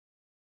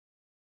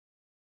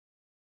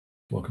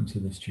Welcome to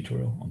this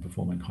tutorial on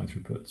performing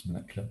high-throughput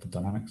molecular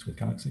dynamics with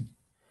Galaxy.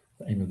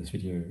 The aim of this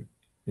video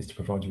is to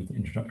provide you with an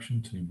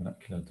introduction to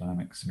molecular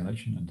dynamics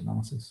simulation and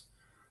analysis,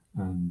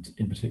 and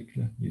in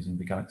particular using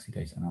the Galaxy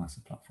data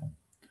analysis platform.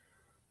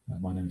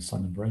 My name is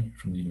Simon Bray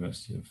from the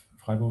University of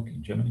Freiburg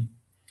in Germany,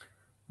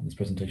 and this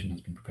presentation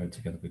has been prepared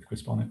together with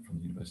Chris Barnett from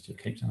the University of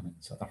Cape Town in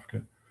South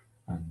Africa,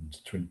 and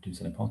to introduce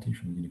Party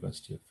from the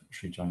University of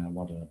Sri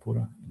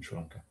Jayawardenepura in Sri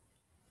Lanka.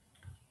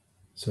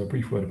 So a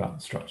brief word about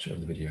the structure of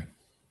the video.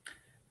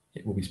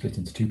 It will be split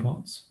into two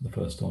parts, the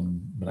first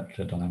on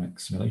molecular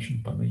dynamics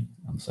simulation by me,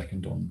 and the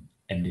second on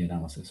MD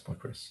analysis by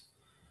Chris.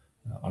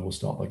 I will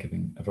start by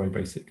giving a very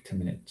basic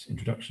 10-minute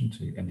introduction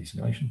to MD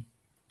simulation,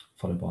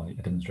 followed by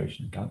a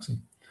demonstration in Galaxy.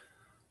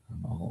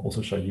 I'll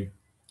also show you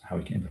how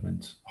we can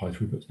implement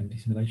high-throughput MD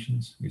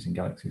simulations using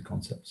Galaxy's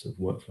concepts of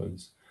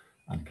workflows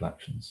and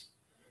collections.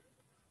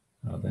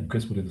 Then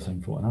Chris will do the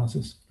same for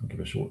analysis. I'll give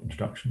a short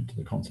introduction to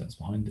the concepts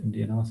behind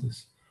MD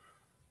analysis,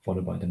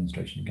 followed by a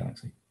demonstration in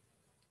Galaxy.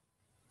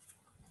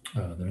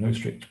 There are no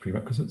strict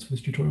prerequisites for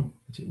this tutorial,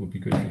 but it would be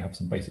good if you have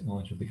some basic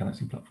knowledge of the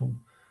Galaxy platform.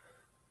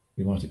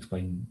 We wanted to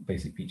explain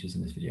basic features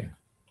in this video.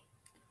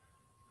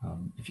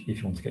 If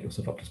you want to get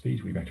yourself up to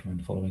speed, we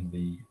recommend following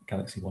the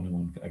Galaxy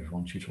 101 for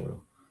Everyone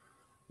tutorial,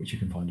 which you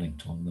can find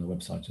linked on the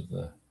website of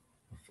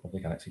the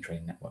Galaxy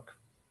Training Network.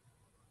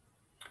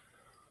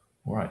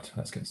 All right,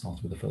 let's get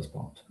started with the first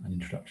part, an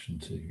introduction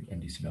to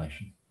MD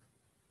simulation.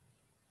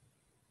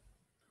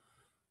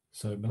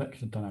 So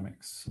molecular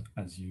dynamics,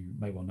 as you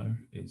may well know,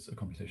 is a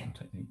computational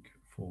technique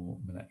for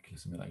molecular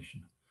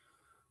simulation.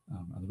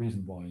 And the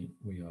reason why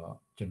we are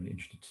generally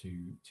interested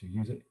to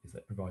use it is that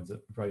it provides a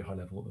very high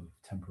level of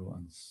temporal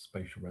and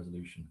spatial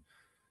resolution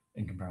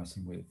in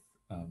comparison with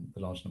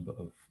the large number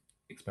of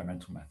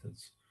experimental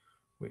methods,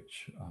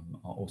 which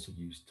are also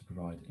used to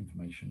provide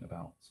information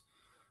about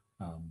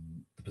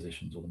the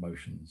positions or the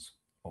motions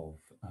of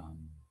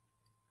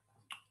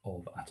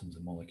atoms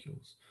and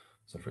molecules.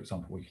 So, for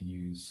example, we can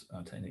use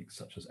techniques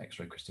such as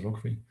X-ray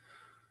crystallography,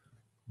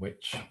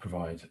 which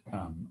provide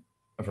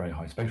a very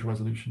high spatial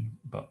resolution,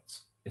 but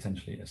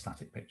essentially a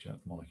static picture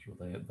of the molecule.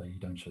 They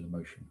don't show the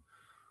motion.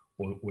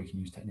 Or we can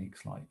use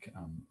techniques like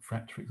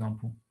FRET, for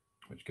example,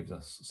 which gives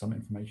us some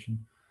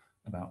information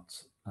about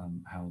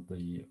how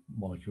the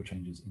molecule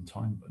changes in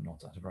time, but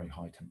not at a very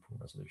high temporal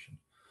resolution.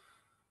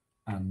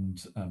 And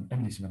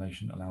MD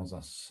simulation allows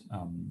us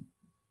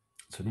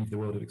to leave the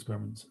world of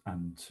experiments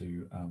and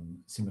to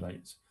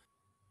simulate,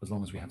 as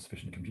long as we have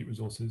sufficient compute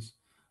resources,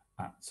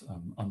 at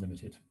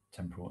unlimited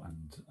temporal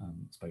and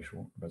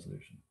spatial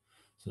resolution.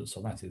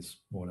 So that is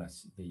more or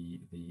less the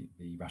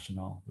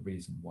rationale, the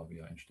reason why we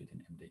are interested in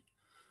MD.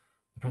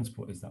 The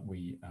principle is that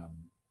we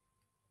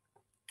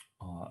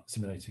are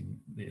simulating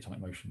the atomic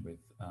motion with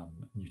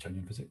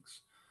Newtonian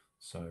physics.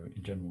 So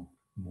in general,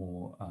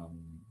 more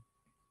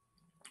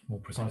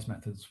precise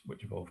methods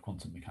which involve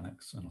quantum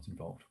mechanics are not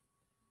involved.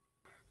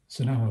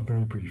 So now a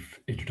very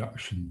brief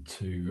introduction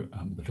to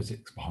the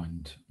physics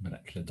behind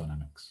molecular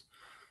dynamics.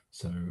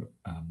 So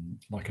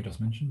like I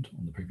just mentioned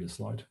on the previous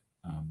slide,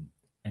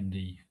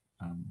 MD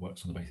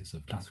works on the basis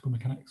of classical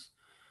mechanics.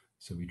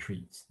 So we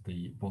treat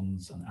the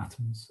bonds and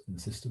atoms in the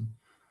system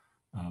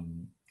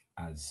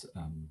as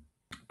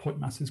point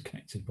masses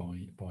connected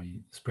by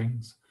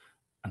springs,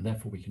 and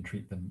therefore we can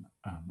treat them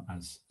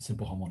as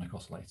simple harmonic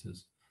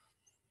oscillators.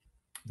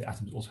 The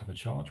atoms also have a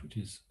charge which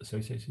is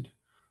associated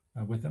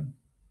with them.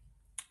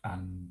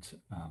 And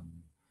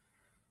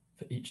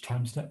for each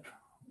time step,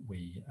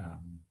 we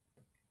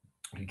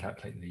can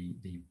calculate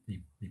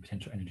the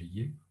potential energy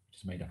U, which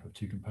is made up of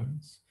two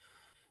components,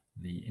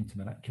 the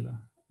intermolecular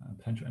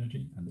potential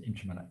energy and the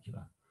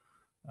intramolecular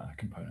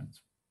component.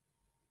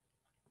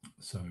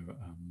 So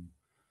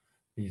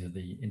these are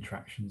the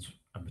interactions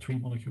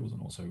between molecules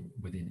and also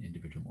within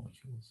individual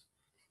molecules.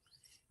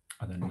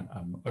 And then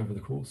over the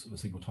course of a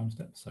single time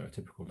step, so a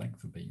typical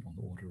length would be on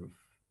the order of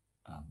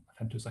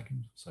a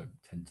femtosecond, so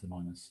 10 to the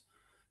minus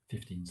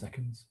 15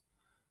 seconds.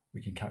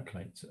 We can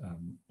calculate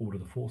all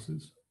of the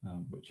forces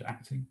which are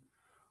acting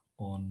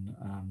on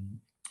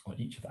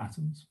each of the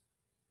atoms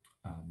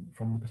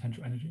from the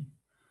potential energy.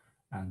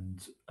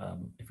 And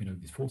if we know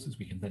these forces,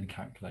 we can then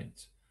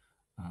calculate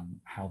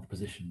how the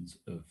positions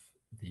of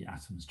the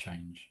atoms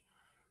change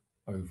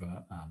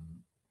over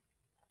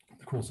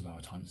the course of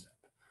our time step.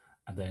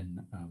 And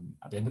then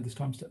at the end of this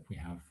time step, we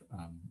have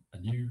a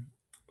new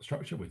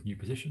structure with new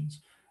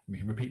positions. We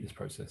can repeat this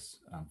process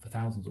for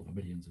thousands or for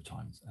millions of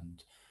times.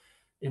 And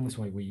in this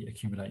way, we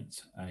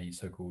accumulate a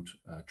so-called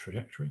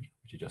trajectory,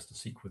 which is just a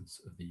sequence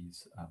of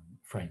these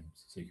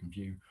frames. So you can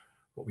view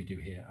what we do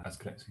here as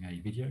collecting a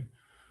video,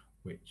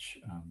 which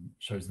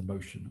shows the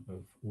motion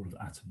of all of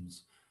the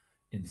atoms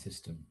in the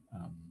system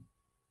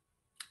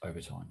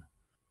over time.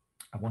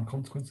 And one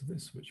consequence of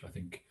this, which I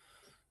think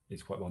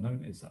is quite well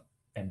known, is that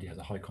MD has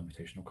a high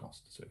computational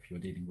cost. So if you're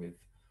dealing with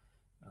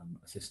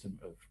a system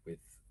with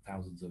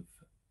thousands of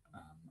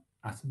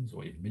atoms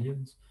or even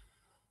millions,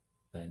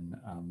 then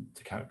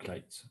to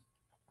calculate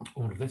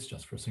all of this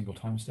just for a single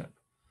time step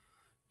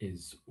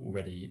is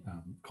already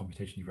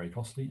computationally very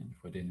costly. And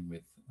if we're dealing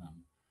with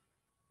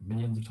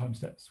millions of time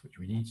steps, which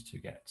we need to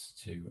get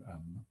to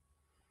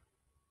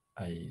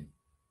a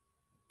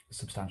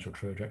substantial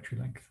trajectory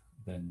length,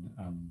 then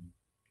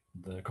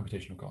the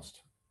computational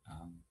cost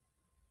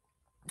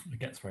it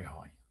gets very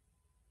high.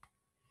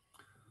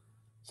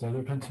 So there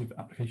are plenty of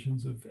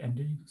applications of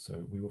MD.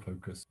 So we will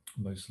focus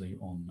mostly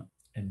on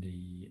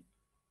MD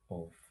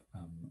of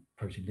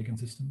protein ligand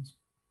systems,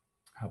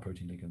 how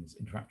protein ligands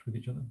interact with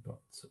each other,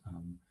 but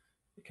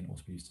it can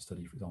also be used to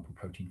study, for example,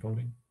 protein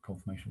folding,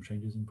 conformational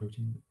changes in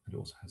protein, and it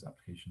also has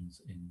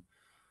applications in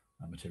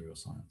material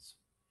science.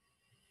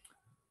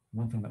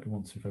 One thing that we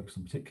want to focus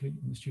on particularly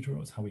in this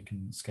tutorial is how we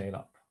can scale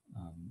up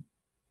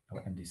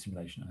our MD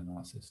simulation and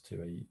analysis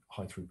to a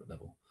high throughput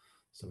level.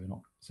 So we're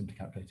not simply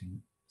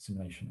calculating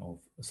simulation of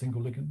a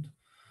single ligand,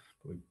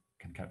 but we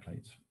can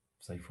calculate,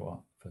 say,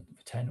 for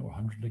 10 or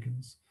 100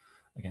 ligands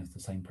against the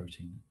same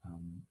protein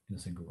in a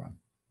single run.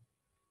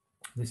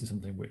 This is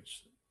something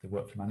which the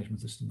workflow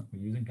management system that we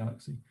use in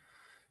Galaxy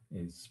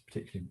is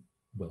particularly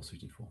well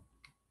suited for.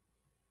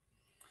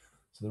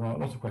 So there are a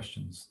lot of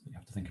questions that you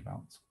have to think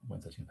about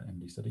when setting up an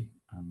MD study,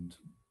 and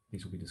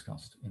these will be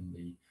discussed in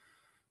the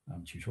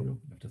tutorial.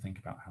 You have to think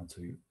about how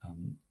to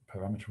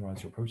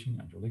parameterize your protein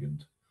and your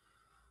ligand.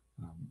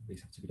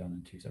 These have to be done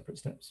in 2 separate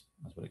steps,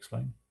 as we'll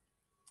explain.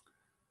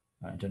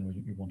 In general,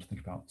 you want to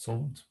think about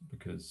solvent,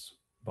 because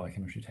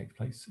biochemistry takes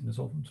place in a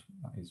solvent,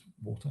 that is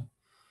water.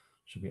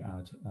 Should we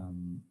add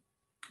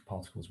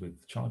particles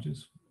with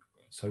charges,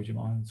 sodium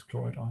ions,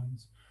 chloride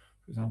ions,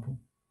 for example?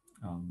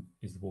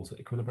 Is the water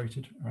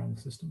equilibrated around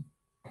the system?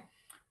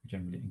 We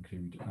generally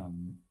include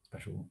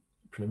special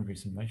preliminary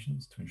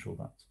simulations to ensure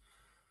that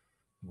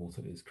the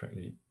water is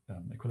correctly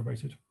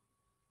equilibrated.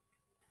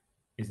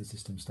 Is the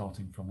system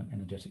starting from an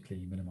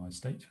energetically minimized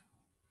state?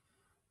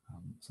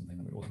 Something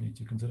that we also need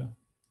to consider.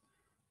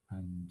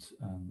 And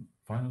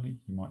finally,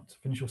 you might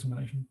finish your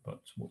simulation,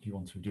 but what do you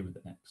want to do with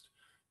it next?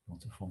 You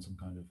want to perform some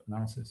kind of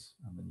analysis,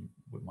 and then you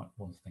might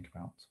want to think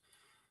about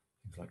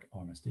things like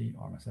RMSD,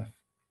 RMSF,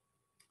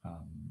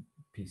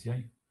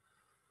 PCA,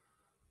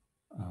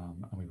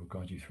 and we will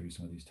guide you through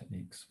some of these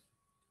techniques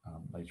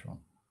later on.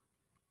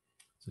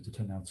 So to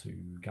turn now to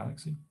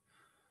Galaxy,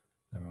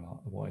 there are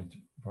a wide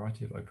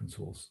variety of open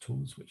source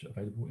tools which are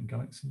available in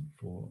Galaxy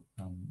for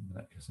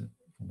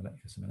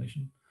molecular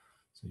simulation.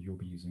 So you'll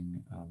be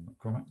using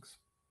GROMACS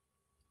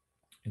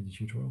in the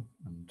tutorial,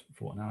 and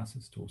for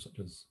analysis tools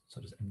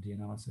such as MD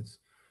analysis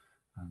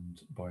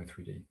and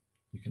Bio3D.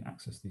 You can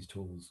access these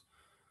tools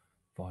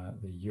via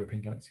the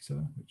European Galaxy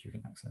server, which you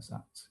can access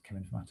at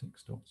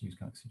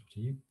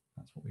cheminformatics.usegalaxy.eu.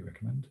 That's what we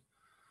recommend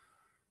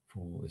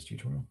for this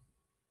tutorial.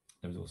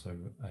 There is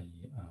also a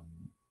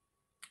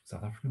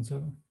South African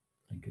server.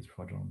 Link is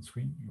provided on the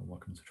screen. You're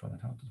welcome to try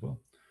that out as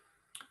well.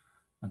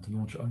 And to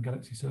launch your own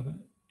Galaxy server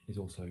is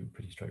also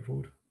pretty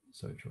straightforward.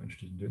 So if you're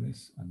interested in doing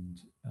this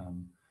and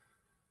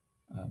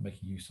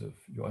making use of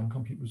your own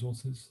compute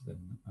resources,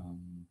 then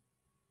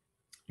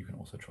you can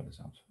also try this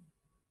out.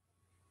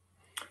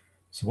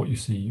 So what you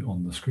see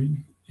on the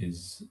screen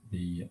is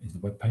the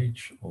web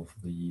page of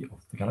the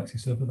Galaxy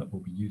server that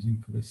we'll be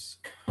using for this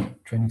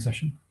training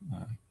session,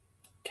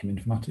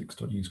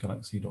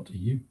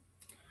 cheminformatics.usegalaxy.eu.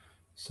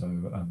 So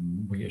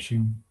we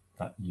assume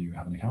that you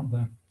have an account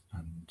there,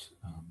 and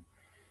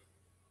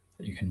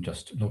that you can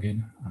just log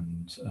in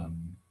and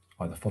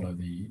either follow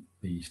the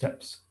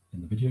steps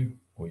in the video,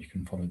 or you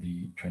can follow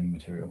the training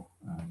material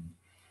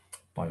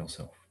by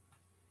yourself.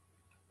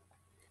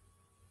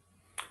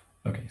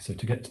 Okay, so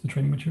to get to the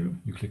training material,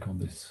 you click on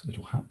this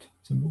little hat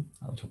symbol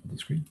at the top of the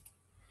screen,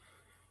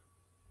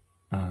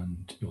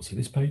 and you'll see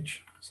this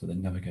page. So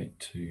then navigate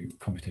to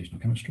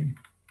computational chemistry,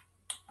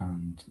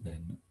 and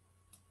then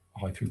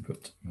high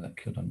throughput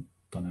molecular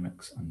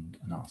dynamics and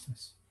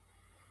analysis.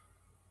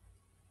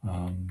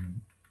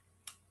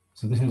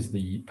 So this is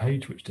the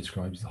page which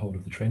describes the whole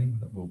of the training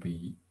that we'll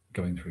be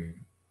going through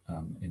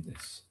in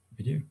this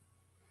video.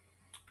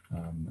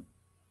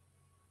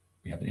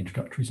 We have an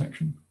introductory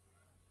section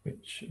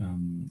which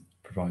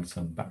provides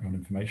some background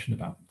information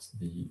about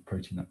the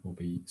protein that we'll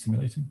be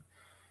simulating,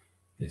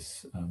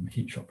 this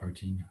heat shock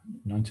protein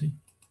 90.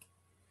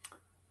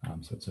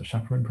 So it's a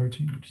chaperone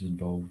protein which is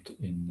involved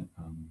in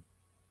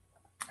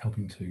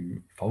helping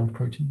to fold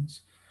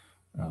proteins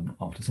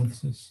after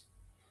synthesis.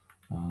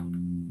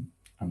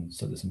 And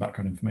so there's some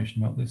background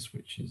information about this,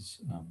 which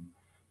is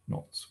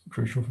not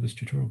crucial for this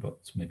tutorial, but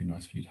maybe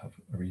nice for you to have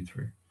a read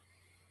through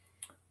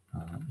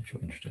if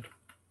you're interested.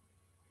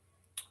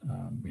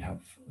 We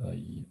have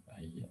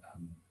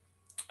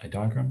a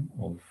diagram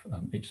of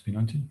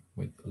HSP90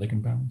 with a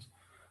ligand bound,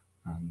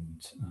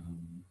 and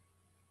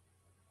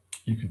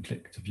you can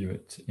click to view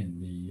it in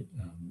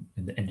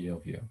the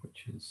NDL viewer,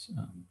 which is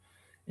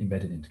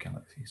embedded into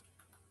Galaxy.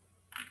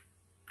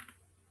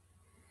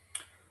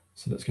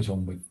 So let's get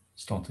on with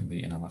starting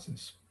the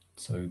analysis.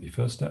 So the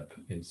first step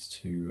is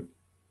to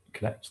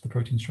collect the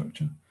protein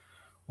structure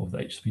of the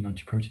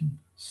HSP90 protein.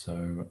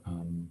 So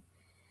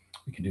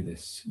we can do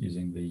this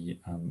using the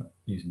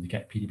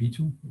get PDB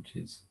tool, which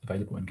is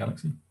available in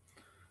Galaxy.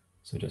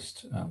 So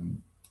just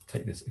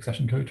take this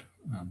accession code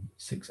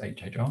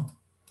 6HHR,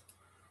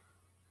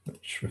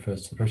 which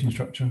refers to the protein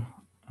structure,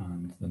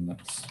 and then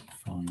let's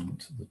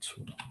find the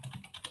tool.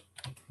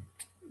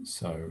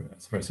 So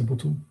it's a very simple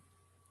tool.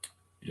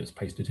 You just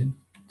paste it in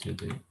to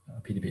the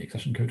PDB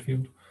accession code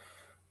field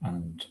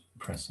and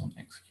press on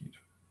execute.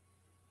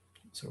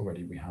 So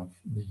already we have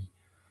the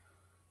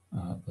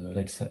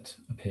dataset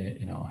appear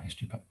in our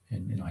history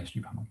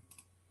panel.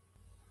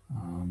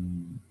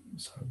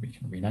 So we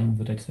can rename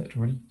the dataset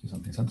already to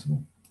something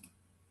sensible.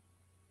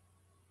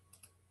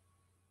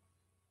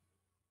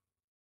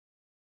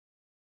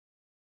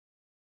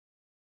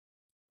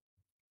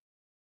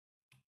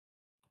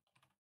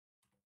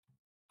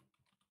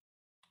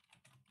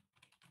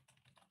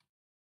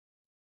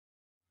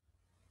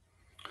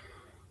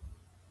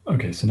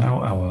 Okay, so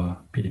now our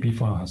PDB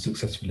file has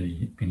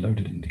successfully been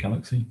loaded into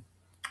Galaxy.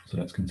 So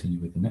let's continue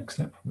with the next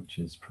step, which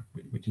is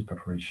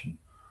preparation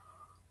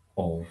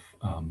of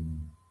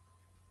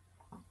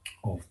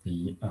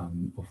the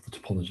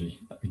topology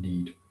that we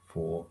need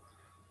for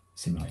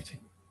simulating.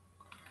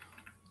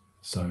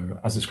 So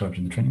as described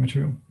in the training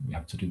material, we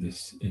have to do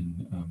this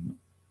in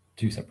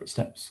 2 separate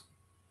steps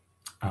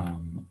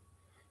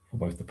for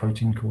both the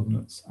protein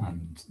coordinates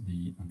and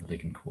the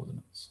ligand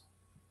coordinates.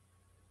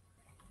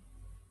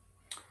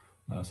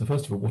 So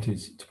first of all, what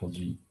is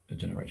topology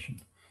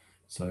generation?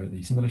 So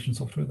the simulation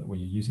software that we're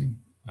using,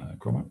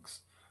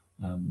 GROMACS,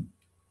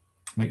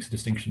 makes a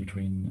distinction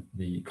between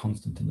the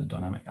constant and the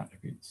dynamic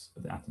attributes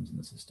of the atoms in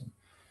the system.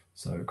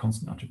 So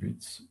constant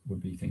attributes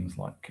would be things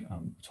like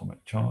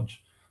atomic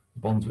charge, the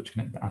bonds which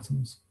connect the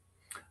atoms,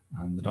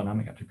 and the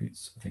dynamic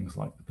attributes are things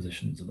like the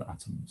positions of the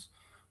atoms,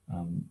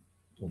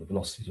 or the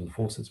velocities or the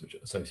forces which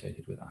are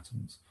associated with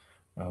atoms,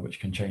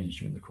 which can change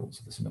during the course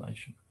of the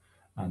simulation.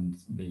 And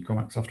the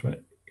GROMACS software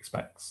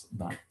expects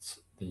that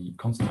the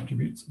constant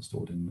attributes are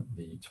stored in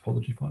the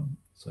topology file,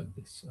 so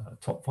this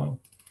top file,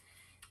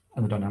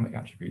 and the dynamic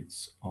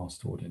attributes are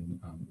stored in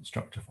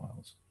structure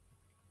files,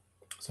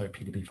 so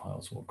PDB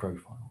files or GRO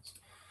files.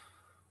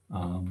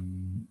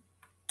 And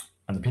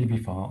the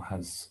PDB file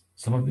has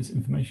some of this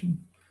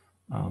information,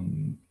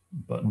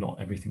 but not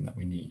everything that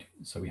we need.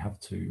 So we have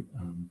to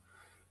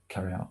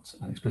carry out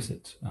an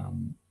explicit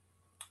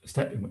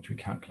step in which we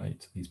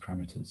calculate these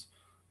parameters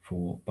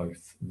for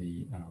both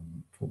the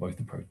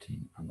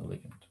protein and the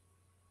ligand.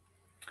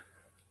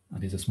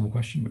 And here's a small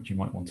question which you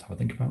might want to have a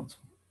think about.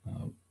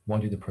 Why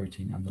do the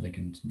protein and the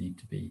ligand need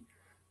to be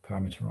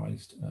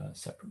parameterized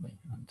separately?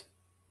 And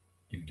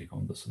you can click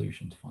on the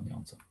solution to find the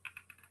answer.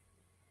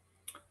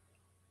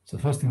 So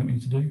the first thing that we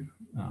need to do,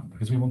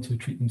 because we want to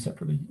treat them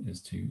separately, is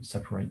to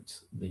separate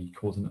the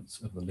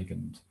coordinates of the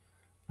ligand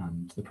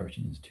and the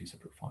protein into 2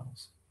 separate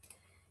files.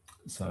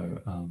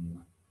 So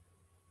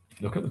if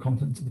you look at the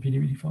contents of the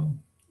PDB file,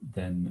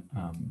 then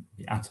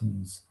the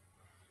atoms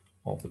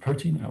of the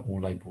protein are all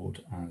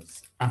labeled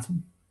as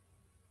atom,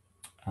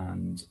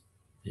 and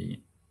the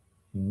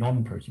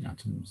non-protein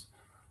atoms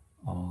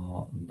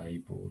are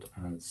labeled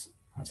as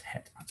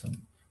het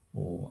atom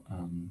or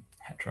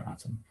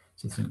heteroatom.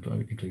 So this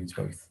includes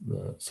both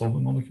the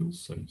solvent molecules,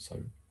 so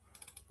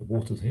the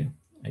waters here,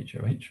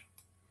 HOH,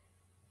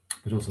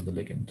 but also the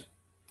ligand,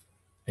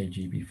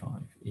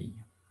 AgB5E.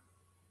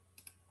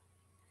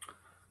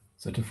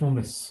 So to form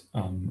this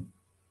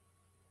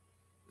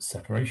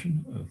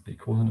separation of the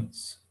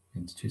coordinates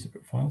into 2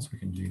 separate files, we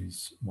can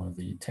use one of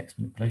the text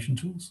manipulation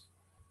tools,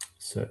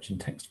 search in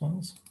text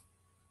files.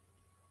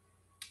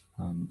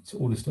 So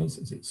all this does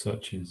is it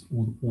searches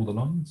all the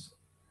lines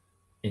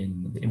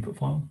in the input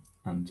file,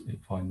 and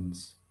it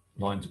finds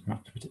lines that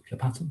match a particular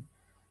pattern,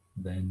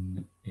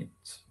 then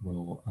it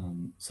will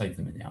save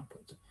them in the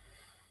output.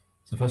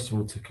 So first of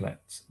all, to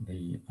collect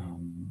the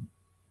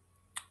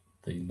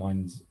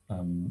lines,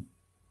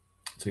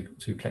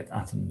 to collect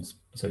atoms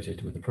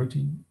associated with the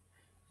protein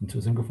into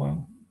a single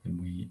file, then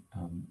we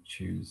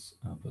choose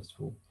first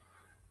of all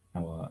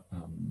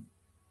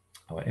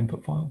our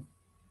input file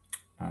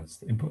as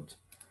the input.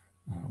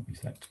 We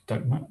select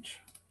don't match,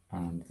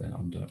 and then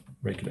under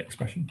regular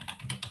expression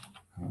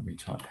we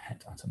type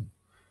het atom.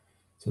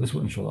 So this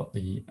will ensure that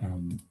the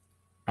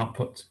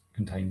output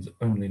contains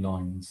only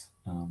lines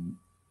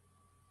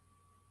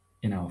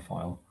in our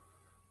file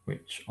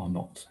which are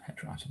not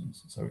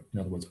heteroatoms. So in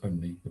other words,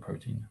 only the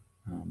protein.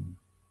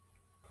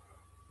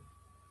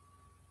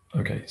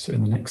 Okay, so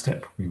in the next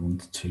step, we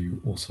want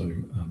to also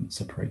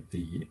separate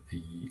the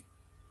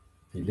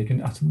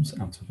ligand atoms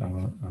out of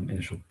our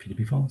initial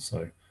PDB file.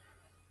 So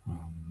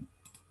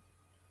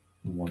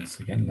once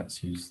again,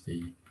 let's use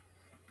the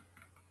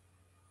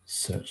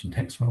search in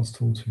text files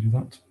tool to do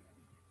that.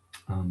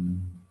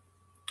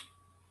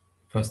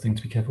 First thing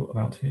to be careful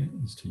about here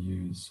is to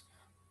use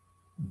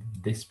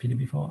this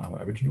PDB file,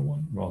 our original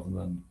one, rather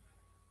than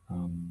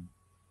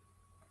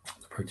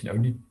the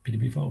protein-only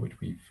PDB file, which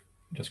we've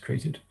just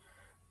created.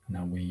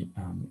 Now we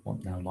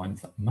want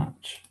lines that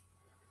match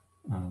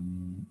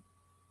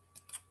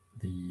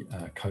the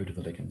code of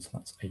the ligand, so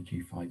that's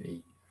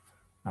AG5E,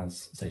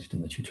 as stated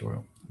in the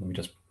tutorial. And then we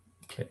just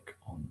click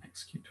on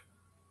execute.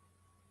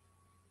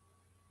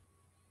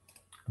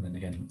 And then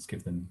again, let's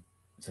give them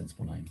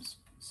sensible names.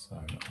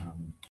 So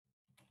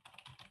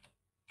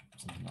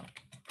something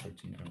like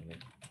protein only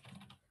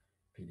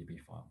PDB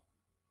file.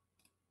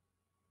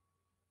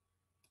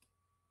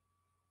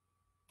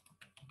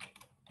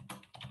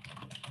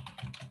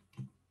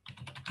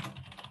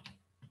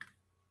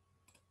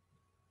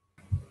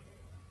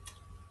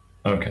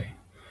 Okay,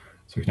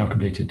 so we've now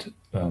completed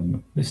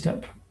this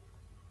step,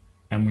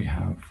 and we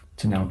have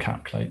to now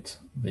calculate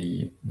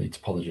the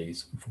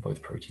topologies for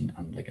both protein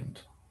and ligand.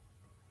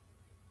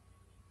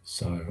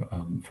 So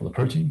for the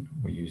protein,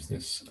 we use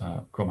this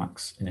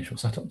GROMACS initial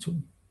setup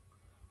tool,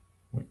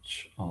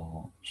 which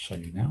I'll show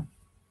you now.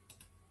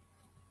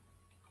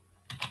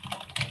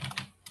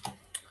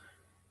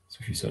 So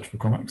if you search for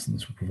GROMACS, then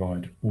this will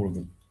provide all of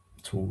the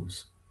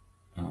tools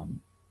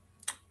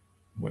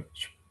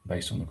which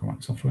based on the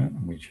GROMACS software,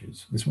 and we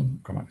choose this one,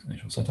 GROMACS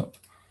initial setup.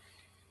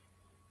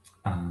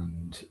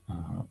 And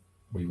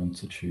we want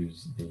to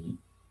choose the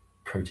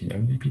protein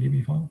only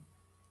PDB file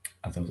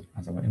as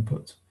our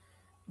input.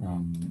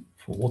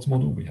 For water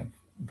model, we have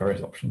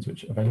various options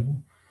which are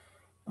available.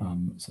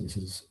 So this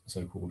is a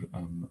so-called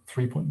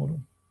 3-point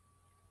model,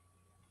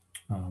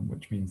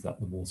 which means that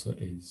the water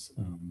is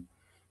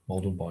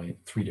modeled by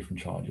 3 different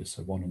charges,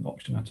 so 1 on the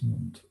oxygen atom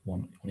and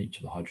 1 on each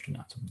of the hydrogen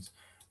atoms.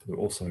 But there are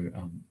also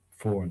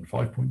 4 and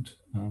 5-point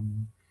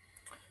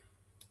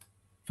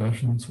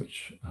versions,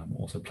 which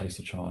also place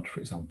a charge,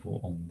 for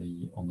example, on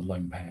the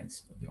lone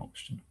pairs of the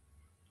oxygen.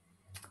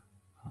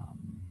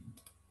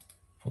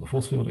 For the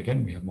force field,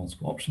 again, we have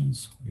multiple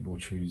options. We will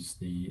choose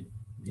the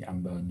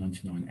amber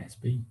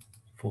 99SB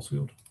force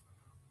field,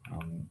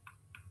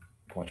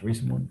 quite a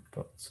recent one,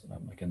 but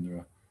again, there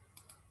are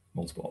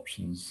multiple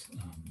options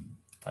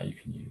that you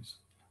can use.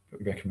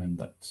 But we recommend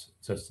that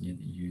certainly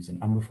that you use an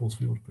amber force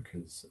field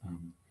because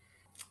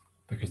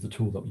the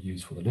tool that we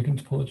use for the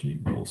ligand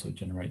topology will also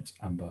generate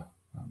amber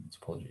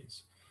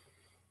topologies.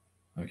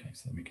 Okay,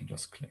 so then we can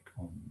just click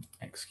on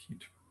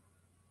execute.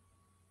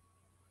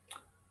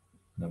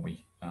 And then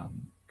we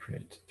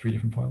create 3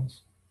 different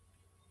files,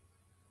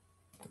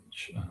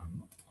 which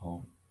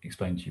I'll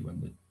explain to you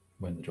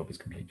when the job is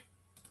complete.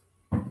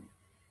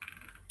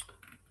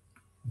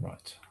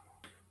 Right.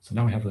 So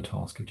now we have the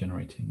task of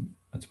generating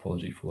a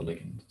topology for the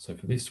ligand. So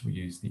for this, we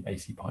use the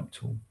AC pipe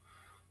tool.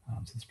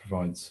 So this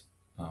provides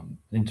an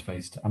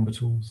interface to Amber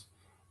tools,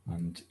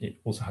 and it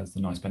also has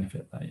the nice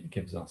benefit that it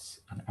gives us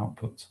an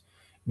output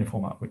in a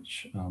format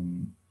which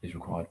is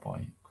required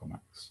by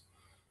GROMACS.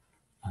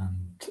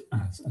 And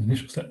as an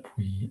initial step,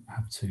 we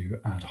have to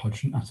add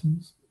hydrogen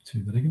atoms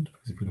to the ligand,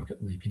 because if we look at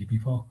the PDB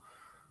file,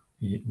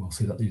 we'll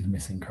see that these are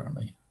missing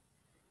currently.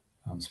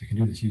 So we can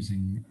do this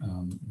using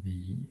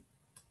the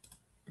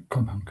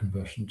compound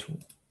conversion tool.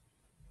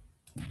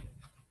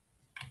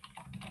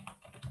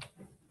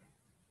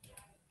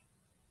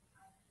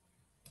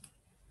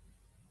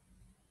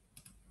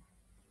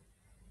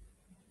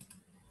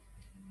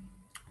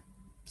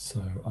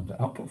 So under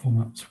output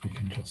formats, we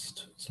can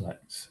just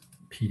select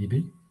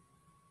PDB,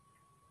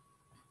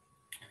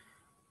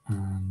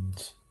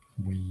 and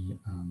we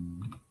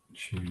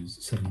choose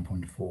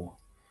 7.4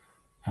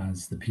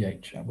 as the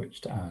pH at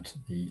which to add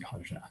the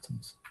hydrogen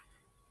atoms.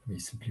 We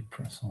simply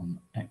press on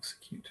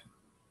execute.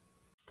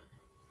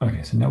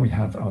 Okay, so now we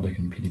have our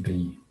ligand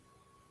PDB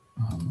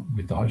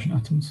with the hydrogen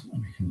atoms,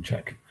 and we can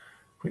check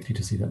quickly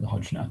to see that the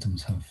hydrogen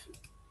atoms have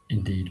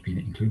indeed been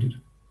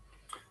included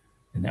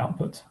in the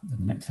output. Then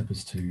the next step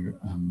is to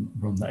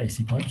run the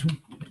AC pipe tool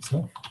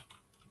itself.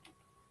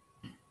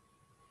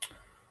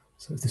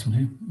 So it's this one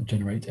here,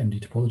 generate MD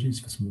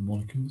topologies for small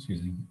molecules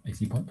using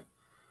AC pipe.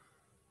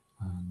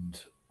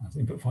 And as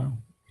input file,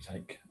 we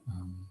take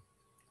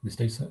this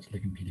dataset,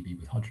 ligand PDB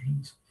with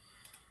hydrogens.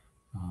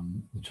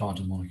 The charge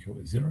of the molecule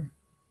is 0.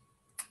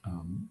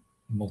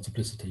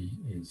 Multiplicity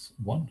is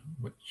 1,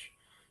 which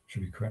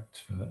should be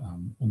correct for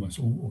almost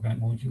all organic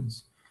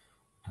molecules.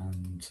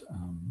 And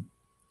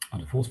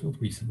under force field,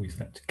 we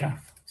select GAF.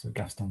 So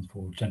GAF stands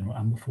for General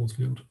Amber Force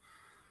Field,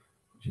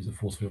 which is a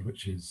force field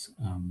which is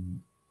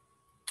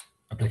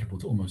applicable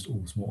to almost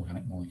all small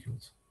organic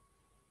molecules.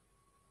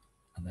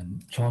 And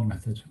then child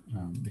method,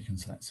 we can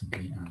select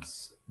simply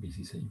as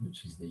BCC,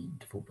 which is the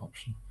default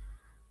option.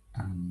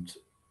 And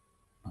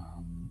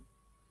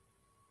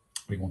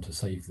we want to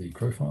save the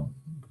CRO file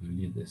because we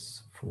need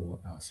this for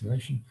our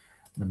simulation.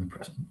 And then we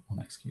press on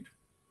execute.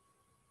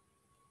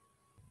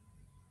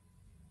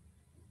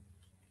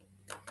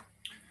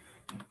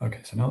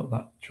 Okay, so now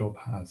that job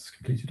has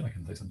completed, I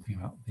can say something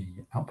about the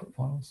output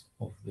files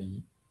of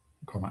the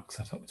GROMACS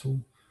setup tool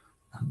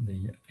and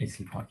the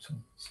AC pipe tool.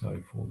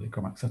 So for the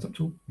GROMACS setup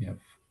tool, we have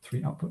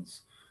 3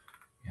 outputs.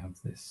 We have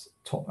this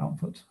top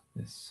output,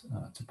 this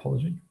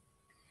topology.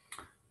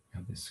 We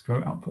have this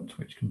GRO output,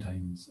 which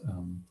contains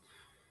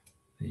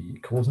the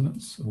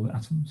coordinates of all the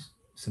atoms,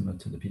 similar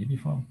to the PDB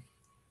file.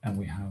 And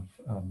we have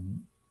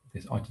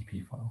this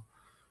ITP file,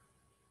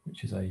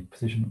 which is a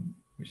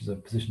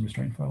position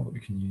restraint file that we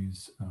can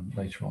use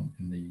later on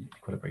in the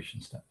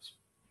equilibration steps.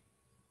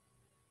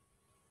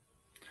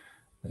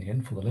 Then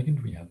again, for the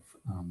ligand, we have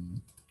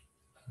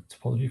a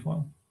topology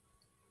file,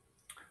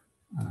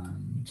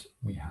 and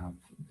we have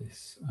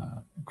this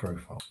grow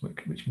file,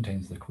 which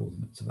contains the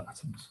coordinates of the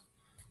atoms.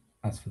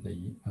 As for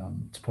the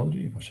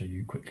topology, if I show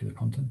you quickly the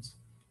contents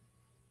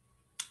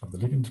of the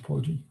ligand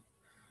topology,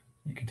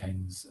 it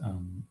contains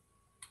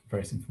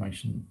various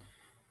information,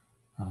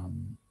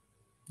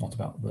 not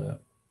about the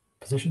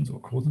positions or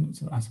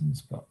coordinates of the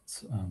atoms, but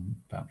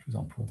about, for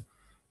example,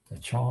 their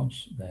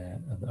charge, their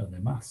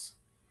mass,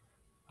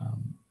 the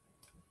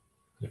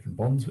different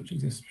bonds which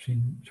exist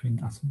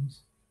between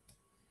atoms,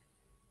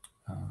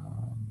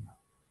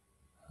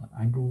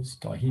 angles,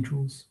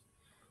 dihedrals.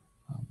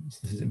 So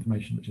this is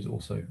information which is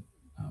also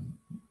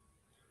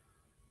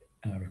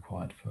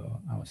required for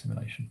our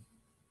simulation.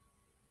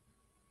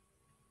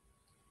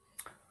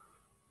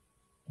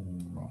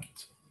 All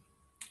right.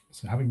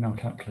 So having now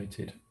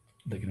calculated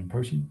ligand and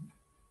protein,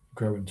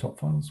 grow and top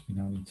files, we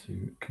now need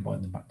to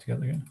combine them back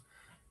together again.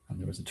 And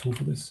there is a tool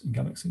for this in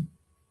Galaxy,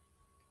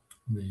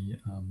 the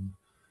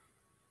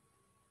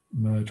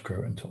merge,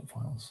 grow and top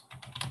files.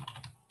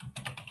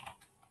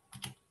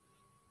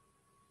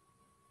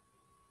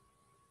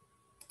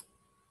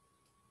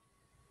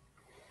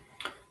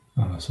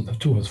 So the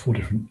tool has 4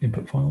 different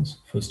input files.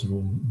 First of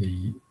all,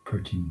 the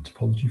protein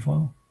topology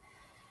file,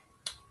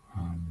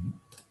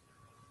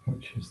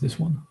 which is this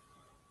one.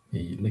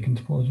 The ligand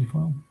topology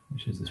file,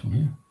 which is this one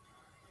here.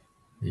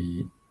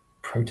 The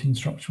protein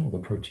structure, or the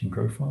protein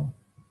grow file,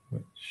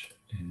 which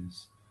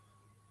is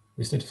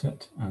this data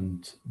set,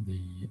 and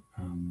the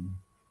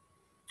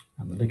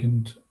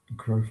ligand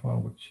grow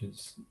file, which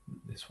is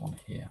this one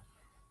here.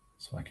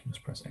 So I can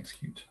just press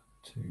execute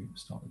to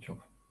start the job.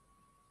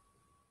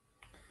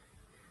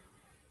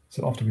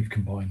 So after we've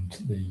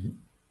combined the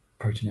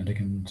protein and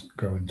ligand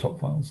grow and top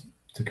files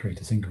to create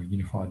a single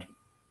unified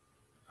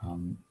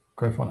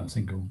grow file and a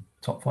single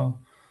top file,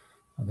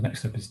 the next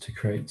step is to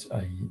create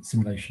a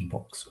simulation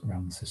box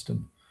around the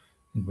system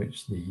in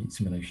which the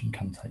simulation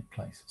can take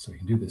place. So we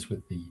can do this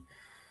with the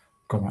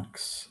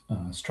GOMAX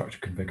structure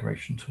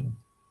configuration tool.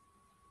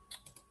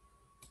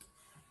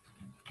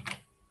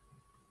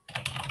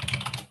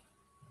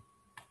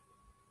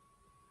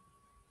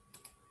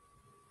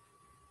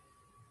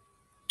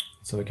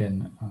 So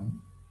again,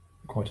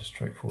 quite a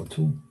straightforward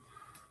tool.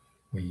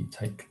 We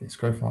take this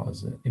grow file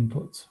as an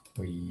input.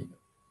 We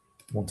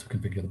want to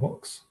configure the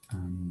box,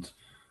 and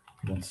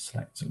we want to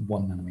select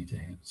 1 nanometer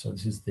here. So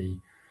this is the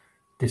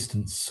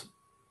distance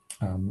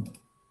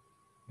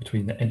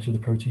between the edge of the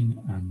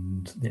protein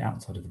and the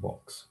outside of the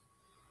box.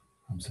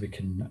 So we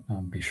can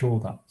be sure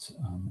that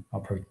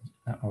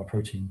our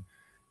protein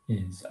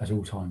is at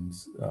all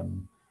times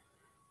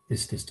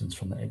this distance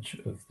from the edge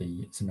of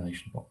the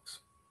simulation box.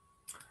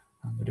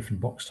 The different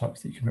box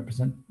types that you can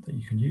represent, that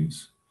you can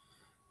use.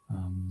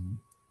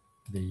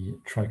 The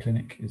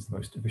triclinic is the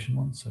most efficient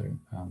one, so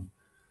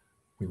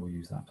we will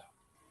use that.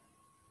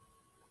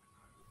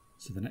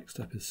 So the next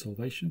step is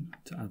solvation,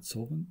 to add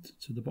solvent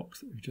to the box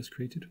that we've just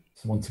created.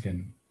 So once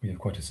again, we have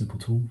quite a simple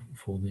tool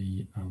for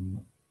the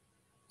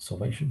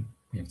solvation.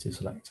 We have to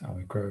select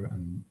our grow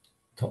and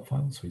top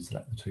files. So we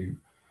select the 2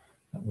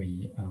 that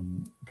we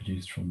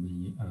produced from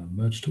the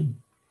merge tool.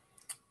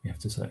 We have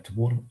to select a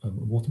water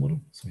model.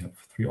 So we have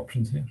 3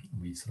 options here.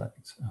 We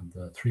select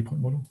the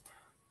 3-point model,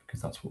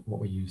 because that's what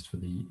we used for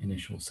the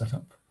initial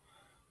setup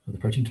of the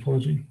protein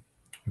topology.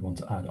 We want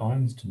to add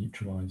ions to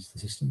neutralize the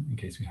system in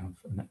case we have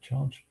a net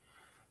charge.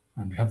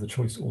 And we have the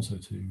choice also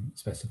to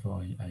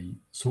specify a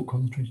salt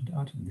concentration to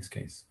add. In this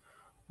case,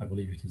 I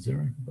believe it is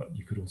 0, but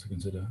you could also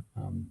consider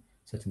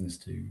setting this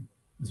to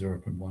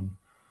 0.1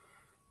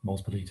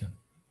 moles per liter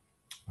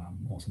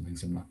or something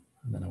similar.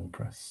 And then I will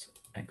press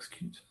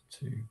execute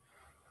to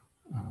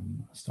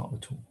start the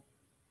tool.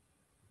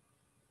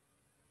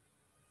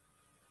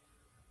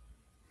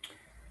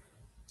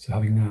 So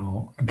having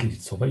now completed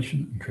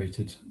solvation and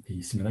created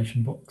the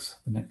simulation box,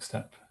 the next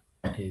step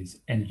is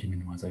energy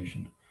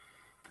minimization.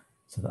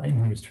 So the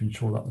aim here is to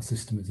ensure that the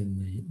system is in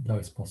the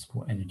lowest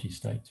possible energy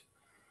state.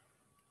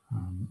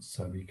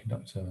 So we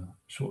conduct a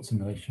short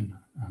simulation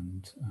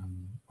and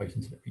wait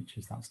until it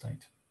reaches that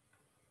state.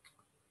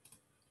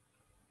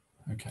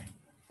 Okay.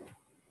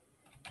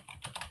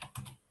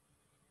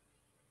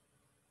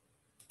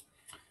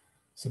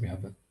 So we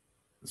have a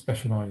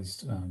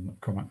specialized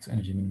GOMAX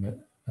energy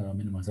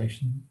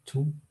minimization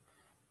tool.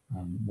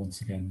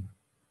 Once again,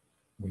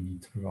 we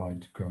need to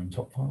provide grow and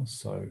top files.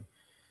 So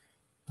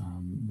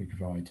we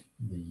provide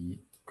the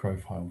grow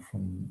file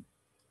from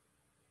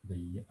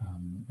the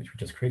which we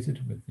just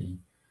created with the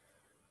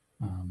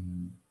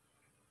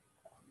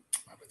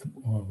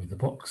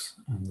box,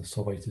 and the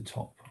solvated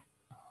top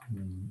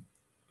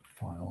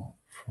file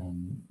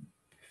from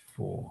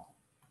before.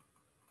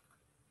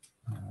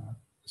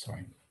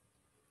 Sorry,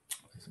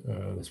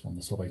 this one,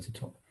 the solvated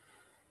top.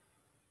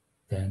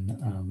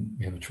 Then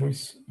we have a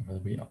choice of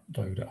whether we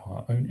upload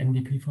our own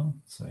NDP file.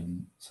 So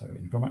in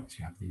GOMAX,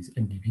 you have these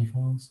NDP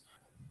files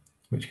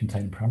which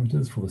contain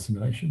parameters for the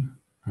simulation,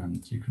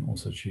 and you can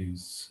also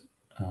choose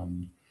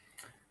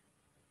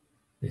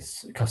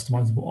this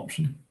customizable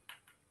option.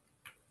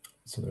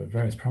 So there are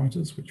various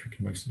parameters which we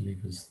can mostly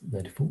leave as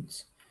their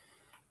defaults.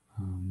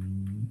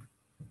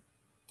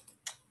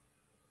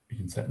 We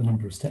can set the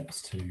number of steps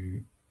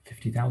to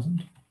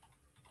 50,000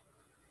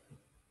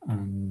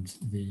 and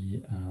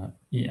the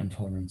EM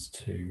tolerance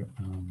to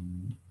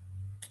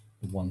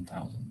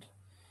 1,000.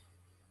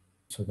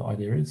 So the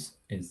idea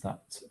is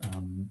that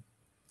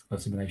the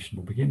simulation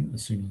will begin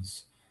as soon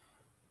as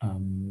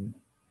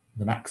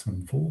the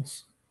maximum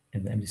force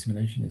in the MD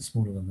simulation is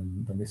smaller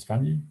than this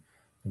value,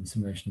 then the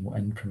simulation will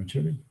end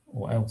prematurely,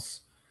 or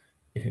else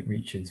if it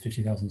reaches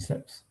 50,000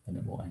 steps, then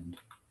it will end.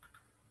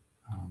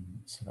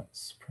 So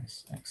let's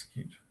press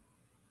execute.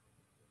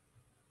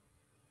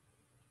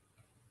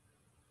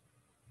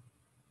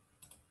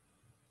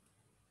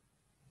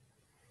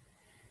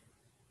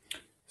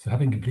 So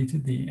having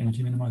completed the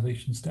energy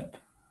minimization step,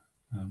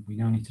 we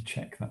now need to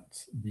check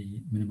that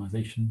the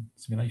minimization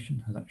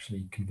simulation has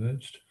actually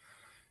converged.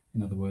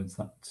 In other words,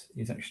 that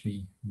it's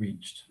actually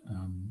reached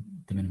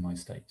the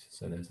minimized state.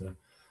 So there's a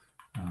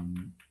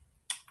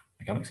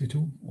Galaxy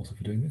tool also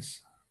for doing this,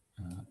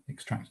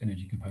 extract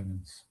energy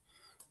components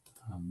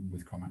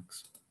with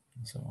Chromax.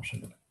 So I'll show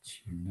that to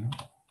you now.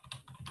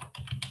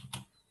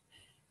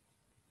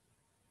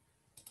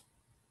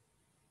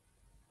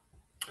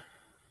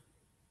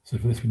 So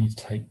for this, we need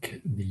to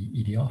take the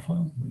EDR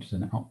file, which is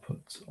an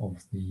output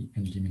of the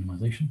energy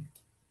minimization.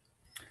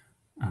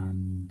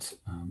 And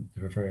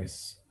there are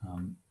various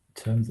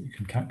terms that you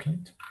can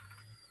calculate.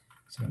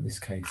 So in this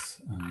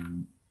case,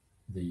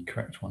 the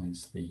correct one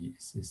is the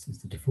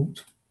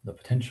default, the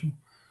potential.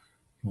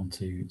 You want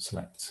to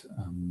select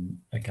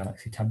a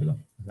Galaxy tabular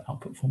as the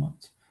output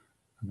format,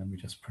 and then we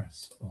just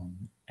press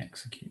on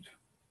execute.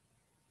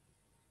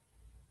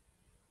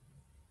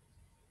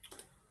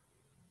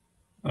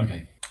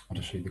 Okay, I'll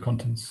just show you the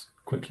contents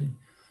quickly.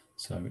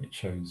 So it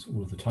shows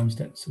all of the time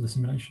steps of the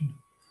simulation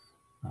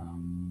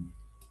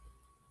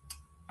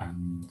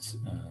and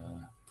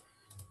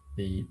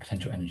the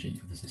potential energy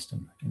of the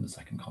system in the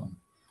second column.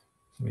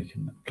 So we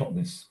can plot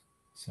this.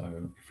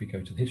 So if we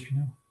go to the history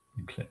now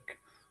and click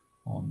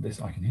on this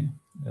icon here,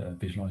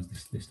 visualize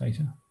this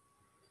data,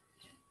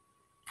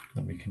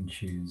 then we can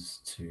choose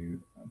to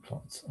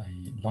plot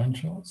a line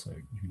chart. So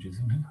you can choose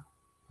on here,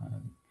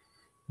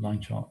 line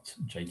chart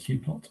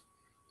JQ plot.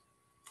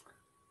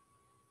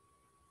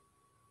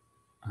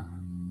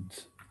 And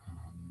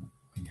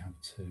we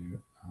have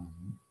to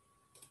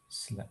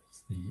select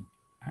the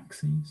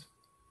axes.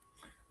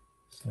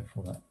 So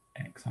for the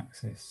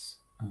x-axis,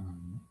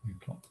 we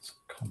plot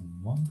column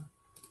 1.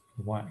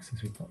 For the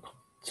y-axis, we plot column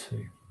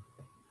 2.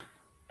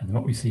 And then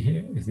what we see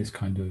here is this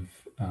kind of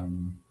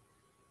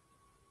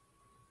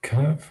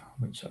curve,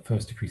 which at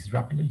first decreases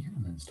rapidly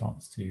and then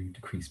starts to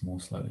decrease more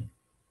slowly.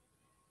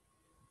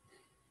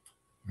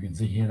 We can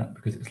see here that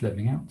because it's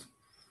leveling out,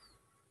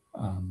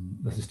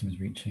 the system is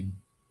reaching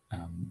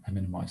a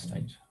minimized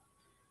state.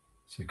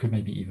 So we could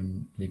maybe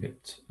even leave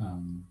it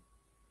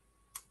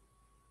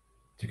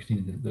to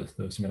continue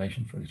the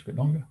simulation for a little bit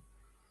longer.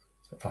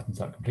 So it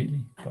flattens out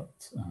completely,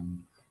 but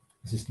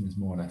the system is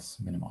more or less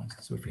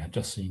minimized. So if we had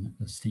just seen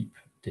a steep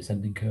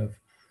descending curve,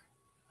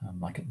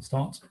 like at the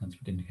start, then this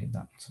would indicate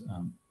that,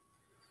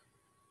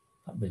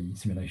 that the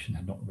simulation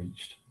had not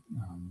reached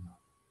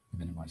the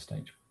minimized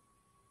state.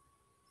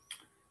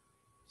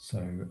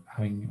 So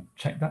having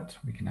checked that,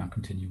 we can now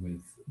continue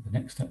with the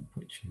next step,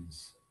 which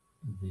is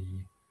the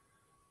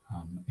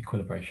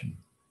equilibration.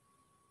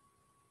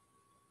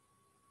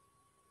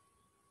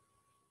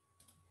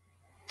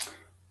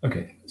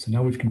 Okay, so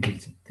now we've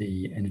completed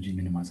the energy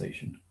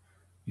minimization.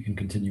 We can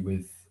continue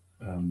with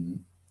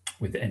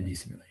the ND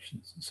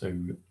simulations. So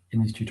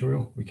in this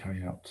tutorial, we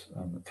carry out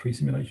 3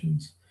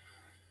 simulations,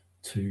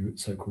 2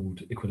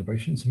 so-called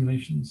equilibration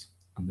simulations,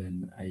 and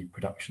then a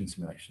production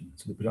simulation.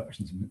 So the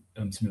production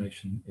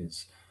simulation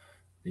is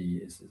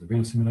the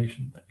real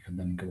simulation that you can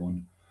then go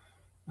on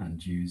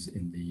and use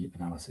in the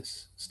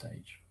analysis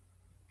stage.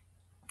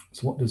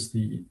 So what does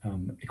the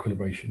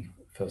equilibration,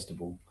 first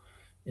of all,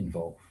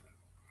 involve?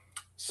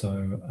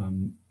 So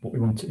what we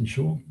want to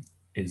ensure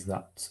is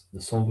that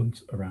the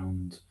solvent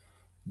around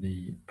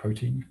the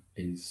protein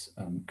is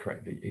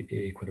correctly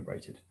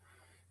equilibrated.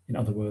 In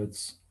other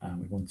words,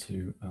 we want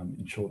to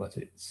ensure that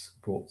it's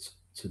brought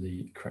to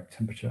the correct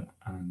temperature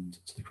and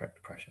to the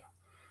correct pressure.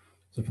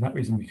 So for that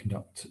reason, we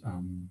conduct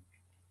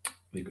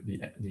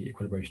the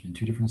equilibration in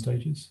 2 different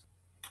stages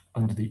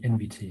under the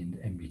NVT and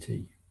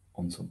MVT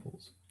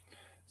ensembles.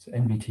 So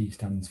NVT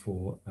stands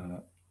for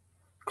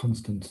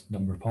constant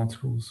number of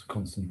particles,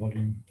 constant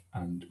volume,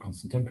 and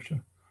constant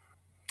temperature,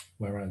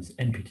 whereas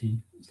NPT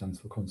stands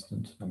for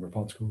constant number of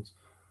particles,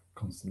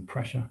 constant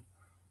pressure,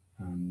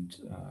 and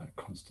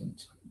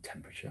constant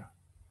temperature.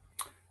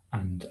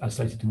 And as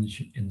stated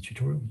in the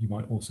tutorial, you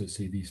might also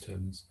see these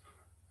terms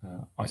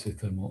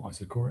isothermal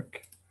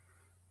isochoric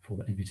for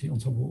the NVT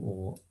ensemble,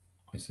 or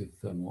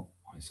isothermal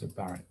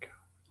isobaric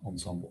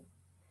ensemble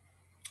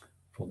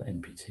for the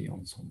NPT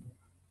ensemble.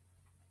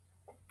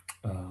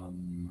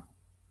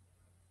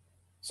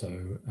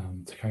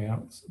 To carry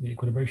out the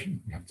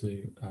equilibration, we have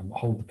to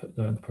hold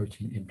the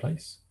protein in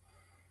place,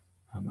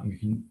 and we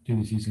can do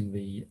this using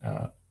the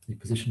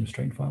position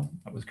restraint file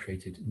that was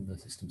created in the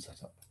system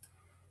setup.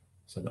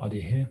 So the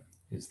idea here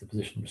is the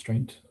position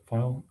restraint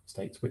file,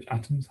 states which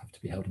atoms have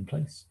to be held in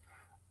place.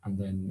 And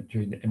then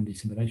during the MD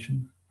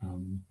simulation,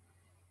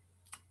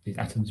 these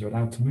atoms are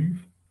allowed to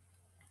move,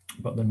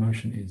 but their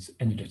motion is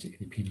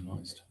energetically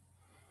penalized.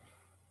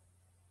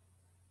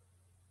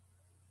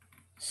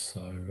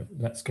 So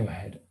let's go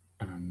ahead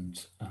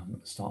and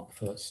start the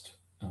first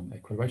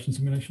equilibration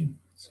simulation.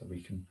 So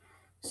we can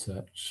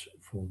search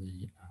for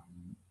the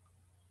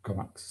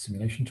GROMACS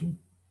simulation tool.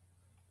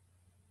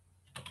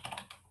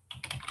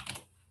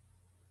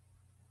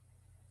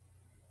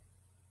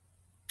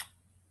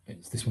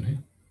 It's this one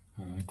here,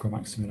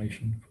 GROMACS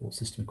simulation for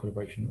system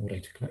equilibration or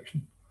data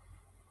collection.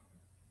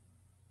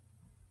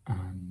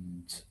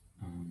 And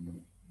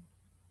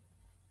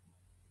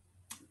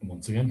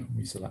once again,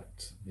 we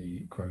select the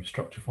GRO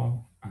structure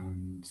file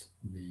and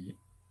the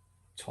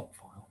top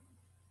file.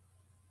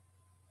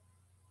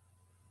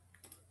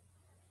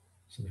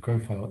 So the GRO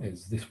file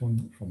is this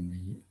one from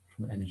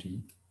the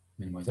energy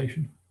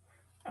minimization,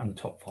 and the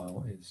top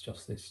file is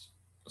just this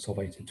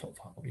solvated top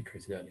file that we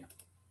created earlier.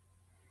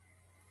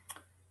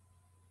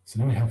 So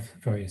now we have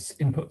various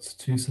inputs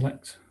to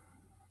select.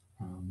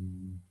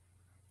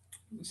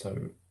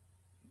 So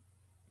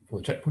for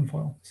the checkpoint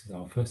file, this is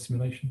our first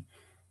simulation.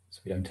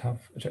 So we don't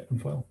have a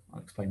checkpoint file.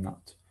 I'll explain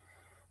that,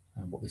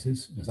 what this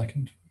is in a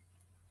second.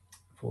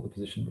 For the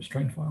position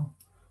restraint file,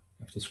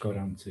 we have to scroll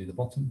down to the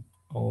bottom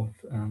of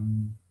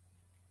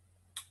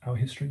our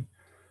history.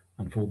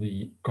 And for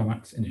the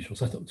GROMACS initial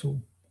setup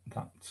tool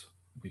that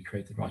we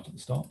created right at the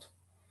start,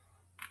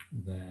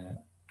 there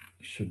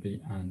should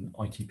be an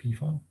ITP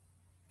file.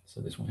 So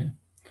this one here,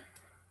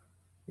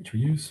 which we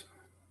use.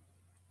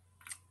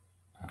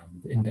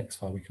 The index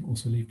file we can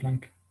also leave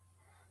blank.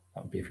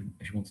 That would be if you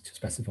wanted to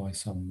specify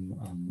some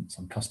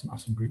custom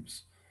atom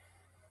groups,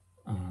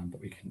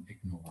 but we can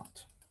ignore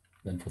that.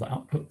 Then for the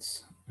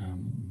outputs,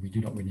 we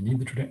do not really need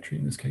the trajectory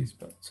in this case,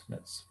 but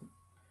let's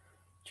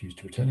choose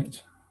to return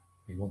it.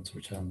 We want to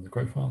return the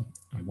GRO file,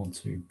 and we want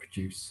to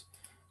produce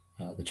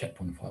the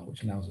checkpoint file,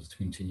 which allows us to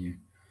continue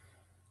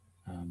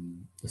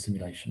the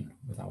simulation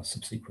with our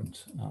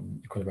subsequent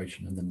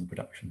equilibration and then the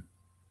production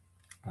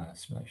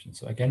simulation.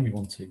 So again, we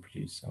want to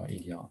produce our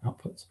EDR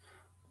output,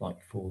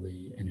 like for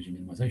the energy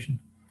minimization,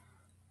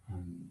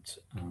 and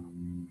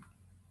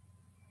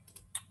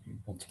we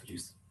want to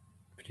produce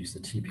the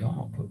TPR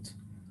output.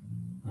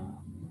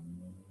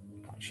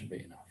 That should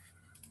be enough.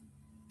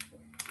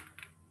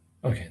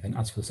 Okay, then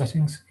as for the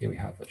settings, here we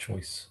have a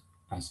choice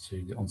as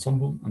to the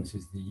ensemble, and this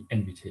is the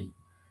NVT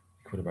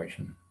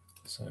equilibration.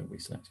 So we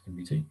select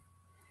NVT.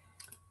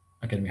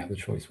 Again, we have the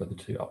choice whether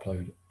to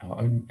upload our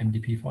own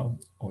MDP file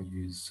or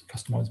use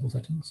customizable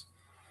settings.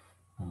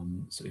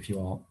 So if you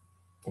are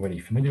already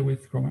familiar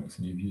with GROMACS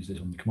and you've used it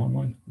on the command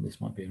line,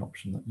 this might be an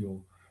option that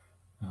you're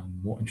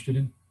more interested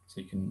in. So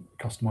you can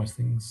customize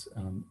things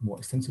more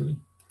extensively.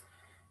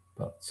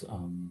 But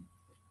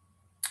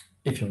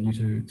if you're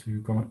new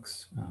to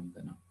GROMACS,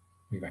 then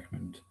we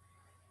recommend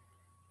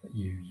that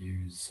you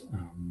use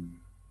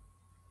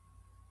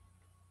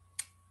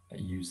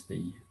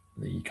the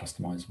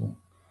customizable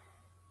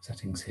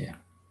settings here.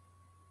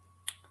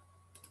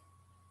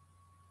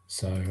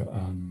 So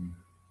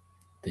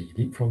the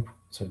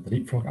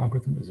leapfrog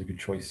algorithm is a good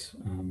choice.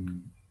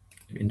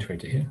 You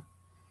integrate it here.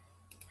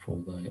 For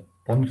the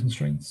bond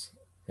constraints,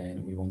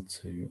 then we want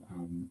to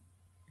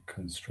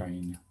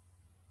constrain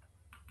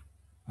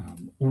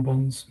all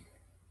bonds.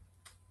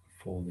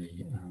 For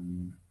the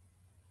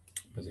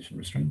position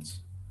restraints,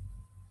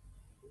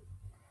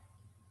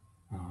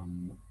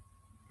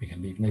 we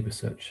can leave neighbor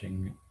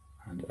searching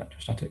and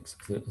electrostatics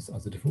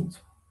as a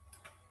default.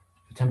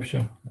 For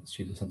temperature, let's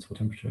choose a sensible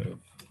temperature of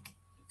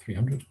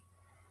 300.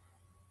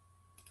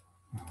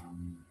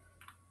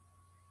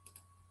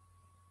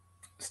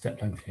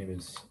 Step length here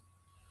is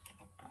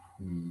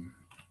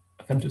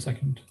a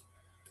femtosecond.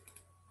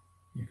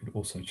 You could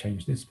also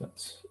change this,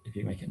 but if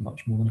you make it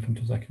much more than a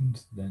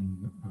femtosecond,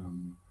 then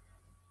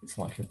it's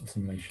likely that the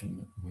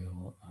simulation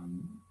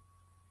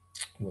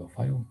will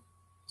fail.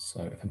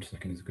 So a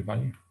femtosecond is a good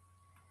value.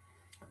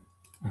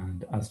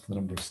 And as for the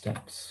number of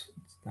steps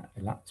that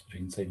elapse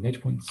between saving data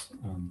points,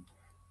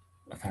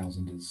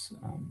 1,000 is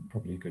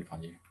probably a good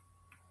value.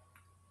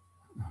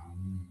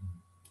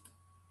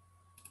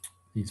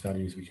 These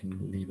values we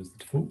can leave as the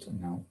default,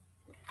 and now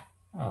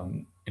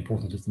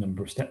important is the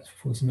number of steps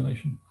for the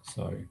simulation.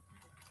 So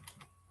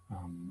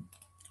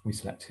we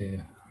select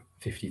here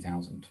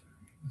 50,000.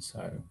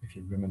 So if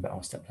you remember,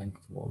 our step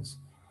length was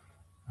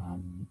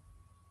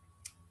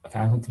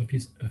 1,000th of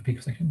a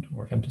picosecond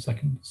or a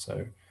femtosecond.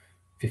 So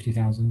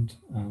 50,000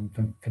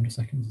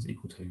 femtoseconds is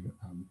equal to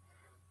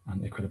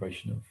an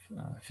equilibration of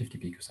 50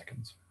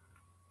 picoseconds.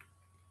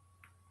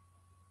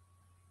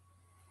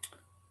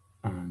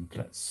 And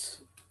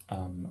let's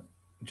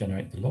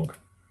generate the log.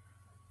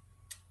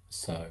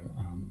 So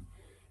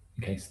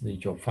in case the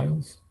job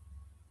fails,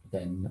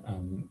 then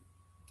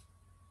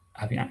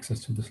having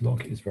access to this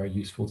log is very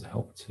useful to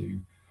help to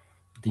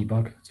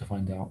debug, to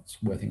find out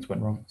where things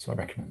went wrong. So I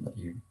recommend that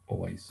you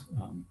always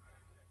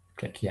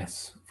click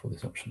yes for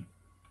this option.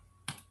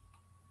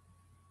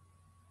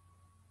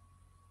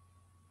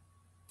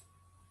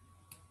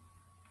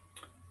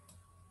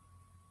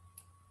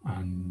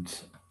 And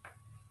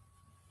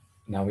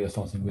now we are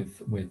starting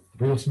with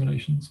real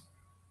simulations.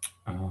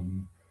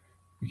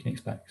 We can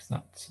expect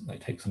that they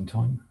take some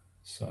time,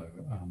 so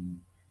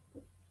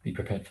be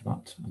prepared for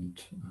that,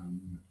 and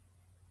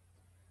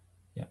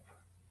yep,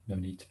 no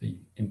need to be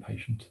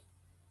impatient.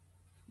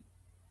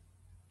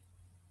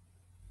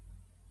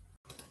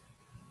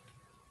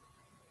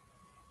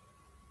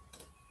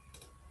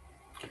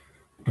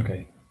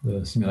 Okay,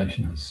 the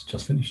simulation has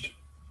just finished,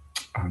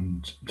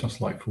 and just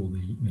like for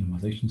the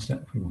minimization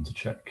step, we want to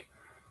check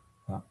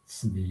that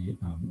the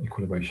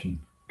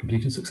equilibration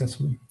completed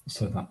successfully,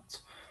 so that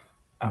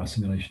our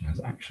simulation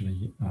has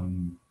actually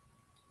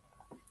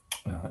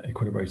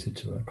equilibrated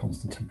to a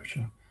constant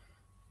temperature.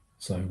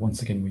 So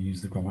once again, we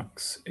use the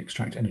GROMACS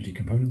extract energy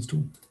components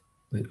tool,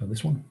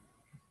 this one,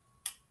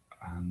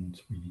 and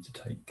we need to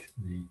take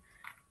the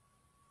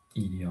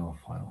EDR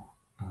file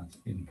as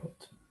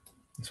input,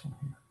 this one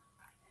here.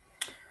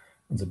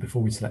 And so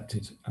before we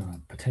selected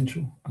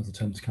potential as a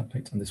term to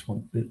calculate, and this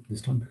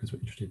time because we're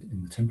interested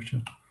in the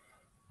temperature,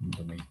 and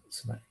then we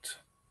select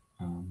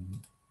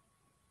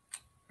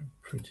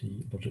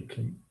pretty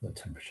logically the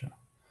temperature,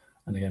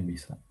 and again we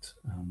select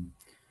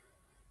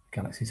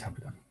Galaxy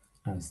Tabular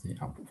as the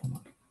output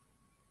format.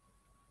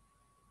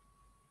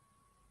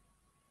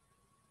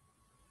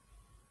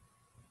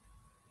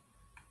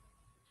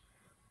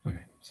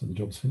 Okay, so the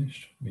job's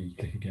finished. We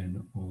click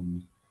again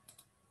on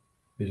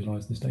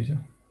visualize this data,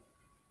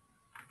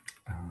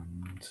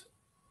 and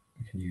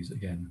we can use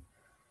again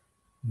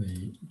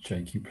the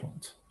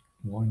JQplot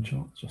line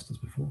chart just as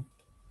before.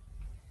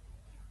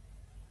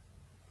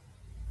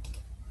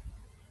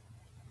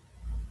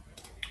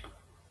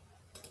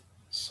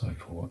 So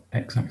for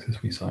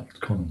x-axis we select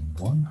column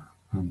 1,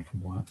 and for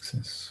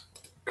y-axis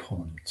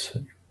column 2.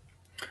 And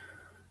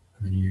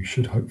then you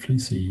should hopefully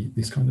see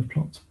this kind of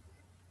plot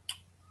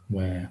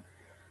where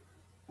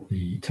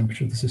the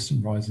temperature of the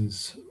system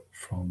rises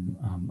from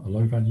a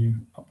low value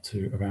up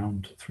to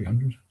around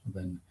 300, and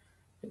then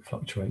it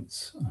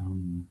fluctuates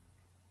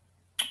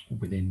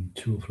within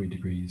 2 or 3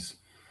 degrees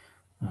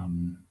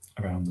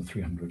around the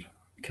 300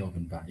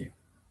 Kelvin value.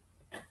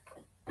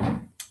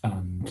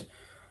 And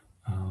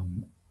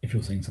if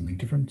you're seeing something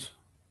different,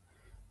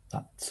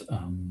 that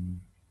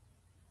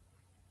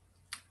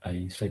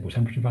a stable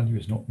temperature value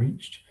is not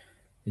reached,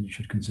 then you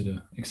should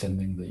consider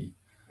extending the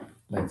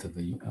length of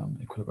the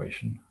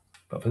equilibration.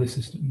 But for this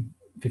system,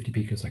 50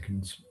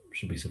 picoseconds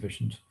should be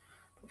sufficient.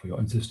 But for your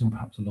own system,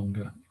 perhaps a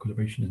longer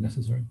equilibration is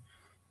necessary.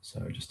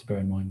 So just to bear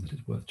in mind that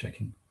it's worth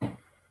checking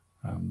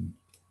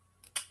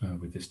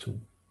with this tool.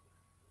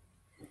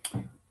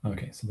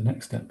 Okay, so the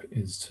next step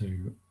is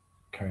to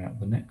carry out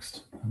the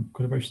next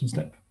equilibration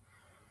step,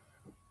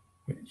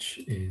 which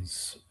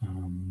is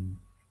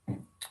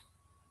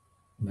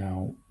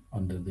now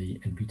under the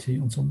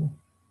NPT ensemble.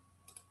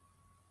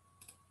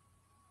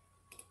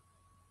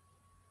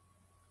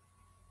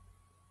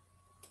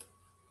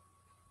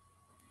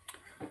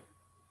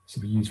 So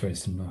we use very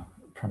similar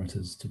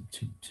parameters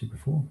to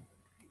before.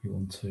 We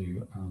want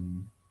to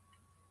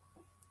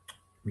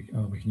we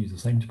can use the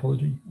same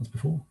topology as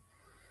before,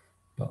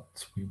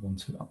 but we want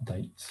to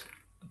update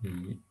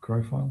the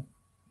grow file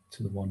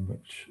to the one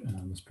which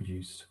was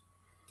produced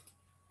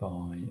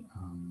by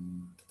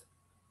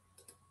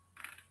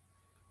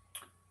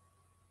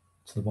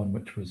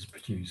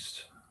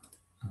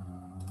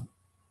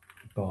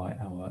by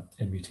our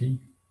NVT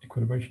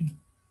equilibration.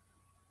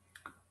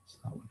 So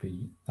that would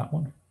be that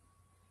one.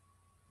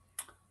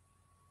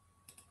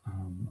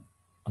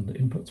 Under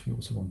inputs, we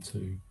also want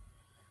to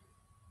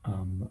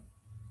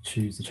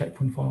choose the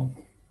checkpoint file,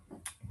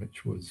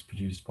 which was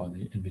produced by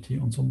the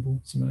NVT ensemble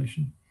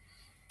simulation.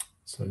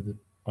 So the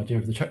idea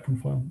of the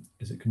checkpoint file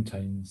is it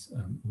contains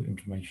all the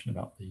information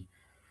about the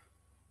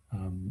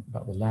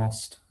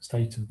last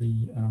state of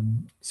the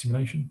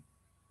simulation.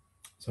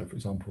 So, for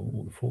example,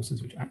 all the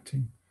forces which are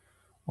acting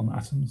on the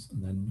atoms,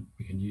 and then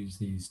we can use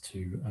these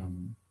to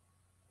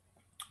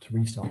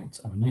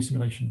restart our new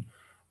simulation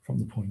from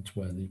the point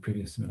where the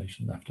previous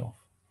simulation left off.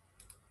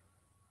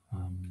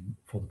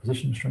 For the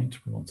position restraint,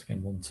 we once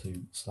again want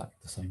to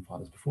select the same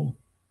file as before.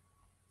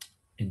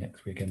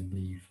 Index, we again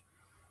leave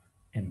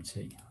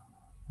empty.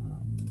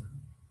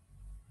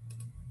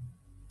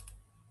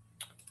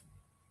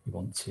 We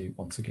want to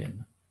once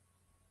again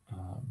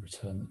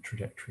return the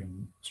trajectory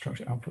and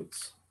structure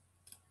outputs,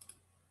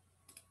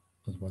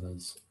 as well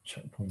as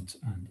checkpoint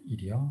and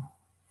EDR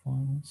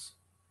files,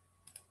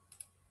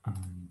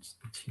 and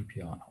the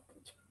TPR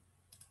output.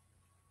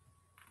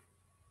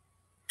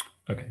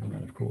 Okay, and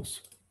then of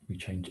course we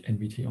change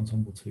NVT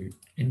ensemble to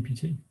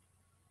NPT,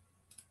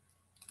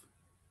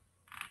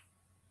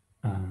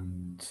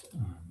 and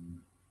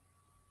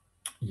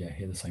yeah,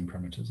 here are the same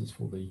parameters as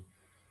for the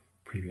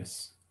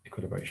previous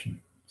equilibration.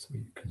 So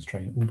we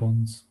constrain all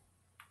bonds.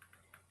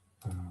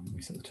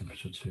 We set the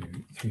temperature to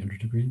 300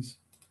 degrees.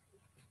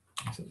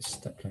 We set the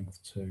step length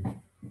to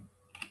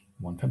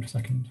 1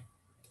 femtosecond.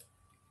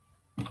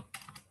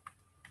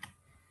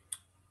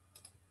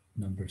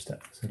 Number of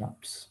steps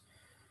elapse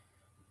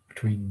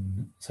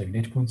between saving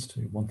data points to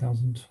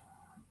 1000,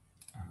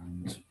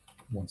 and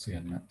once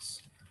again,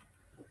 let's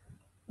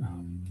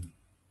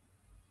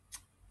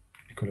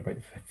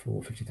equilibrate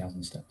for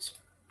 50,000 steps.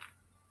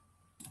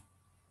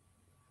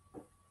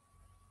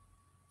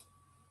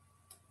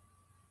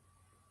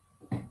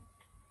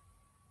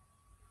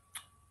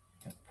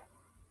 Yep.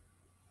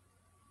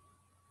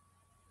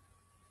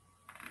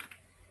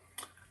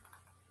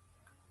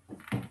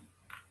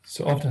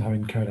 So after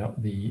having carried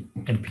out the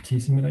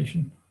NPT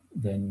simulation,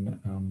 then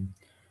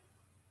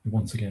we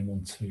once again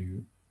want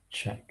to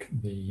check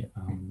that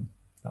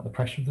the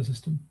pressure of the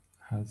system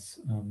has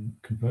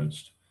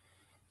converged.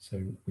 So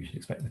we should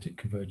expect that it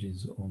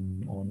converges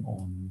on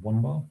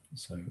 1 bar,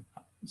 so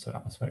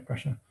atmospheric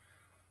pressure.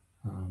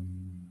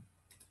 And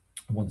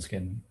once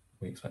again,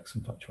 we expect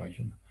some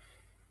fluctuation.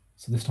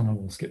 So this time I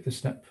will skip this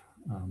step.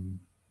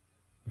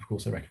 Of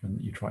course, I recommend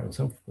that you try it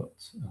yourself, but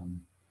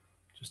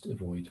just to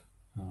avoid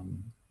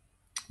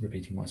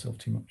repeating myself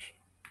too much.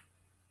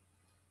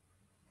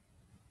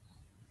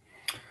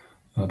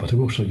 But I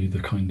will show you the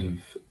kind of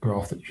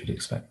graph that you should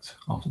expect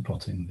after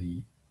plotting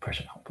the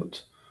pressure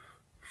output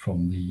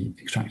from the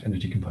extract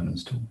energy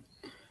components tool.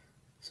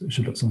 So it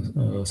should look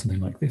something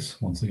like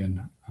this. Once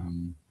again,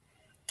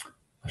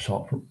 a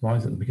sharp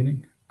rise at the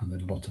beginning and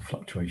then a lot of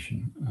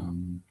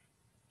fluctuation.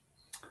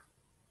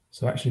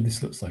 So actually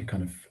this looks like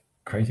kind of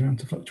crazy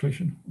amount of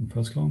fluctuation on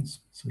first glance.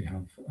 So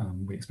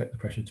we expect the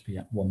pressure to be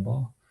at 1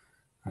 bar,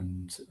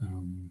 and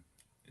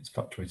it's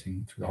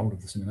fluctuating through the whole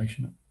of the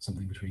simulation at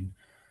something between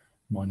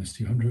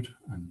 -200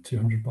 and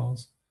 200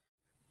 bars.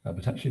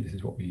 But actually this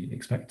is what we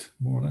expect,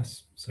 more or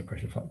less. So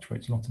pressure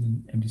fluctuates a lot in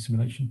an empty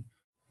simulation.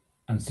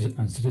 And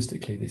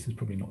statistically, this is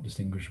probably not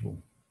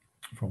distinguishable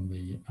from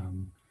the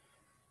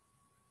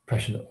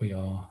pressure that we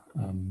are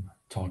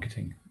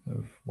targeting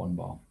of 1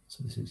 bar.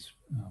 So this is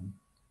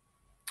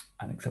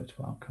an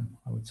acceptable outcome,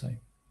 I would say.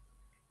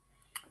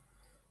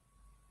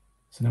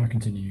 So now I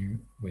continue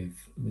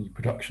with the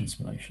production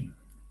simulation.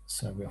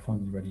 So we are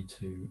finally ready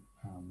to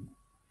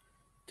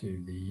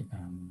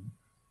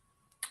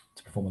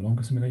to perform a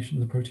longer simulation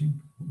of the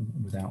protein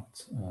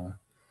without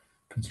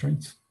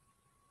constraints,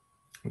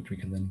 which we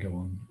can then go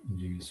on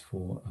and use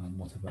for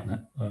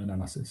whatever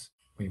analysis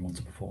we want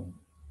to perform.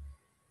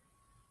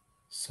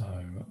 So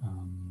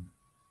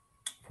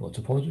for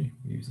the topology,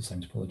 we use the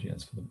same topology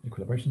as for the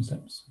equilibration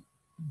steps.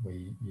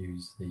 We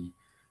use the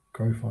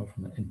Grow file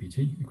from the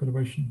NPT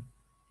equilibration.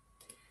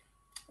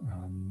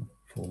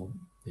 For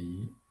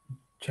the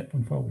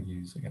checkpoint file, we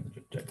use again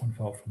the checkpoint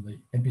file from the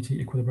NPT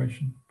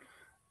equilibration.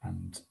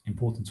 And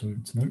important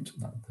to note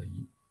that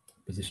the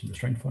position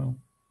restraint file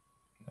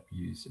that we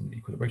use in the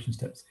equilibration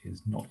steps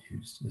is not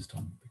used this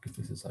time because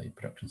this is a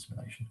production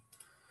simulation.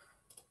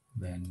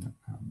 Then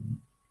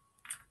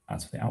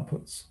as for the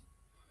outputs,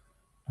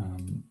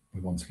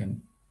 we once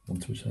again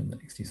want to return the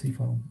XTC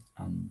file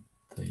and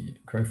the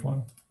Grow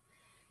file.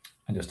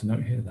 And just to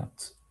note here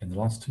that in the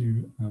last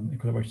two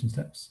equilibration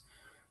steps,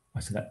 I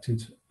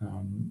selected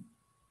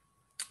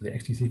the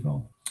XTC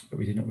file, but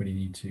we did not really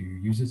need to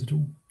use this at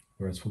all.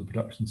 Whereas for the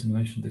production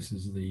simulation, this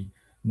is the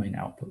main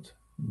output,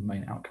 the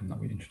main outcome that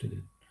we're interested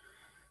in,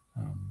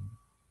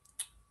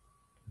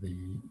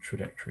 the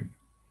trajectory.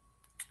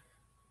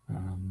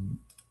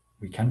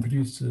 We can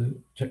produce a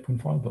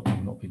checkpoint file, but we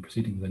will not be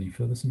proceeding with any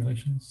further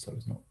simulations, so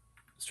it's not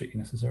strictly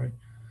necessary.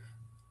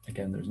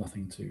 Again, there's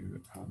nothing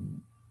to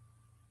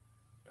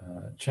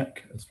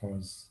check as far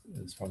as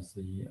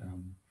the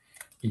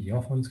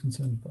EDR file is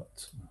concerned,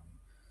 but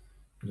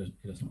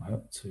it does not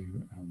hurt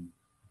to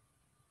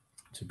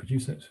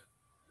produce it.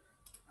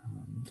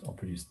 And I'll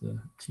produce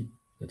the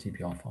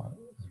TPR file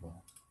as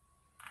well.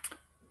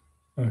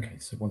 Okay,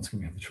 so once again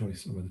we have the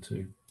choice of whether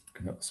to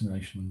conduct the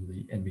simulation under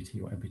the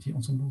NVT or MPT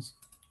ensembles.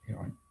 Here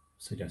I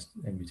suggest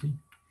NVT,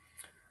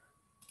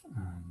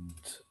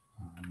 and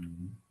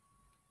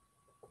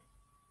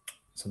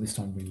so this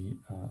time we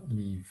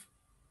leave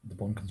the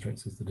bond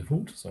constraints as the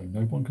default, so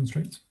no bond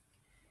constraints.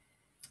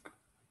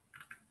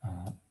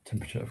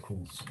 Temperature, of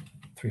course,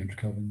 300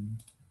 Kelvin.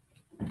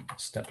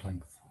 Step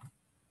length,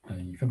 a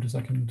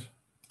femtosecond.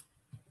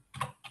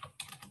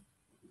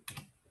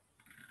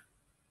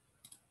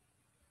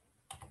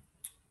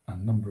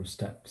 And number of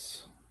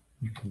steps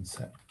you can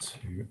set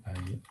to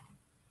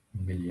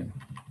 1,000,000.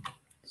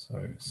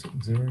 So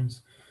 6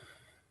 zeros.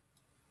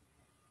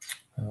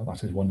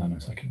 That is 1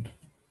 nanosecond.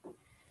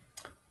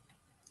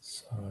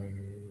 So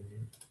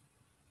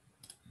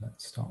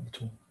let's start the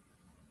tool.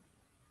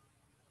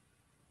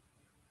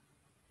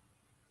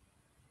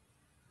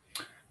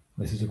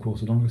 This is, of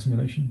course, a longer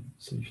simulation,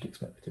 so you should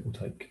expect that it will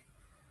take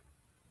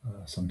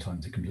some time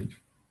to complete.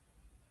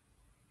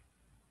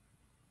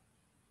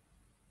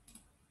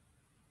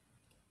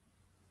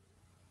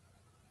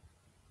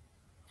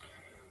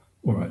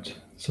 All right,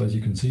 so as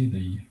you can see,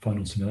 the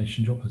final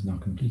simulation job has now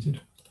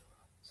completed.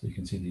 So you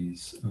can see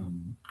these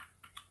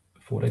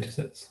 4 data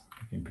sets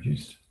have been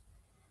produced.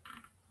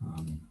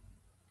 I'm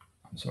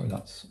sorry,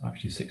 that's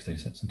actually 6 data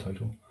sets in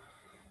total.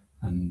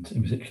 And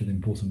in particular, the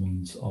important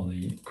ones are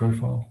the Grow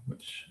file,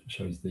 which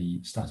shows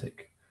the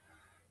static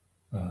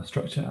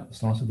structure at the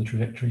start of the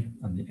trajectory,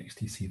 and the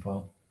XTC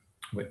file,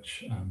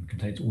 which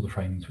contains all the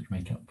frames which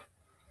make up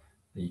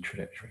the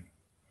trajectory.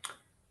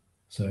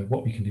 So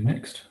what we can do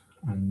next,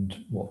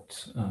 and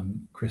what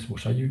Chris will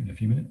show you in a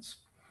few minutes,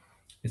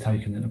 is how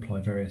you can then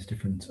apply various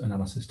different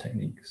analysis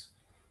techniques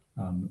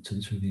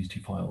to these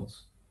two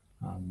files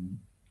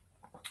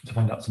to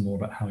find out some more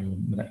about how your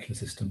molecular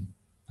system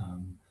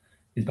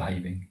is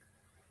behaving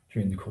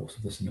during the course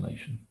of the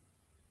simulation.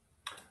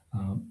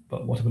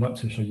 But what I would like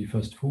to show you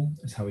first of all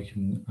is how we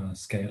can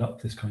scale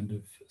up this kind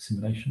of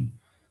simulation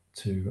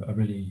to a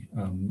really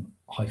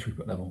high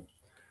throughput level.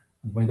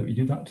 And the way that we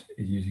do that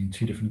is using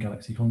two different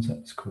Galaxy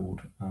concepts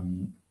called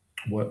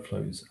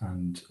workflows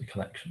and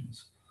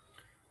collections.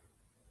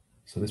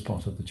 So this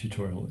part of the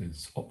tutorial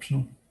is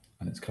optional,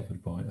 and it's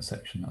covered by a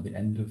section at the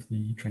end of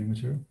the training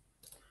material.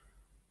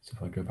 So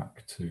if I go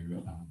back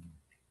to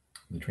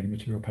the training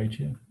material page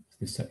here, it's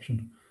this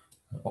section,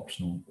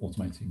 optional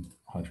automating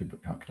high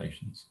throughput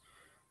calculations.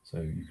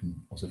 So you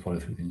can also follow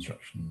through the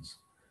instructions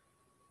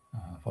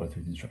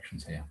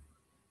here.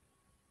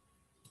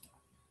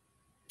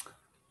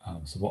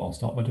 So what I'll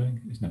start by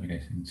doing is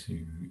navigating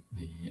to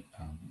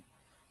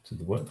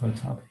the workflow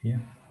tab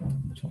here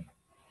on the top.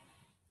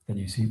 Then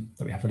you see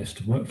that we have a list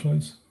of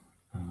workflows.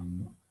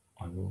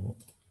 I will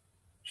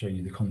show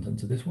you the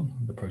contents of this one,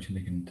 the protein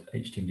ligand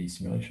HTMD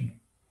simulation.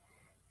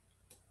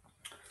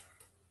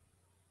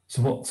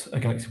 So what a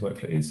Galaxy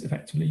workflow is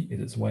effectively is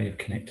it's a way of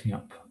connecting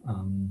up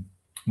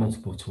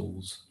multiple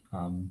tools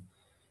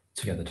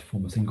together to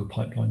form a single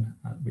pipeline,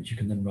 which you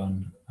can then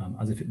run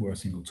as if it were a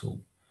single tool.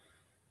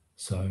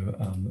 So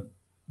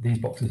these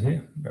boxes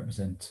here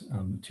represent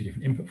two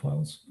different input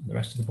files. The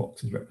rest of the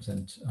boxes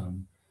represent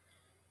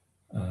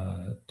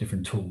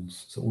different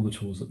tools. So all the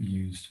tools that we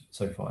used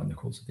so far in the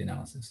course of the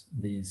analysis.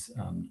 These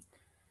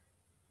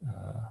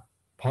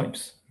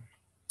pipes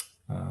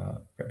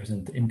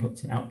represent the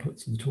inputs and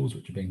outputs of the tools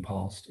which are being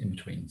passed in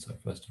between. So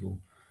first of all,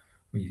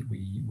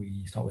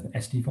 we start with an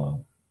SD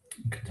file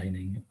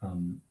containing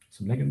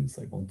some ligands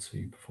that we want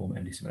to perform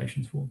MD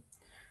simulations for.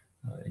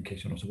 In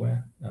case you're not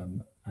aware,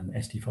 an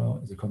SD file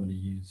is a commonly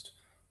used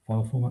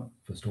file format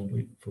for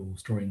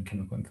storing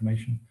chemical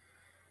information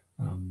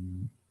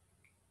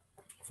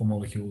for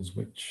molecules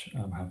which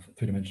have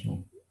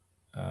three-dimensional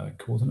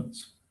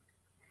coordinates.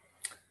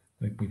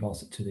 We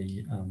pass it to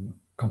the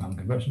compound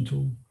conversion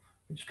tool,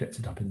 which splits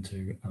it up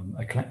into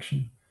a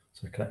collection.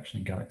 So a collection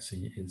in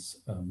Galaxy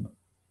is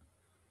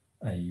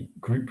a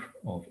group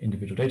of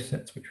individual data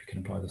sets which we can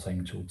apply the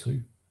same tool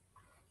to.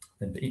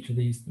 Then for each of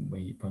these,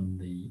 we run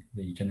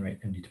the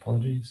generate MD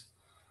topologies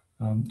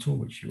tool,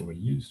 which you already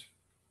used.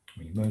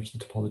 We merge the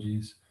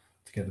topologies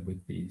together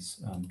with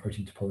these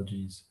protein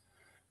topologies,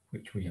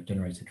 which we have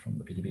generated from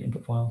the PDB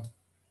input file.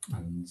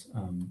 And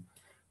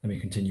then we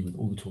continue with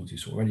all the tools you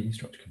saw already: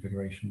 structure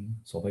configuration,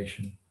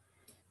 solvation,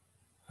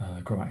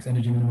 Chromax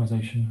energy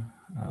minimization,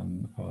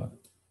 our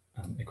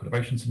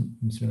equilibration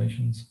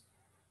simulations,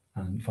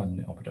 and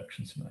finally our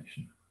production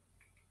simulation.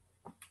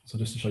 So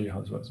just to show you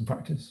how this works in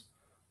practice,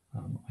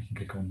 I can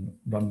click on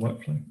Run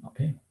Workflow up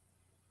here.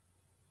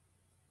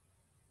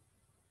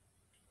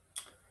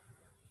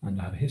 And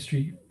I have a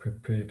history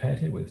prepared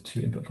here with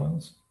two input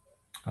files,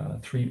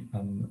 three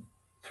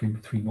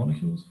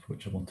molecules for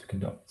which I want to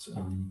conduct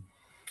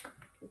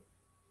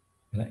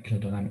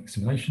molecular dynamic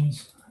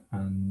simulations,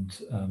 and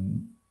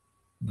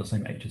the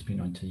same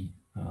HSP90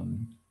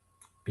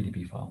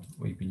 PDB file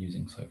we've been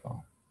using so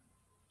far.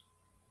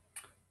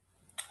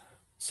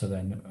 So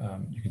then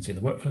you can see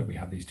the workflow. We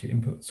have these two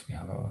inputs. We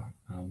have our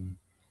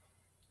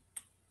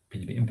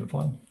PDB input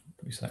file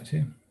that we select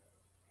here,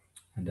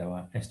 and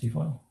our SD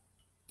file.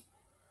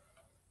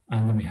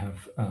 And then we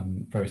have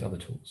various other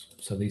tools.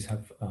 So these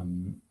have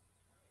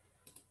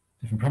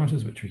different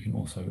parameters which we can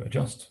also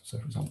adjust. So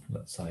for example,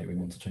 let's say we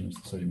want to change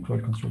the sodium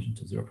chloride concentration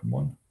to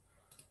 0.1.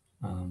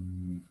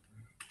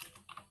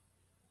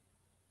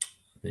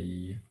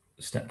 The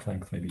step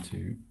length maybe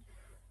to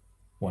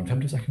 1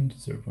 femtosecond,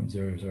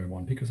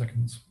 0.001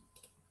 picoseconds.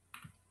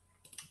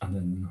 And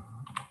then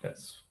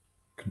let's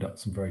conduct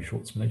some very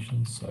short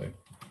simulations. So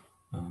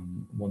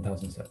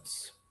 1000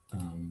 steps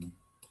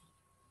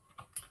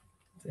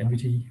the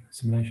MVT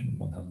simulation,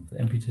 1000 for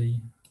the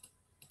MPT,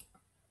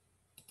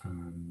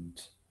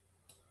 and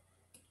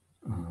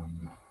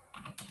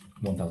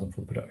 1000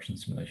 for the production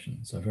simulation.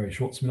 So very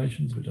short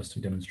simulations, but just to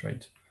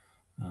demonstrate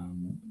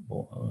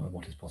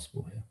what is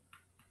possible here.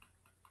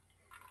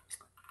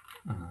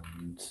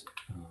 And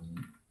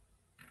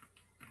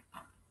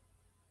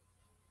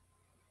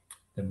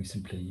then we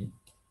simply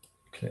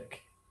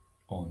click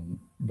on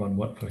Run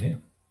Workflow here.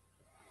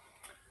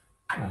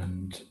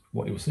 And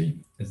what you'll see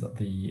is that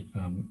the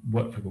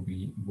workflow will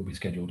be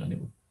scheduled, and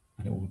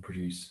it will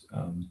produce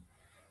a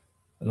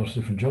lot of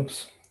different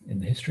jobs in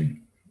the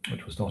history,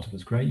 which will start off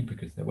as grey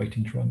because they're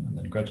waiting to run, and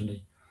then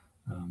gradually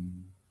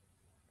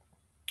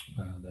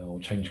they'll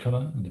change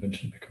colour and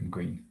eventually become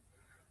green.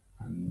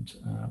 And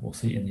we'll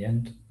see in the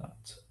end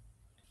that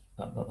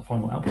the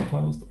final output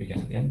files that we get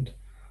at the end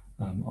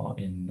are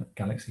in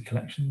Galaxy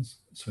collections,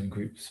 so in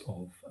groups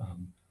of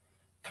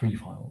 3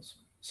 files.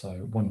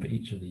 So one for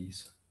each of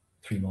these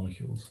 3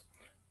 molecules,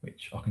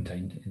 which are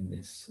contained in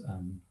this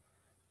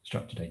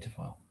structured data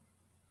file.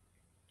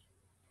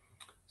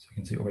 So you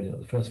can see already that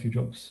the first few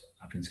jobs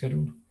have been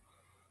scheduled.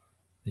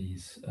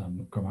 These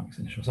GROMACS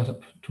initial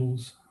setup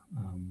tools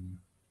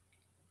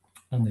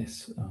and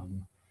this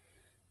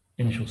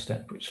initial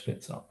step which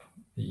splits up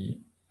the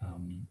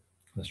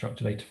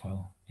structured data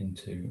file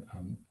into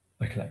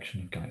a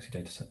collection of Galaxy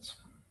datasets.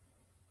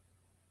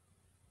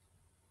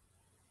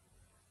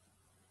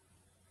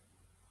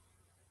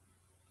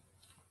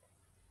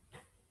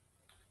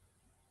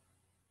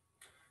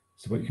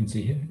 So what you can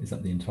see here is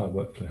that the entire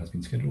workflow has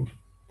been scheduled.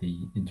 The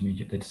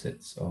intermediate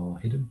datasets are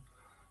hidden,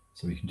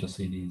 so we can just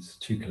see these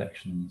two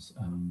collections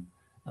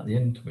at the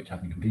end, which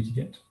haven't completed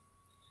yet.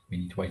 We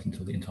need to wait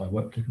until the entire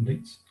workflow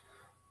completes.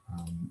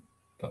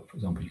 But for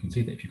example, you can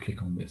see that if you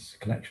click on this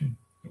collection,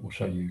 it will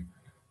show you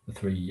the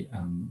three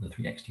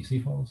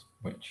XTC files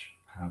which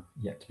have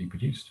yet to be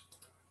produced,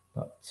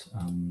 but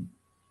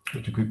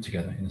which are grouped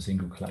together in a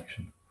single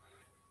collection.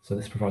 So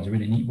this provides a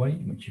really neat way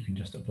in which you can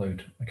just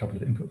upload a couple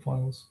of input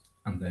files,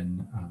 and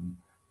then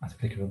at a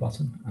click of a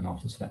button, and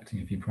after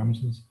selecting a few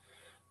parameters,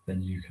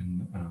 then you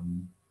can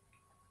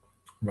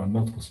run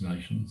multiple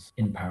simulations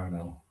in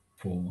parallel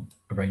for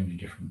a range of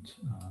different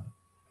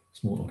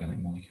small organic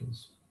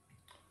molecules.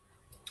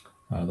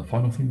 The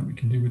final thing that we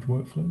can do with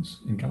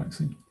workflows in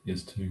Galaxy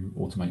is to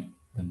automate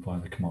them via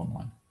the command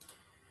line.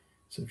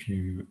 So if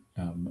you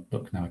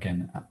look now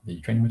again at the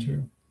training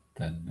material,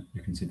 then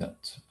you can see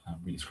that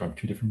we describe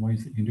two different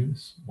ways that you can do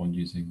this. One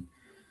using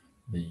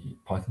the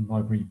Python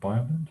library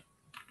BioBlend.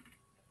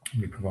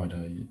 We provide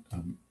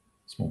a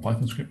small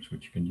Python script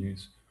which you can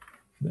use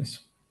for this.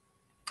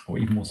 Or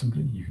even more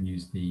simply, you can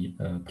use the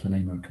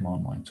Planemo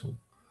command line tool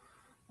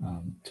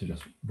to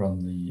just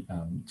run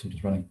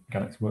a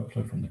Galaxy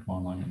workflow from the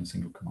command line in a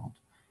single command.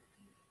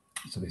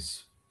 So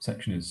this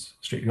section is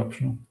strictly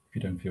optional. If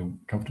you don't feel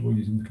comfortable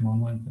using the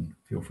command line, then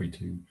feel free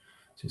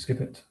to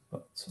skip it.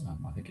 But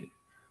I think it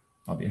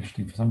might be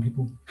interesting for some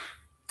people,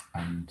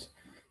 and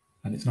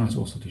it's nice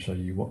also to show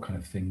you what kind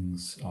of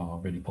things are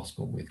really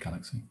possible with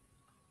Galaxy.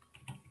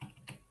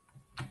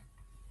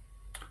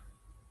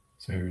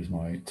 So here is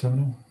my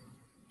terminal.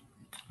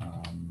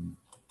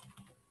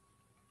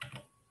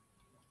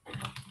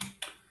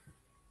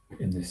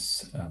 In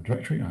this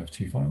directory, I have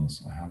two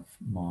files. I have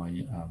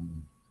my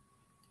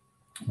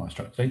my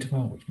structured data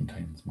file, which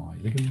contains my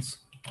ligands,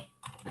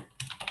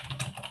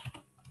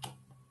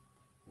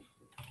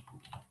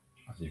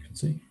 as you can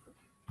see,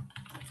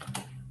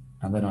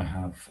 and then I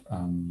have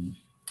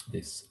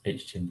this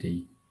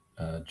HTMD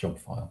job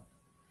file.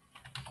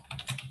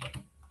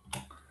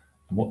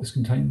 And what this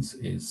contains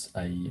is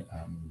a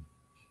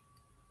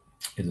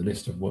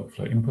list of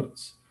workflow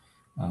inputs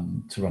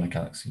to run a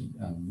Galaxy,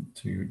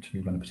 to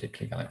run a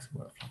particular Galaxy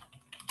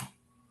workflow.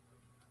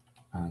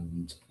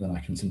 And then I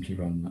can simply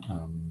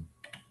run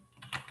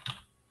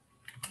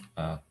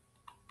a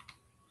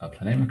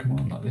Planemo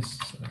command like this,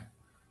 so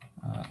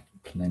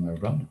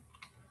Planemo run,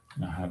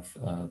 and I have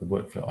the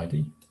workflow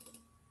ID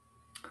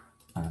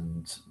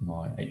and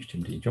my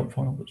HTMD job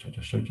file, which I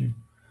just showed you,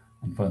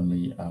 and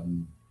finally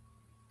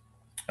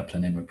a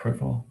Planemo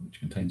profile, which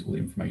contains all the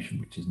information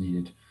which is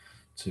needed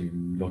to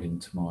log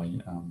into my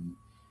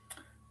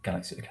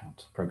Galaxy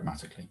account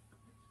programmatically.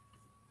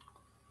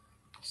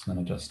 So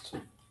then I just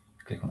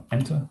click on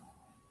enter,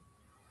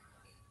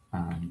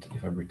 and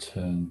if I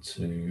return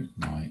to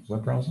my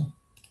web browser,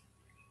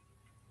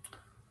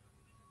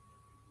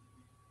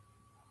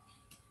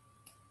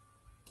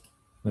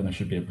 then I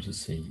should be able to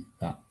see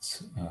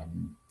that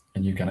a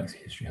new Galaxy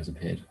history has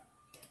appeared.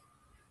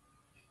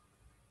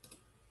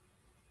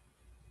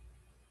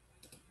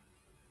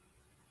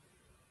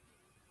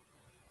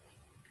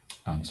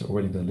 So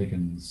already the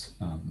ligands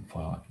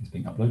file is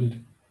being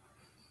uploaded,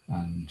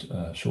 and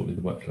shortly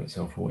the workflow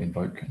itself will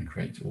invoke and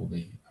create all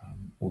the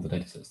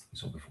datasets that we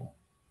saw before.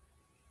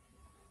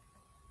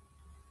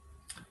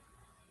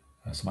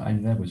 So my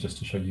aim there was just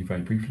to show you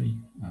very briefly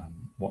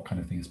what kind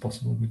of thing is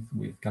possible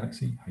with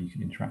Galaxy, how you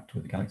can interact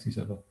with the Galaxy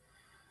server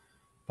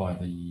via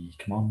the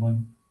command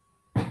line,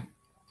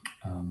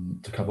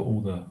 to cover all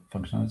the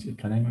functionality of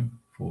Planemo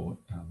for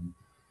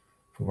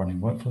running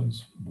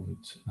workflows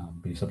would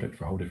be subject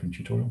for a whole different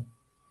tutorial.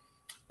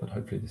 But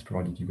hopefully this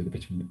provided you with a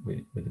bit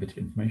of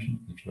information.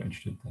 If you're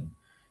interested, then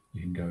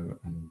you can go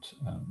and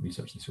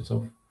research this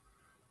yourself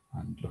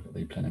and look at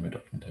the Planemo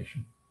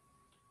documentation.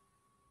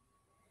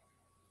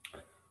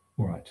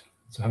 All right,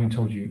 so having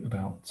told you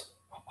about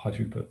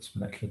high-throughput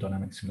molecular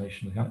dynamics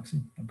simulation of the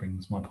Galaxy, that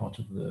brings my part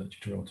of the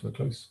tutorial to a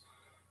close.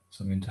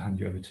 So I'm going to hand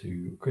you over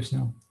to Chris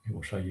now, who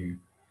will show you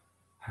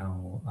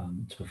how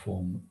to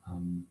perform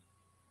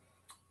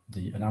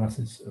the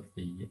analysis of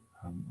the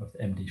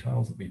MD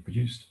files that we've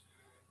produced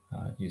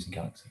using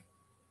Galaxy.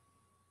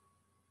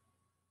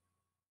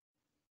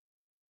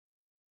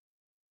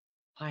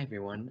 Hi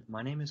everyone,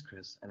 my name is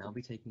Chris and I'll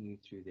be taking you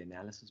through the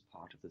analysis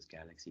part of this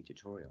Galaxy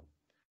tutorial.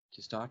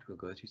 To start, we'll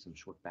go through some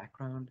short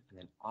background, and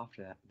then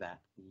after that,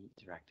 the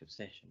interactive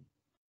session.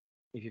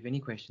 If you have any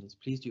questions,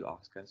 please do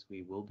ask us.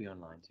 We will be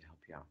online to help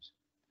you out.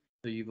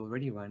 So you've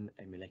already run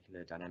a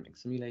molecular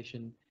dynamics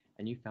simulation,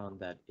 and you found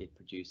that it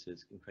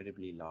produces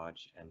incredibly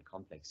large and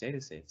complex data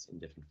sets in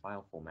different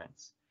file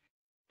formats.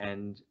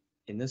 And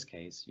in this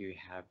case, you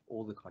have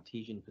all the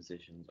Cartesian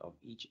positions of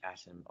each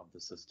atom of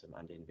the system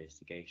under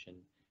investigation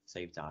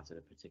saved out at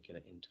a particular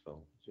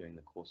interval during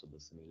the course of the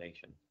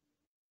simulation.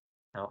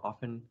 Now,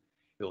 often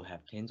you'll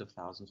have tens of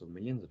thousands or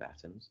millions of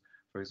atoms.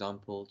 For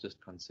example,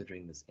 just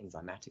considering this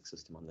enzymatic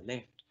system on the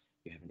left,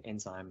 you have an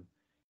enzyme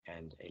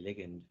and a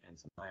ligand and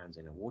some ions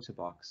in a water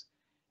box.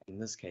 In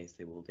this case,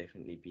 there will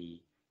definitely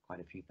be quite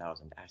a few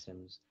thousand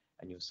atoms,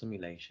 and your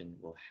simulation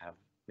will have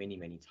many,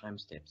 many time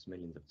steps,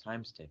 millions of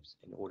time steps,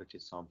 in order to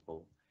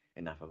sample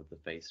enough of the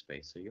phase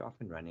space. So you're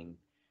often running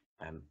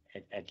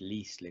at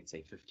least, let's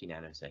say, 50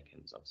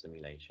 nanoseconds of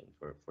simulation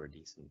for a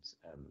decent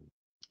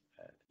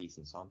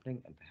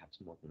sampling, and perhaps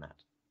more than that.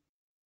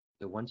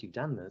 So once you've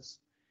done this,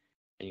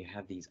 and you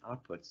have these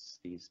outputs,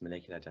 these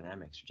molecular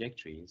dynamics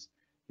trajectories,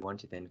 you want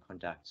to then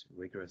conduct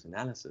rigorous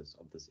analysis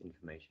of this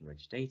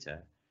information-rich data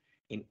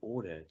in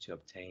order to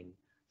obtain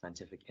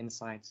scientific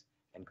insights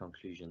and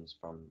conclusions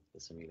from the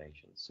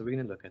simulations. So we're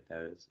going to look at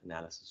those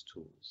analysis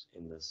tools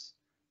in this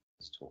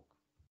talk.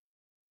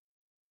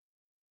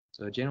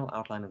 So a general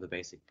outline of the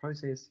basic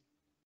process is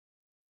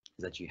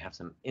that you have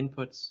some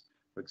inputs,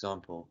 for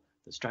example,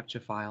 the structure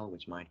file,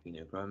 which might be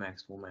in a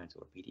GROMACS format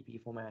or a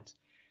PDB format.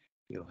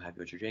 You'll have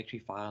your trajectory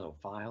file or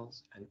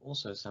files, and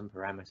also some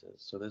parameters.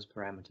 So those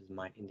parameters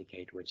might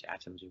indicate which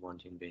atoms you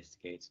want to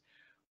investigate,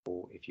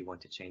 or if you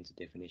want to change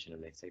the definition of,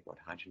 let's say, what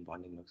hydrogen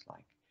bonding looks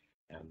like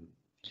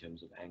in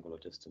terms of angle or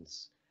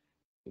distance.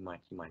 You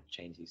might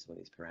change some of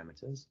these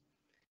parameters.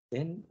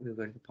 Then we'll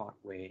go to the part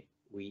where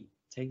we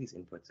take these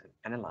inputs and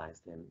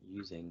analyze them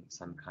using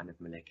some kind of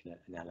molecular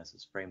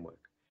analysis framework.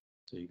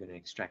 So you're going to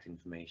extract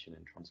information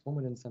and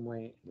transform it in some way,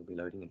 and you'll be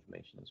loading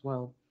information as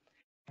well.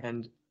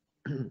 And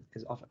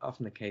as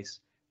often the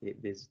case,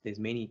 there's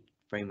many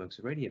frameworks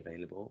already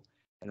available,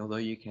 and although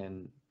you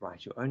can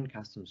write your own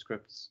custom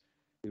scripts,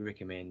 we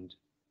recommend,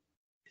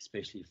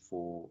 especially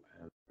for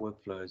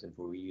workflows and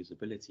for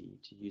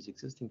reusability, to use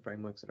existing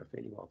frameworks that are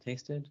fairly well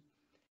tested,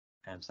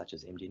 such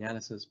as MD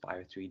Analysis,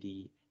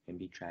 Bio3D,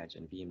 MBTraj,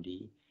 and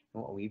VMD.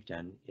 And what we've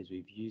done is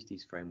we've used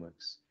these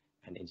frameworks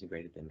and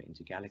integrated them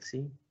into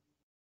Galaxy,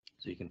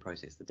 so you can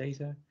process the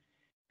data,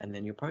 and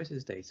then your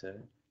process data,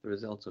 the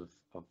result of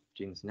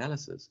doing this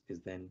analysis, is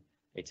then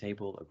a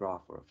table, a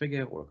graph, or a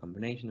figure, or a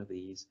combination of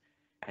these,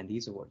 and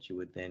these are what you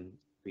would then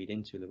read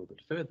into a little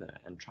bit further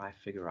and try to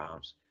figure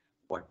out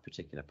what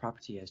particular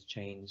property has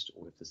changed,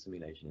 or if the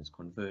simulation is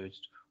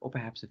converged, or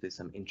perhaps if there's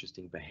some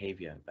interesting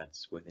behavior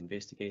that's worth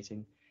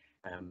investigating.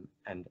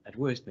 And at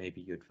worst,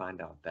 maybe you'd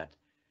find out that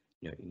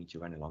you need to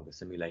run a longer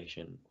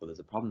simulation, or there's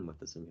a problem with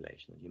the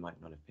simulation that you might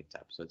not have picked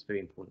up. So it's very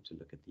important to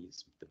look at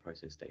the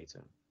process data.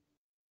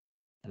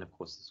 And of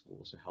course, this will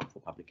also help for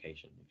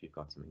publication if you've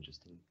got some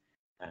interesting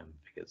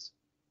figures.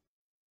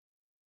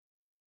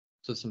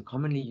 So some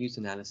commonly used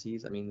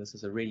analyses, I mean, this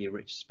is a really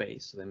rich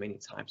space, so there are many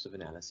types of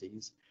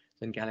analyses.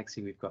 So in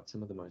Galaxy, we've got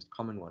some of the most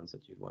common ones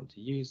that you'd want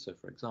to use. So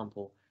for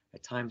example, a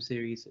time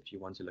series, if you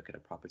want to look at a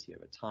property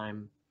over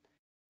time.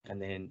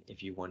 And then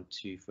if you want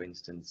to, for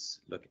instance,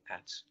 look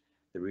at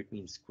the root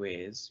mean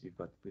squares, we've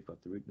got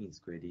the root mean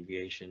square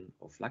deviation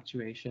or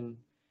fluctuation.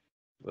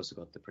 We've also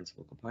got the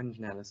principal component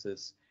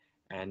analysis,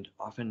 and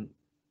often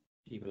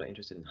people are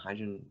interested in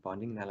hydrogen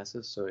bonding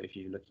analysis. So if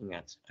you're looking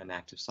at an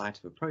active site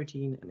of a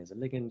protein and there's a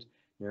ligand,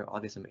 are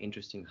there some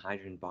interesting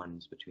hydrogen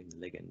bonds between the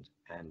ligand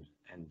and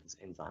this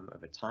enzyme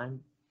over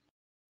time?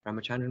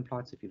 Ramachandran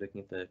plots, if you're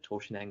looking at the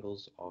torsion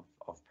angles of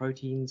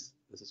proteins,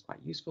 this is quite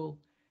useful.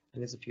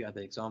 And there's a few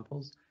other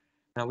examples.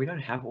 Now, we don't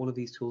have all of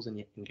these tools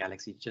in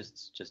Galaxy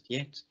just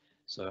yet,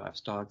 so I've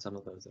started some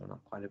of those that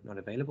are not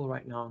available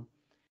right now.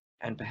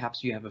 And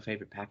perhaps you have a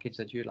favorite package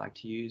that you'd like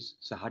to use.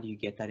 So how do you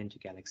get that into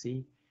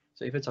Galaxy?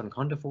 So if it's on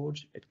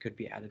CondaForge, it could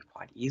be added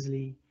quite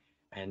easily,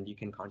 and you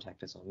can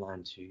contact us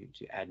online to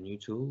add new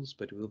tools,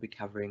 but we'll be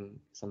covering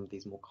some of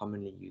these more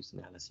commonly used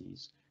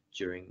analyses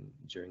during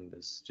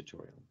this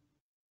tutorial.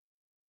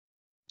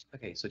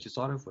 Okay, so to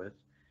start off with,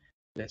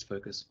 let's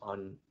focus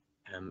on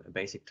a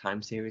basic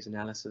time series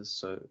analysis.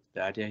 So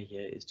the idea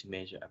here is to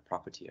measure a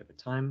property over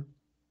time.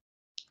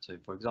 So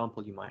for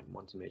example, you might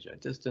want to measure a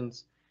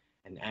distance,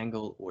 an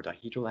angle, or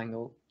dihedral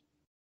angle.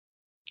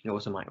 You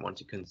also might want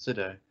to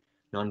consider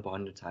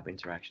non-bonded type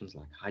interactions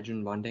like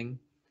hydrogen bonding.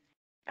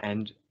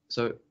 And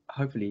so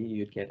hopefully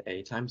you'd get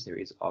a time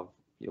series of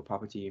your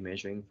property you're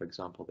measuring, for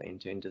example, the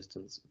end-to-end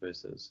distance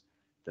versus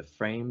the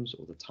frames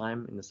or the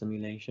time in the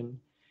simulation.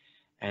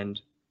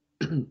 And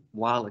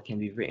while it can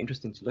be very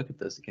interesting to look at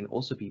this, it can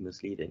also be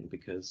misleading,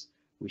 because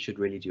we should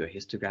really do a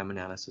histogram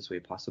analysis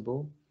where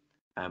possible,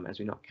 as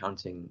we're not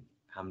counting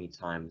how many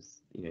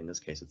times, in this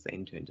case, it's the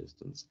end-to-end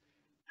distance,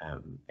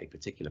 a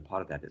particular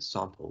part of that is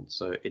sampled.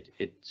 So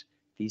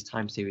these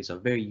time series are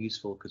very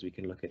useful because we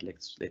can look at,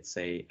 let's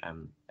say,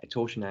 a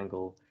torsion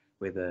angle,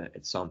 whether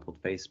it's sampled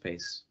phase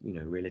space,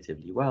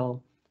 relatively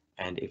well,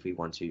 and if we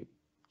want to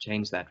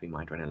change that, we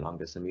might run a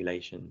longer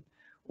simulation,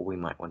 or we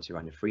might want to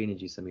run a free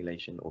energy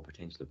simulation or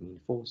potential of mean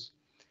force.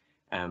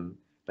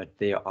 But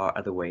there are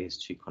other ways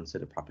to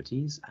consider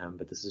properties,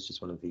 but this is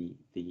just one of the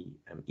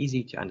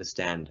easy to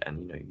understand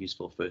and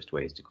useful first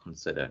ways to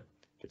consider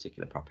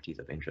particular properties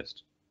of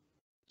interest.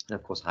 And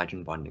of course,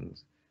 hydrogen bonding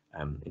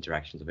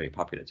interactions are very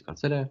popular to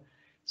consider,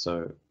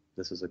 so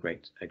this is a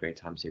great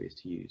time series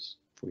to use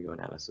for your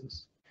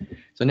analysis.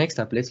 So next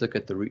up, let's look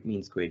at the root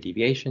mean square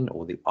deviation,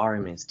 or the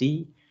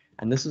RMSD,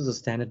 and this is a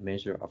standard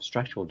measure of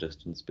structural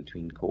distance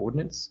between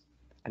coordinates,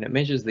 and it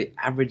measures the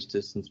average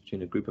distance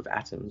between a group of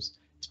atoms,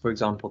 for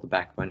example, the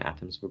backbone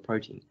atoms of a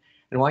protein.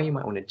 And why you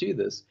might want to do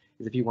this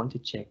is if you want to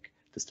check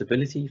the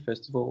stability,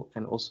 first of all,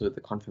 and also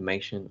the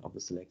conformation of the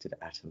selected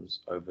atoms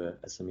over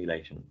a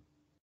simulation.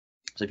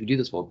 So if you do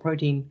this for a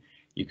protein,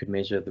 you could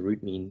measure the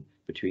root mean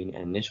between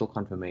an initial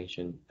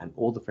conformation and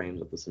all the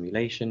frames of the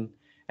simulation,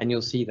 and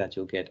you'll see that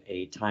you'll get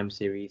a time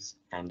series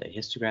and a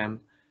histogram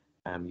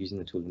using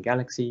the tool in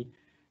Galaxy.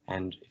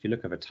 And if you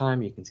look over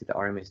time, you can see the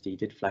RMSD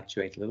did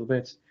fluctuate a little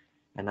bit,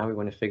 and now we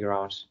want to figure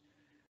out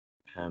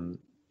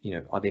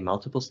are there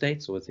multiple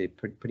states, or is there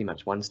pretty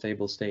much one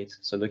stable state?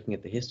 So looking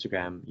at the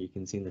histogram, you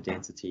can see in the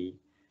density,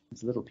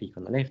 there's a little peak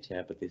on the left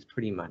here, but there's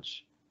pretty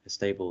much a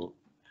stable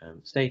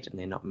state, and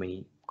there are not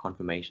many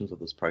conformations of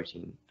this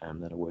protein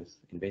that are worth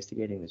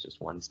investigating. There's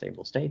just one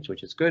stable state,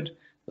 which is good,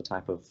 the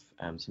type of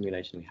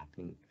simulation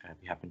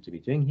we happen to be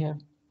doing here.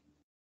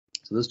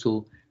 So this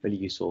tool really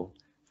useful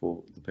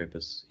for the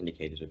purpose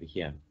indicated over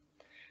here.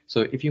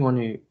 So if you want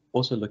to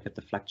also look at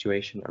the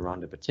fluctuation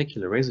around a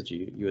particular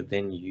residue, you would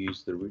then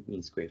use the root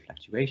mean square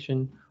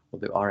fluctuation, or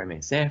the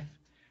RMSF,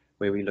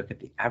 where we look at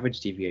the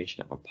average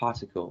deviation of a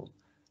particle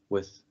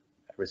with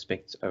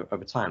respect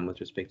over time with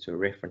respect to a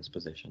reference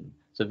position.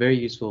 So very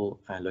useful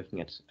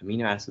looking at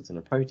amino acids in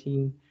a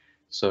protein.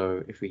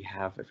 So if we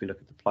look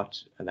at the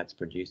plot that's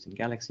produced in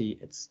Galaxy,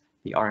 it's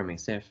the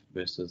RMSF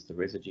versus the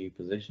residue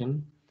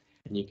position,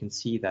 and you can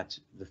see that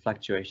the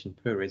fluctuation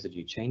per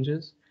residue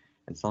changes,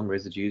 and some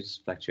residues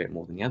fluctuate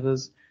more than the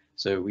others.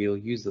 So we'll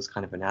use this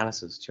kind of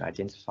analysis to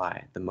identify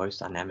the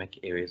most dynamic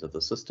areas of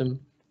the system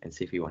and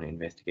see if we want to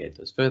investigate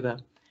those further.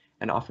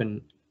 And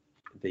often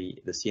the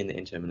C and the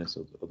N terminus,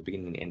 or the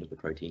beginning and end of the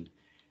protein,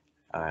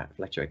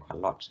 fluctuate quite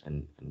a lot,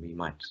 and we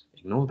might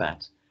ignore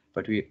that.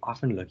 But we're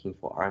often looking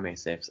for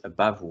RMSFs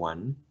above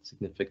 1,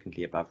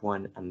 significantly above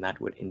 1, and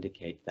that would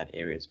indicate that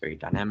area is very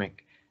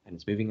dynamic and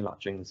it's moving a lot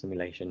during the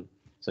simulation.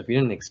 So if you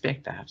didn't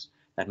expect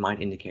that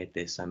might indicate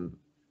there's some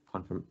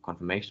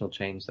conformational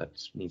change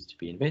that needs to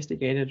be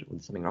investigated, or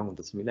there's something wrong with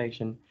the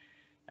simulation,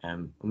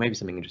 or maybe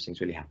something interesting is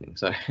really happening.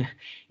 So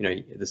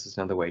this is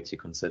another way to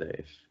consider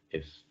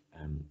if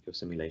your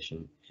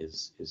simulation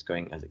is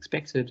going as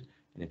expected,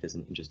 and if there's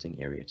an interesting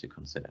area to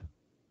consider.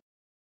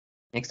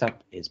 Next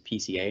up is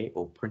PCA,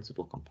 or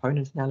principal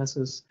component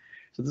analysis.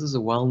 So this is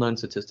a well-known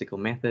statistical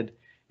method.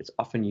 It's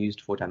often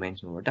used for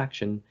dimensional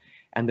reduction,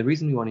 and the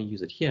reason we want to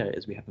use it here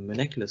is we have a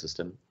molecular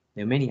system.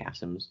 There are many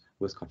atoms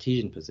with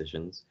Cartesian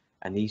positions,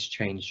 and these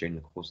change during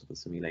the course of the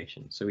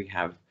simulation. So we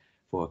have,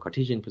 for a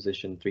Cartesian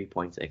position, 3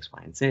 points x,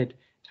 y, and z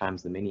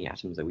times the many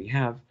atoms that we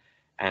have,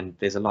 and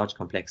there's a large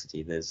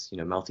complexity. There's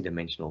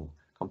multi-dimensional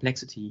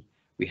complexity.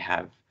 We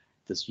have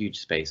this huge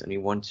space, and we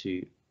want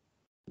to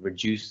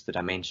reduce the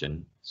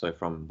dimension. So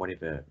from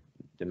whatever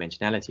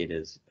dimensionality it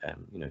is,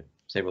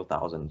 several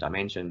thousand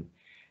dimension,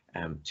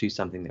 to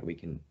something that we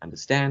can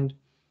understand,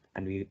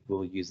 and we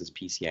will use this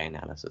PCA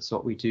analysis. So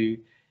what we do,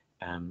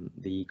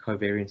 the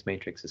covariance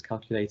matrix is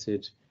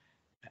calculated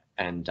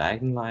and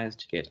diagonalized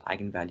to get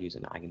eigenvalues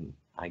and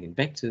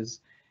eigenvectors,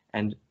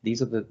 and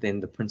these are then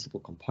the principal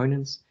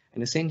components.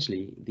 And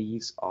essentially,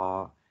 these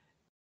are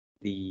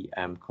the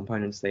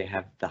components. They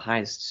have the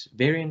highest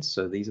variance,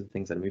 so these are the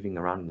things that are moving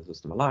around in the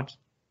system a lot,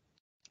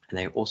 and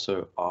they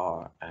also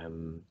are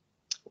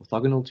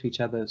orthogonal to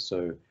each other,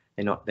 so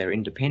they're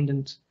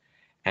independent.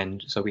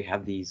 And so we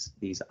have these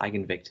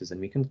eigenvectors, and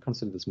we can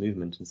consider this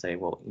movement and say,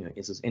 well,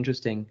 is this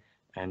interesting,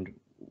 and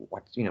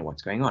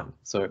what's going on?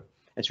 So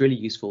it's really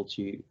useful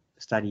to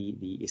study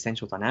the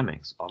essential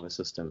dynamics of a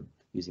system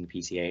using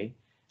PCA,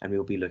 and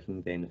we'll be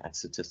looking then at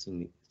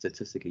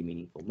statistically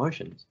meaningful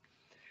motions.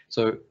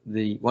 So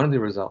one of the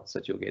results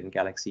that you'll get in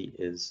Galaxy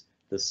is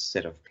this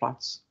set of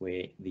plots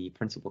where the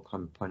principal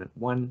component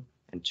 1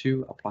 and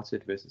 2 are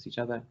plotted versus each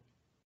other,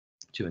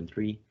 2 and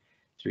 3,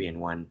 3 and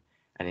 1,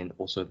 and then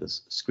also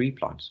this scree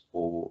plot,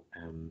 or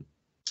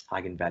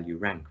eigenvalue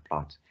rank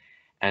plot.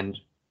 And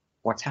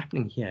what's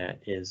happening here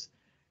is,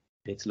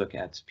 let's look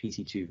at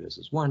PC2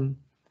 versus 1.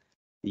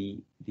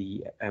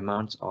 The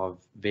amount of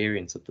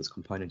variance that this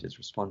component is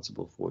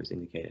responsible for is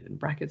indicated in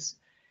brackets,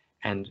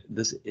 and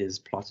this is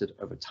plotted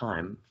over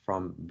time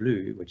from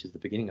blue, which is the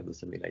beginning of the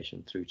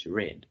simulation, through to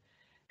red.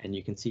 And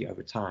you can see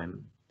over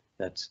time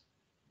that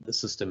the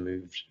system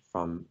moved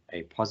from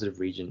a positive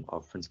region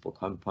of principal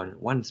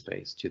component 1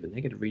 space to the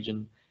negative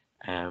region,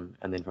 and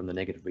then from the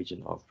negative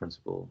region of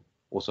the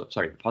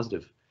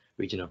positive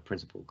region of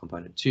principal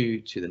component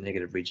 2 to the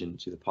negative region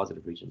to the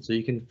positive region. So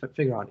you can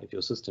figure out if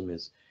your system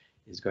is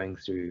going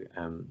through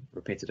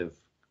repetitive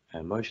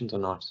motions or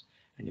not,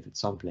 and if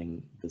it's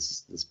sampling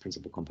this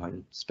principal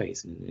component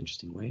space in an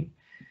interesting way.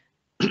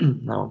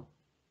 Now,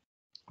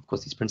 of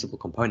course, these principal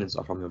components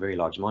are from a very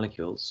large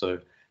molecule, so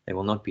they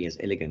will not be as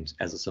elegant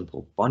as a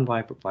simple bond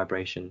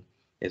vibration.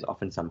 There's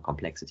often some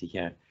complexity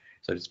here,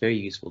 so it's very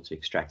useful to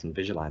extract and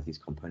visualize these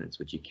components,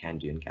 which you can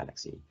do in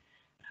Galaxy,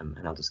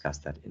 and I'll discuss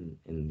that in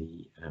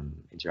the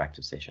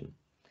interactive session.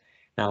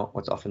 Now,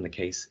 what's often the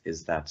case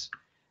is that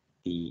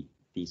the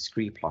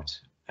scree plot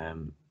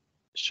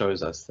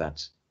shows us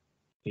that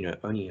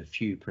only a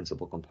few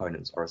principal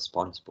components are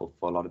responsible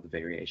for a lot of the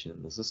variation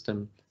in the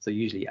system. So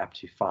usually up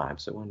to 5.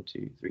 So 1,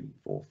 2, 3,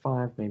 4,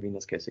 5, maybe in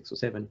this case 6 or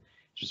 7,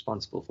 is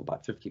responsible for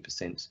about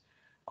 50%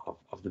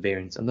 of the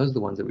variance. And those are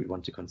the ones that we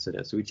want to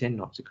consider. So we tend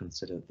not to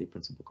consider the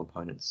principal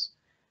components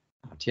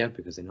out here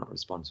because they're not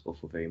responsible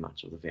for very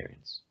much of the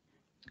variance.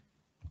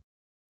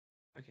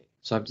 Okay,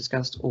 so I've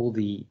discussed all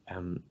the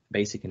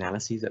basic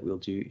analyses that we'll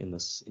do in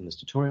this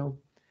tutorial.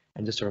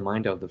 And just a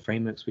reminder of the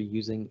frameworks we're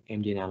using: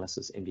 MD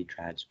analysis, MD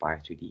trad,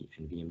 Bio3D,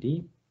 and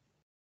VMD.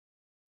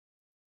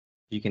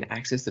 You can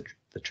access the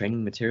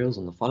training materials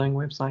on the following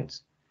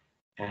websites.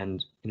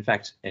 And in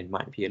fact, it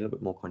might be a little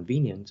bit more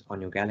convenient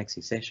on your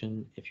Galaxy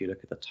session. If you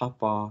look at the top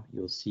bar,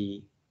 you'll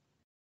see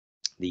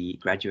the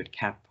graduate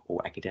cap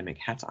or academic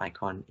hat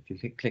icon. If you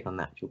click on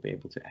that, you'll be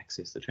able to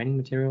access the training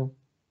material.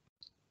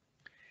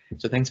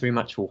 So thanks very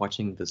much for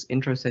watching this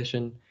intro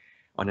session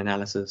on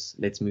analysis.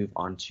 Let's move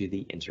on to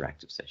the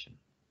interactive session.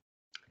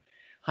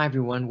 Hi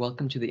everyone,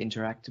 welcome to the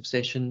interactive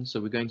session.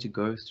 So we're going to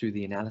go through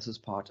the analysis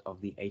part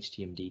of the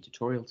HTMD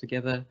tutorial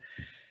together,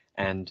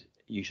 and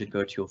you should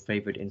go to your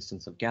favorite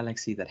instance of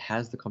Galaxy that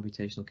has the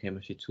computational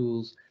chemistry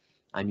tools.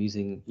 I'm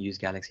using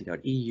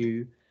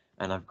usegalaxy.eu,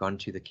 and I've gone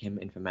to the Chem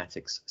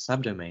Informatics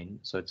subdomain,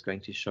 so it's going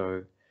to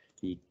show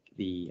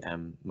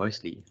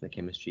mostly the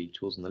chemistry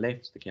tools on the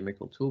left, the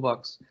chemical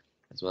toolbox,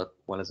 as well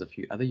as a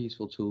few other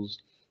useful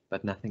tools,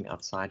 but nothing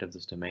outside of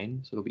this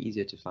domain, so it'll be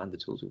easier to find the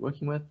tools we're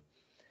working with.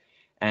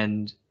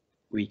 And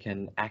we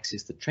can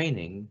access the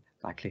training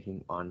by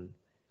clicking on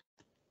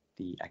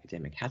the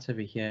academic hat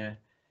over here,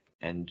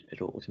 and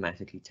it'll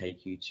automatically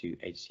take you to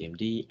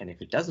HTMD. And if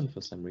it doesn't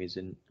for some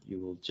reason, you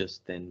will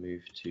just then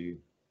move to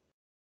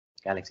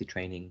Galaxy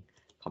Training,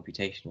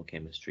 Computational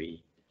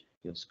Chemistry.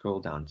 You'll scroll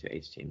down to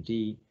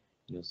HTMD,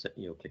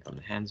 you'll click on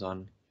the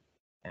hands-on,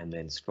 and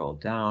then scroll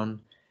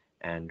down,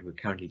 and we're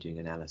currently doing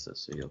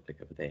analysis, so you'll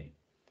click over there,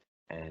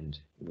 and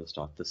we'll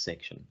start this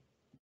section.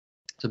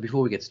 So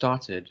before we get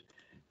started,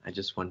 I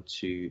just want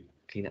to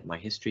clean up my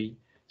history.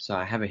 So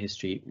I have a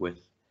history with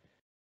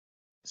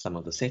some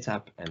of the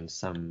setup and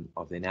some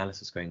of the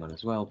analysis going on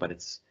as well, but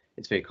it's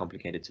very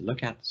complicated to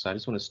look at. So I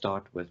just want to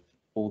start with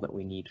all that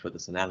we need for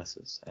this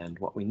analysis. And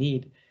what we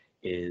need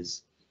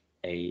is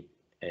a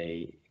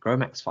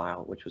GROMACS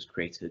file, which was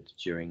created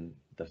during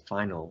the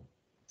final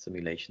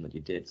simulation that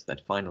you did. So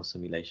that final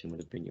simulation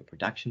would have been your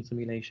production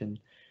simulation,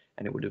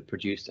 and it would have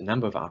produced a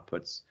number of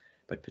outputs.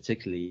 But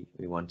particularly,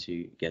 we want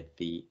to get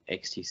the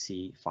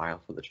XTC file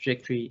for the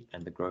trajectory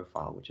and the GRO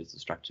file, which is the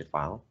structure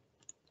file.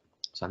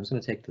 So I'm just going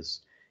to take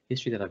this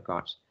history that I've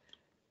got,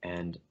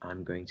 and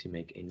I'm going to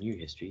make a new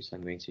history. So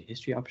I'm going to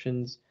History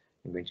Options.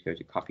 I'm going to go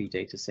to Copy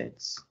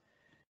Datasets,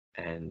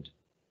 and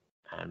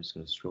I'm just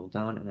going to scroll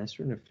down, and I'm just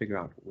trying to figure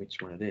out which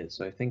one it is.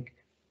 So I think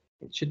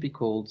it should be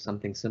called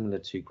something similar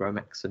to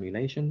GROMACS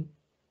Simulation.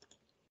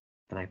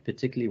 And I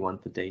particularly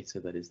want the data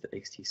that is the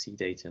XTC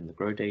data and the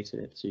GRO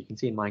data. So you can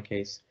see in my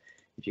case,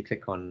 if you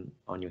click on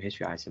your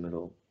history item,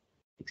 it'll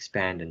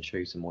expand and show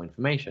you some more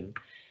information.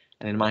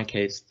 And in my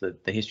case, the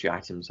history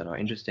items that are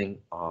interesting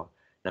are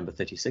number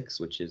 36,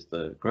 which is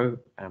the GRO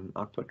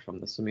output from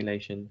the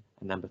simulation,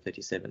 and number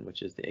 37,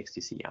 which is the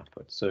XTC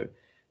output. So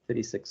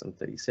 36 and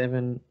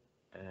 37,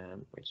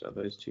 which are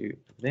those two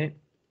over there.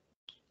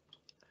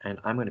 And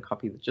I'm going to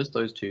copy just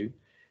those two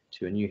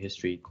to a new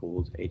history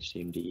called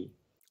HTMD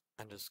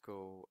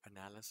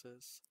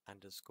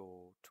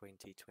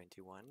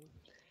 _analysis_2021.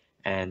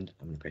 And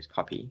I'm going to press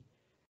copy,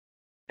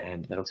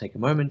 and that'll take a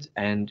moment,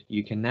 and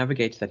you can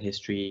navigate that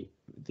history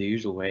the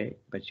usual way,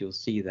 but you'll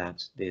see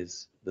that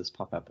there's this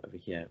pop-up over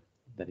here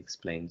that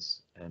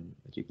explains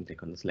that you can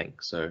click on this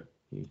link. So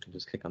you can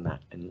just click on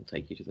that and it'll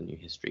take you to the new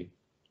history.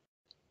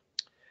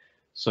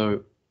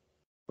 So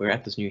we're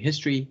at this new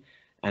history,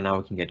 and now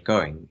we can get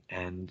going.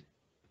 And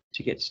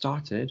to get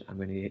started, I'm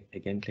going to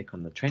again click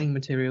on the training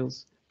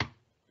materials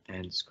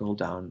and scroll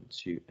down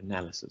to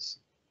analysis.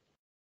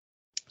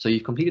 So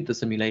you've completed the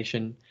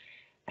simulation,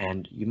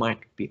 and you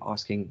might be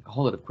asking a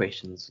whole lot of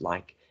questions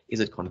like, is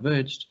it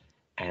converged,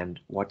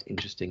 and what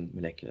interesting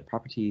molecular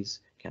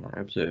properties can I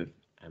observe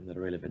that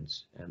are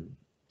relevant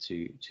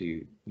to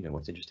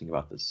what's interesting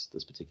about this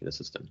particular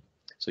system.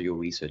 So your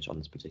research on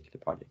this particular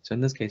project. So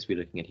in this case, we're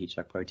looking at heat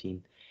shock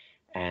protein,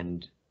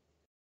 and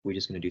we're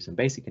just going to do some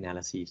basic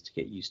analyses to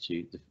get used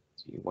to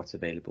what's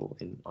available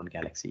on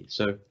Galaxy.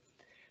 So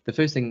the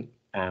first thing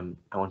I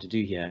want to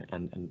do here,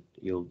 and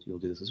you'll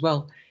do this as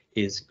well,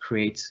 is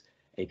create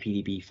a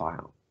PDB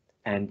file.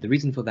 And the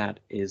reason for that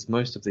is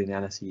most of the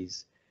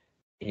analyses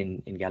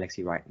in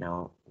Galaxy right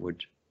now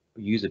would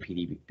use a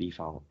PDB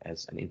file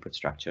as an input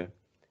structure.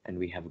 and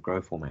we have a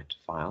GROW format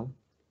file.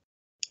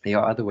 There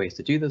are other ways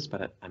to do this,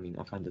 but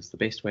I find this the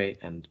best way,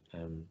 and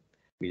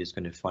we're just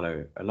going to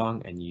follow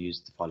along and use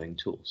the following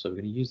tool. So we're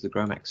going to use the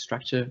GROWMAX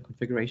structure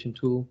configuration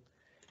tool,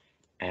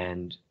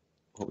 and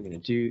what we're going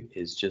to do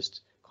is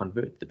just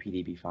convert the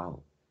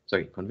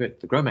convert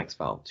the GROWMAX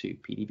file to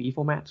PDB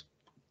format.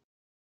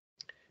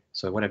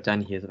 So what I've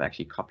done here is I've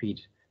actually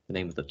copied the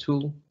name of the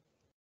tool,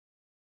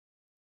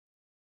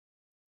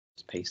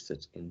 just paste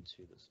it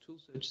into this tool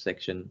search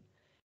section,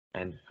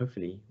 and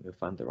hopefully we'll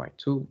find the right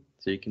tool.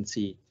 So you can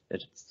see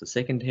that it's the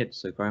second hit,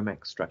 so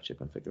GROWMAX structure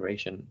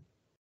configuration.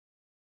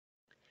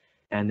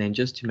 And then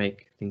just to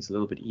make things a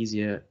little bit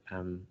easier,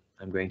 I'm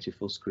going to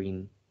full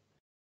screen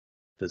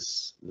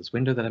this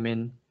window that I'm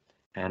in.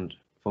 And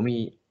for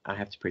me, I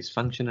have to press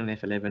function on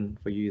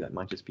F11. For you, that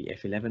might just be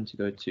F11 to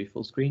go to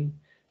full screen.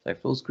 So I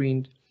full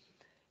screened.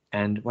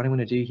 And what I'm going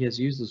to do here is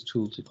use this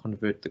tool to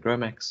convert the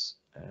GROWMAX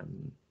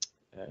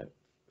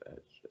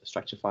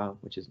structure file,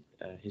 which is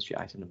history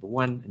item number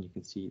 1. And you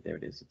can see there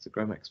it is. It's a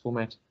GROWMAX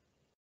format.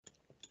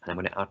 And I'm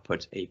going to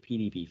output a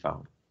PDB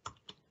file.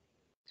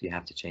 So you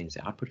have to change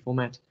the output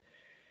format.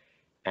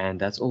 And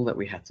that's all that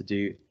we had to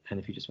do. And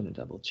if you just want to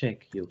double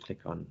check, you'll click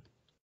on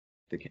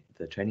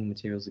the training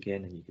materials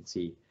again, and you can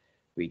see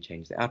we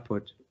changed the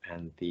output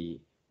and the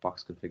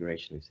box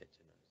configuration we set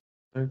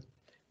to no.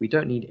 We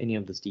don't need any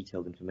of this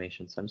detailed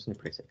information, so I'm just going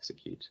to press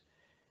execute.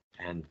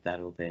 And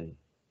that'll then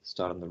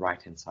start on the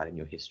right hand side in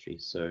your history.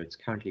 So it's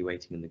currently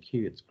waiting in the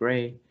queue, it's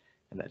gray,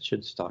 and that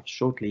should start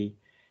shortly.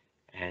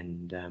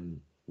 And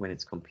when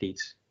it's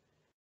complete,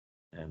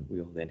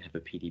 we will then have a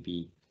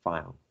PDB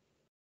file.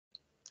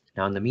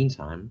 Now, in the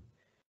meantime,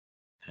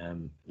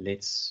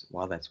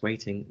 while that's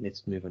waiting,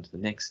 let's move on to the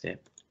next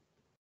step.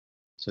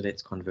 So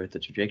let's convert the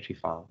trajectory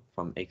file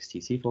from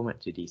XTC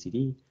format to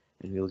DCD,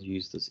 and we'll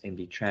use this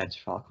MD-traj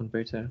file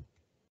converter.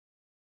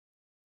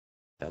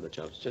 The other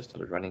job's just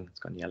started running, it's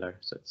gone yellow,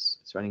 so it's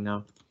running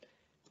now.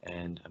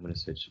 And I'm going to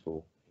search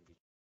for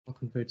file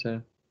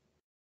converter,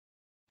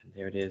 and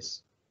there it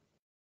is.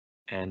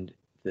 And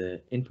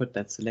the input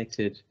that's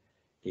selected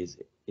is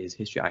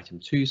history item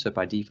 2. So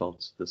by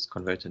default, this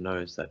converter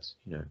knows that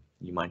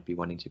you might be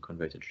wanting to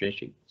convert a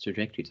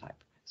trajectory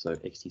type, so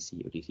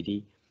XTC or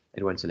DCD.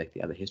 It won't select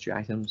the other history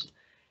items,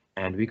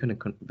 and we're going to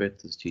convert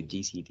this to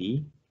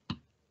DCD.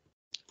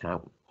 Now,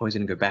 I'm always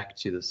going to go back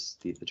to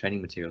the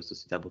training materials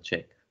just to double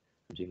check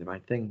I'm doing the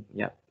right thing.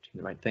 Yep,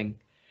 doing the right thing,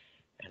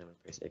 and I'm going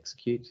to press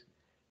execute,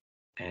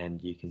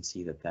 and you can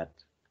see that that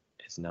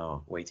is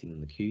now waiting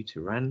in the queue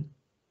to run,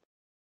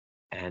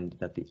 and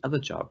that the other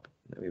job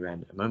that we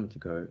ran a moment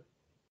ago,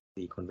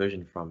 the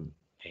conversion from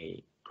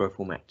a GROW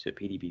format to a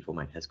PDB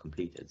format, has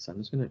completed. So I'm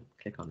just going to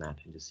click on that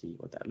and just see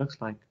what that looks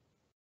like.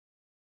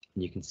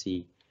 And you can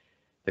see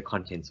the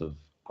contents of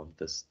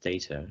this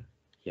data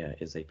here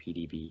is a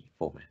PDB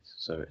format.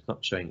 So it's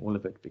not showing all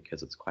of it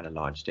because it's quite a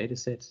large data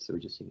set. So we're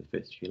just seeing the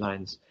first few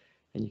lines,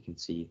 and you can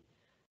see,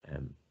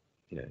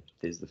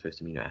 there's the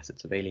first amino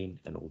acids of valine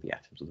and all the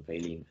atoms of the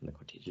valine and the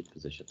contingent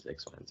positions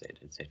X, Y, and Z,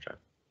 etc.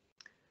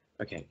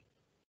 Okay.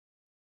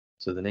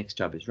 So the next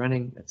job is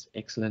running. That's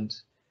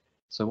excellent.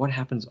 So what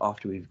happens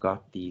after we've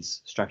got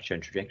these structure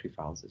and trajectory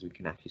files is we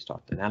can actually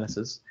start the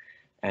analysis.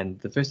 And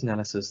the first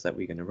analysis that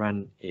we're going to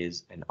run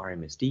is an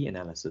RMSD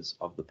analysis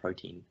of the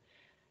protein.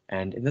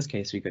 And in this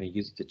case, we're going to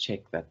use it to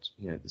check that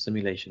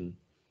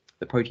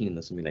the protein in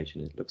the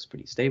simulation, it looks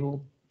pretty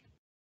stable.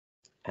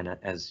 And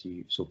as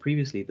you saw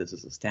previously, this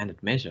is a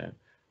standard measure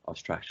of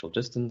structural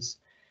distance.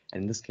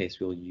 And in this case,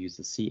 we'll use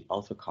the C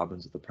alpha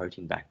carbons of the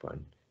protein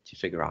backbone to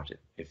figure out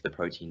if the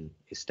protein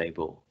is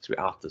stable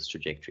throughout this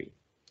trajectory.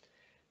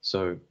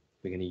 So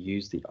we're going to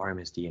use the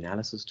RMSD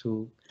analysis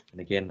tool. And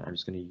again, I'm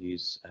just going to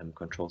use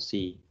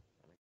Control-C,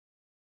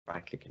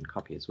 right-click and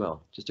copy as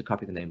well, just to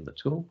copy the name of the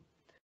tool.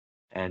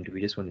 And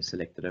we just want to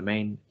select the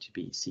domain to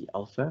be C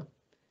alpha.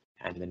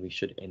 And then we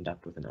should end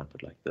up with an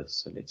output like this.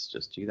 So let's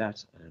just do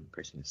that. I'm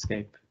pressing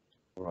escape,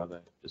 or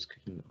rather just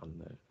clicking on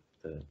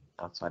the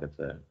outside of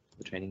the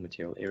training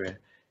material area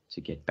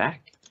to get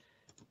back.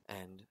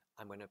 And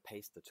I'm going to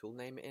paste the tool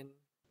name in.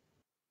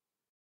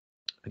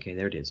 Okay,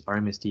 there it is,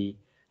 RMSD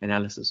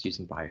analysis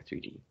using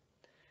Bio3D.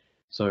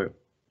 So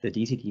the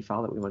DCD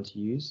file that we want to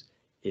use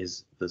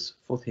is this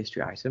fourth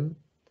history item.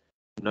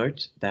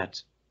 Note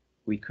that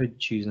we could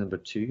choose number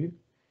 2,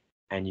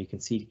 and you can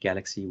see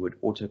Galaxy would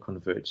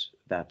auto-convert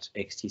that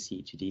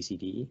XTC to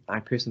DCD. I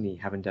personally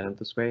haven't done it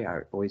this way.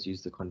 I always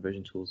use the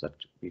conversion tools that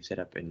we've set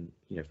up in,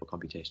 for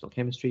computational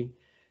chemistry.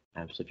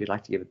 So if you'd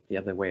like to give it the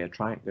other way a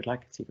try, good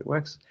luck, see if it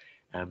works.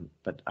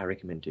 But I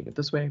recommend doing it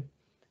this way.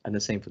 And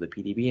the same for the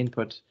PDB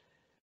input.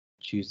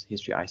 Choose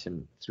history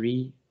item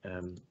 3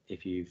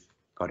 if you've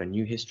got a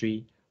new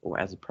history or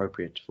as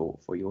appropriate for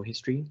your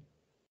history.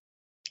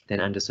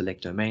 Then under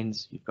select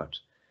domains, you've got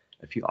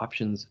a few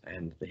options,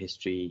 and the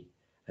history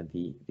and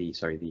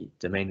the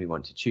domain we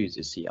want to choose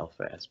is C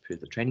alpha as per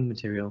the training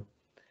material,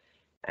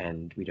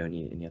 and we don't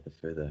need any other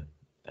further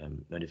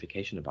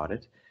notification about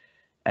it.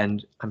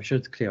 And I'm sure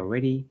it's clear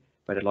already,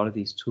 but a lot of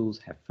these tools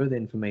have further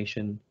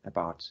information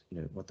about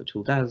what the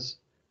tool does,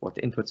 what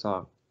the inputs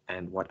are,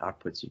 and what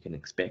outputs you can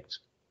expect.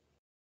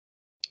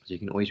 So you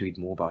can always read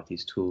more about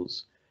these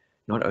tools,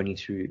 not only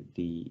through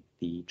the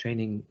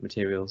training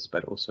materials,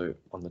 but also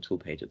on the tool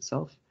page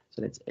itself.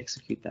 So let's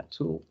execute that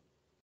tool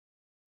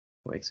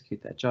or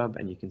execute that job,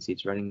 and you can see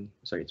it's running,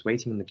 sorry, it's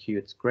waiting in the queue,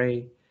 it's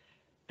gray,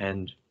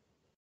 and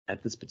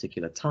at this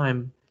particular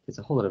time, there's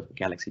a whole lot of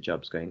Galaxy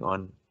jobs going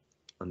on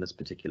this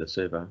particular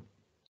server.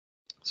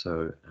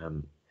 So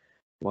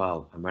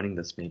while I'm running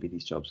this, maybe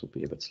these jobs will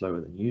be a bit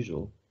slower than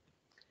usual.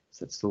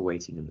 So it's still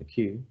waiting in the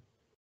queue.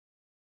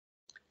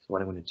 So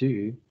what I'm going to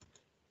do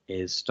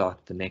is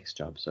start the next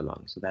job so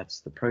long. So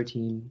that's the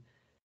protein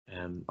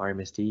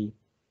RMSD.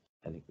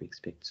 I think we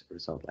expect a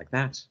result like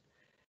that.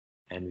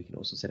 And we can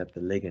also set up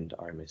the ligand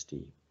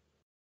RMSD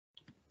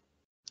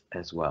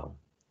as well.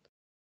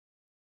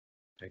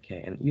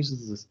 Okay, and it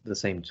uses the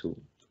same tool.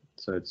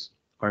 So it's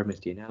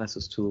RMSD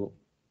analysis tool,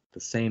 the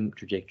same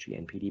trajectory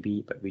and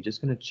PDB, but we're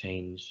just going to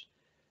change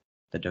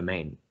the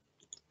domain.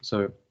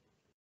 So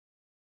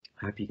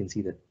I hope you can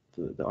see that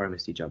the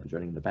RMSD job is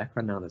running in the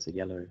background now. There's a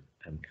yellow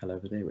color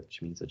over there,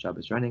 which means the job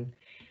is running.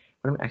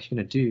 What I'm actually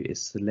going to do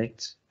is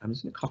select, I'm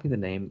just going to copy the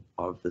name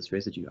of this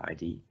residue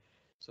ID.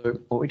 So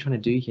what we're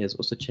trying to do here is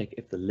also check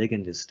if the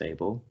ligand is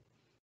stable.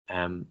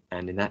 And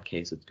in that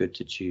case, it's good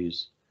to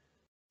choose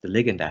the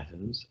ligand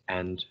atoms,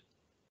 and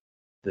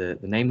the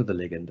name of the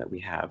ligand that we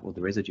have, or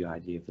the residue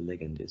ID of the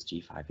ligand, is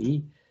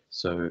G5E.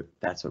 So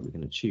that's what we're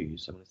going to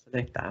choose. So I'm going to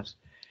select that.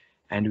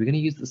 And we're going to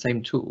use the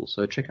same tool.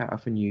 So a trick I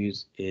often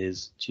use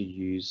is to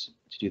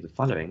do the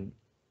following.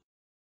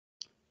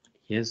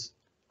 Here's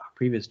our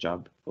previous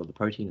job for the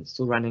protein. It's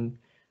still running.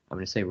 I'm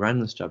going to say run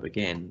this job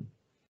again,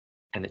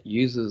 and it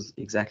uses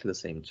exactly the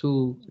same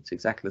tool. It's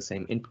exactly the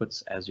same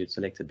inputs as you'd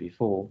selected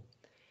before,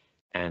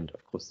 and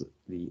of course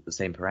the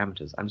same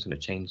parameters. I'm just going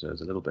to change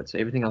those a little bit. So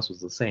everything else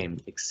was the same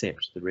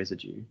except the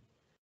residue.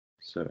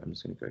 So I'm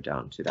just going to go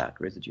down to that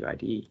residue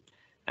ID,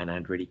 and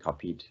I'd already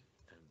copied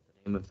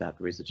the name of that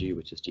residue,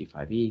 which is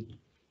G5E.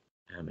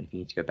 If you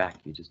need to go back,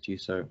 you just do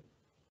so,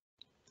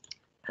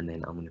 and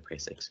then I'm going to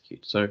press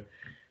execute. So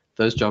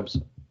those jobs,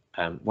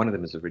 one of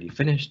them is already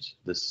finished.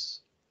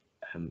 This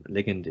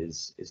ligand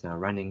is now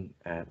running,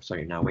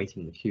 sorry, now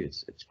waiting in the queue.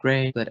 It's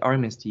gray. That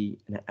RMSD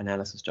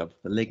analysis job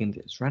for the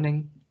ligand is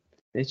running.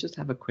 Let's just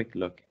have a quick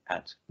look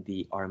at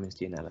the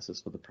RMSD analysis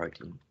for the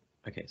protein.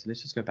 Okay, so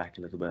let's just go back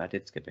a little bit. I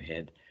did skip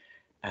ahead,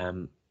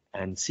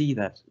 and see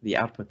that the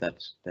output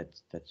that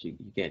you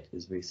get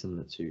is very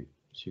similar to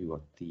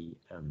what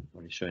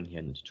what is shown here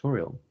in the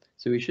tutorial.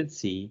 So we should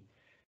see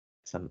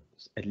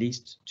at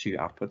least 2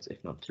 outputs,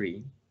 if not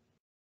 3.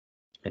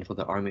 And for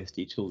the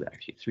RMSD tool, there are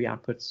actually 3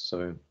 outputs.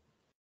 So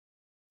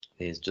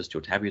there's just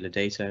your tabular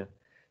data,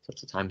 so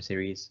it's a time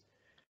series.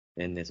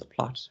 Then there's a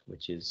plot,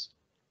 which is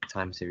a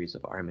time series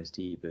of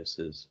RMSD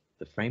versus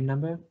the frame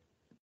number.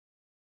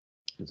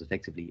 It's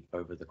effectively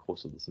over the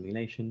course of the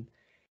simulation.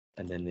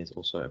 And then there's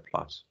also a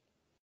plot,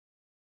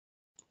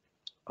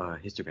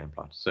 histogram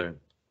plot, so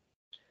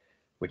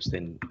which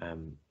then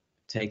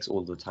takes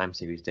all the time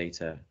series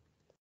data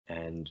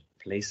and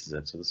places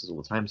it. So this is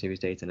all the time series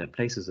data, and it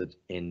places it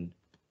in,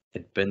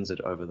 it bins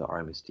it over the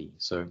RMSD.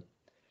 So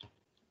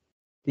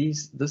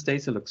this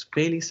data looks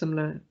fairly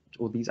similar,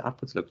 or these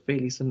outputs look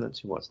fairly similar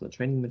to what's in the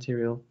training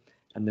material.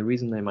 And the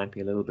reason they might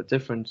be a little bit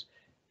different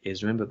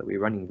is, remember that we're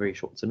running very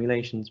short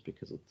simulations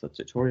because it's a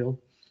tutorial.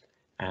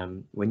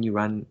 When you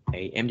run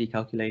a MD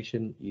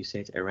calculation, you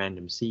set a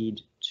random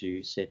seed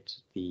to set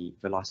the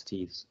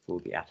velocities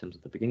for the atoms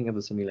at the beginning of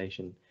the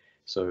simulation.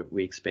 So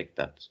we expect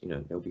that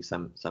there'll be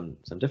some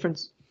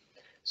difference.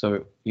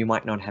 So you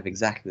might not have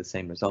exactly the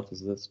same result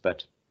as this, but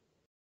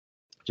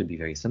it should be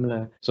very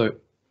similar. So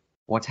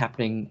what's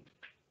happening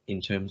in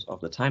terms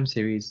of the time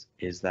series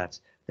is that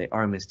the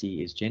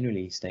RMSD is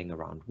generally staying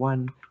around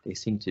 1. There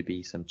seem to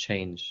be some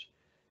change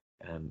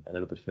a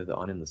little bit further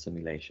on in the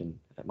simulation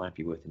that might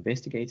be worth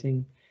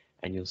investigating,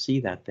 and you'll see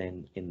that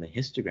then in the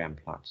histogram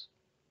plot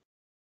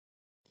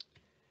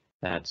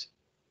that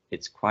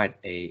it's quite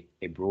a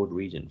broad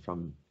region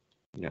from,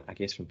 I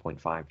guess from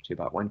 0.5 to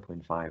about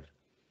 1.5.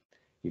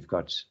 You've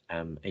got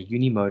a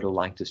unimodal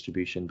like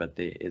distribution, but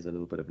there is a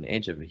little bit of an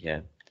edge over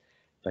here.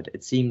 But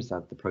it seems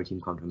that the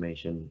protein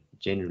conformation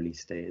generally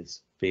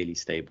stays fairly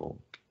stable,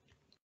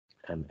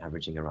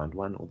 averaging around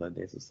 1, although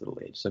there's this little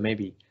edge. So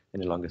maybe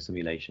in a longer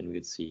simulation, we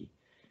would see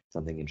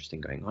something interesting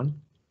going on.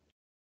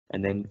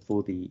 And then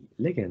for the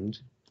ligand,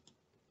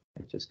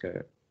 let's just go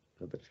a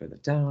little bit further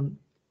down.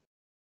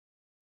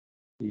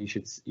 You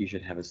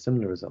should have a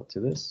similar result to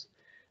this.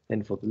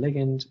 Then for the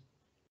ligand,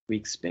 we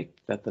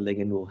expect that the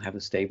ligand will have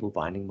a stable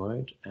binding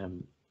mode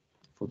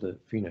for the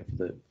length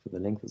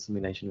of the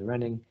simulation we're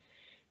running,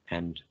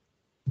 and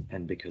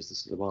because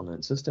this is a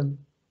well-known system.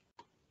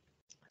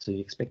 So you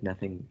expect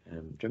nothing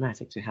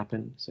dramatic to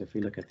happen. So if we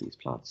look at these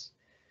plots,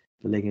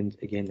 the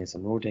ligand, again, there's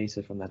some raw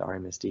data from that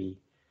RMSD.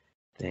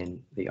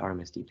 Then the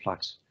RMSD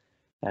plot,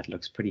 that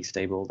looks pretty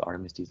stable. The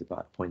RMSD is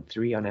about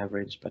 0.3 on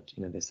average, but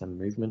there's some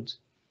movement.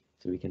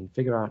 So we can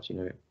figure out, is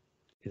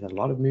that a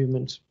lot of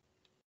movement?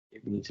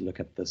 We need to look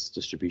at this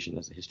distribution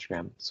as a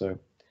histogram. So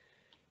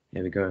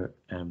There we go.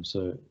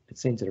 So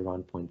it's centered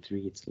around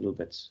 0.3. It's a little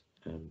bit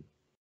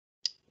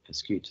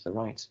skewed to the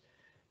right,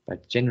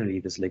 but generally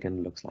this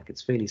ligand looks like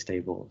it's fairly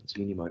stable. It's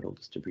unimodal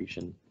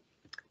distribution,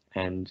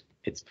 and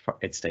it's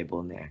stable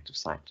in the active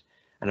site.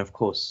 And of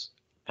course,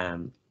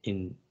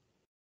 in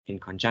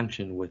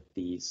conjunction with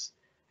these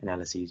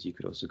analyses, you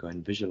could also go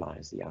and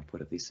visualize the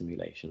output of these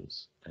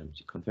simulations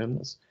to confirm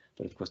this.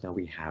 But of course, now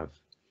we have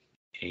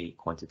a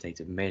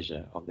quantitative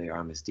measure of the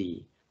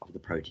RMSD of the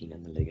protein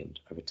and the ligand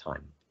over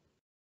time.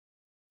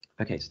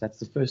 Okay, so that's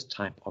the first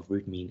type of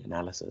root mean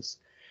analysis.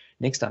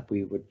 Next up,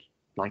 we would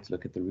like to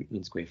look at the root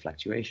mean square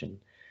fluctuation.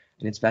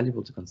 And it's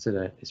valuable to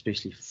consider,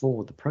 especially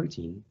for the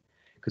protein,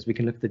 because we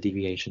can look at the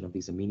deviation of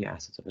these amino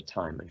acids over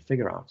time and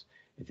figure out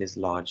if there's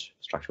large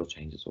structural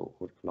changes or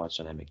large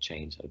dynamic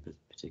change at a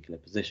particular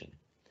position.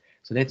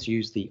 So let's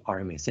use the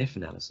RMSF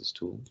analysis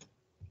tool.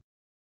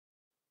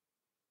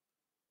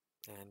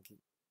 And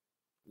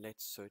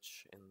let's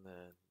search in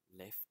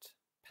the left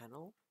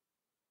panel.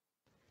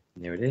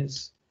 And there it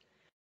is.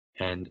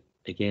 And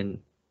again,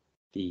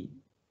 the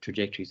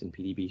trajectories in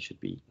PDB should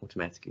be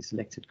automatically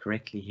selected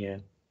correctly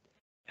here.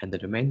 And the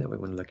domain that we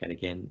want to look at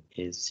again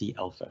is C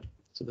alpha.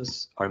 So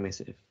this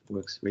RMSF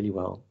works really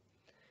well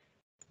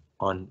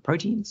on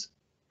proteins,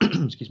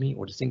 excuse me,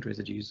 or distinct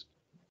residues,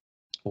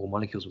 or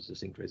molecules with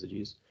distinct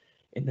residues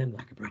in them,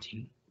 like a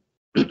protein.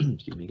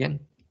 Excuse me again.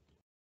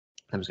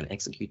 I'm just going to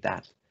execute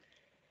that,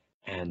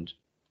 and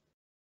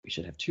we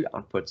should have two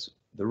outputs: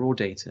 the raw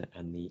data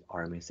and the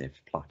RMSF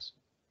plot.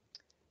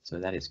 So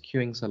that is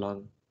queuing so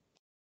long,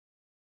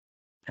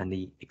 and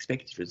the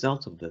expected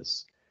result of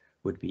this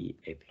would be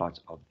a plot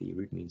of the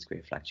root mean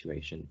square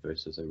fluctuation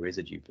versus a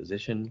residue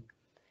position.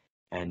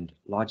 And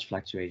large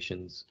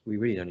fluctuations, we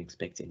really don't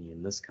expect any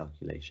in this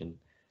calculation,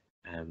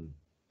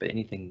 but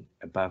anything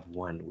above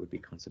 1 would be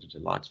considered a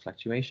large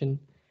fluctuation.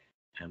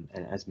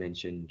 And as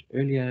mentioned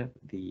earlier,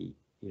 the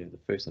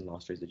first and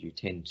last residue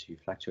tend to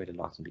fluctuate a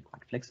lot and be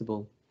quite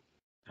flexible.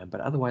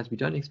 But otherwise, we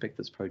don't expect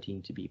this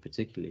protein to be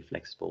particularly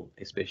flexible,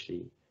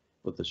 especially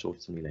with the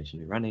short simulation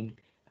we're running,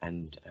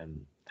 and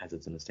as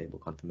it's in a stable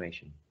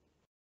conformation.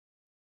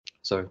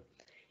 So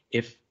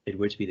if it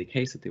were to be the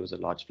case that there was a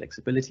large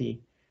flexibility,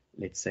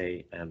 let's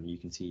say you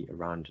can see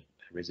around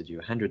residue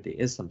 100 there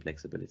is some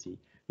flexibility,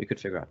 we could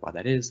figure out why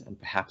that is, and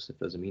perhaps if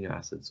those amino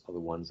acids are the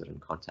ones that are in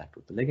contact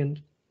with the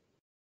ligand,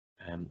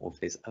 or if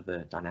there's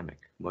other dynamic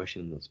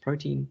motion in this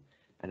protein,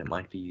 and it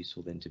might be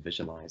useful then to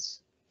visualize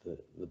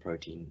the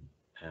protein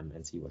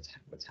and see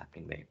what's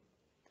happening there.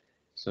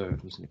 So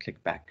I'm just going to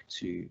click back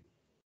to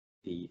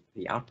the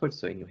output.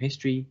 So in your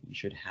history, you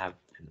should have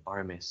an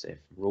RMSF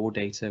raw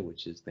data,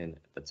 which is then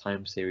the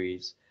time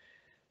series.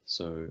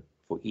 So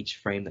for each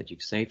frame that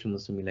you've saved from the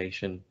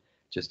simulation,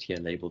 just here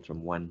labeled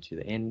from 1 to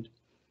the end,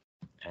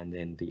 and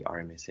then the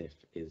RMSF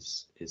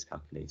is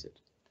calculated.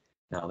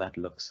 Now that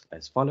looks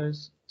as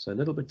follows. So a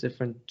little bit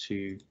different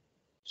to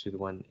the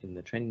one in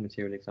the training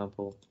material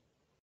example,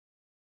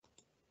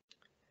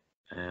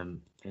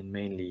 and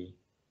mainly,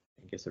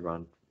 I guess,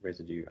 around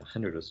residue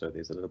 100 or so,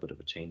 there's a little bit of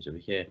a change over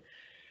here.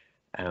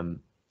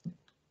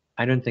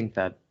 I don't think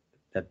that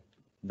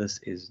this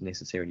is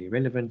necessarily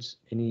relevant.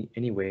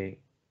 Anywhere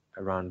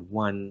around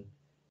 1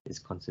 is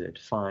considered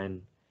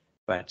fine,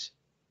 but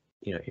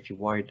if you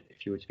were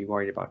to be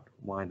worried about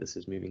why this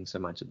is moving so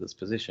much at this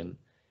position,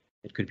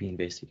 it could be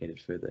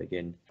investigated further,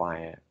 again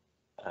via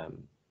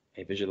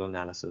a visual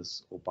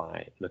analysis or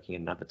by looking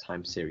at another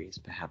time series,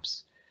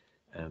 perhaps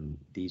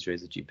these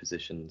residue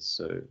positions,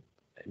 so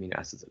amino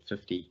acids at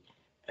 50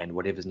 and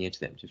whatever's near to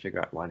them, to figure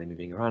out why they're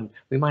moving around.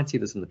 We might see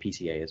this in the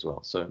PCA as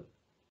well. So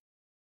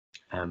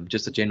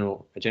just a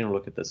general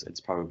look at this,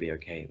 it's probably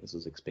okay. This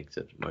is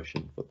expected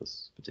motion for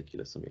this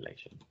particular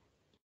simulation.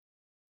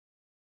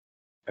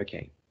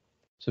 Okay,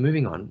 so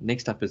moving on,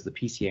 next up is the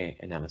PCA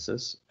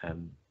analysis,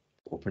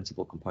 or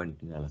principal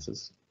component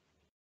analysis.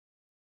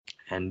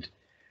 And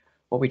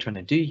what we're trying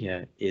to do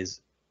here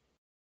is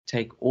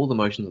take all the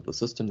motions of the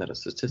system that are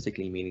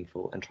statistically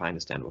meaningful and try and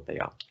understand what they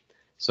are.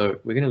 So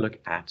we're going to look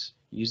at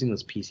using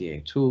this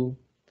PCA tool,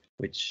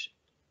 which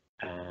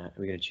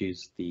we're going to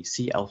choose the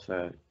C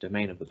alpha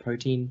domain of the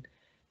protein,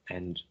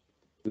 and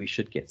we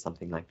should get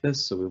something like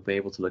this. So we'll be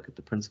able to look at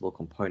the principal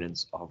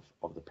components of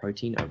the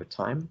protein over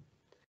time.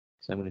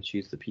 So I'm going to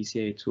choose the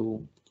PCA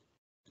tool.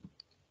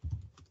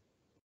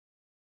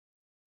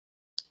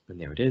 And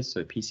there it is.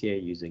 So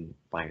PCA using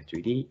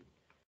Bio3D.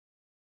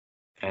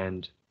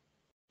 And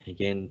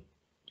again,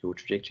 your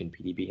trajectory and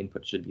PDB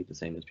input should be the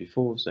same as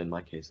before. So in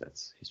my case,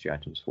 that's history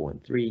items 4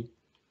 and 3.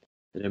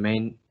 The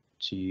domain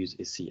to use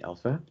is C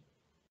alpha.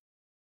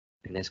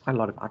 And there's quite a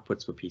lot of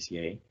outputs for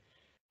PCA.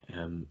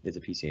 There's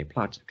a PCA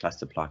plot, a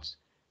cluster plot,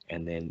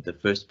 and then the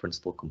first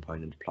principal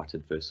component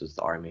plotted versus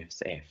the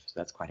RMSF. So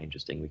that's quite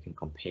interesting. We can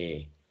compare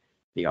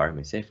the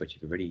RMSF, which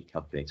you've already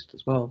calculated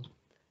as well,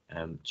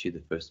 to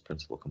the first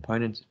principal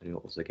component, and you'll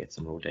also get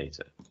some raw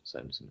data. So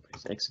I'm just going to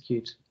press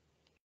execute.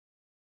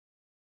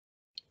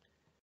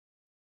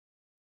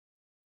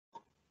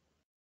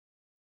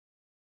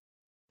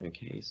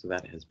 Okay, so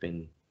that has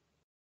been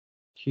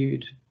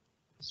queued.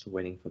 Still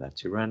waiting for that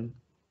to run.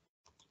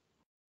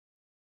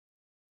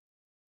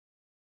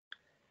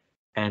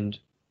 And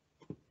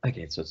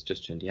okay, so it's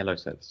just turned yellow,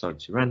 so it started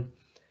to run.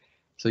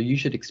 So you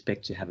should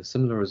expect to have a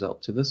similar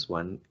result to this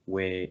one,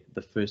 where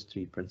the first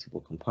three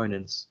principal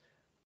components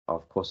are,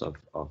 of course, of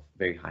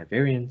very high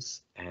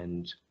variance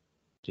and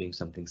doing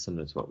something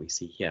similar to what we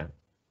see here.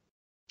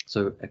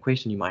 So a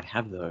question you might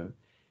have, though,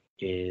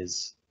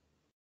 is,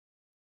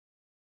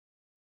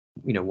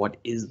 what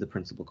is the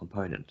principal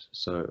component?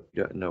 So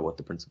you don't know what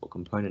the principal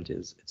component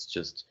is. It's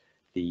just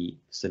a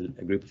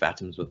group of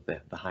atoms with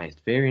the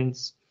highest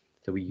variance.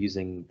 So we're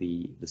using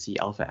the C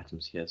alpha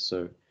atoms here.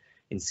 So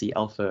in C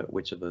alpha,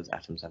 which of those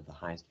atoms have the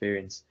highest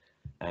variance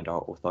and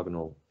are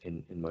orthogonal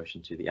in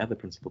motion to the other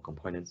principal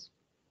components?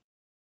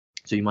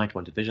 So you might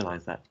want to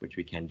visualize that, which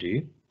we can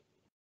do.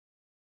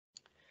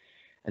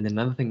 And then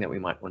another thing that we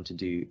might want to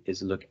do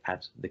is look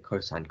at the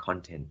cosine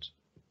content.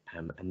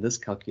 And this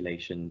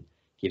calculation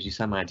gives you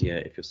some idea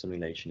if your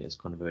simulation is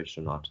converged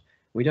or not.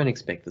 We don't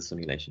expect the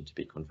simulation to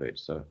be converged,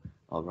 so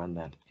I'll run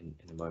that in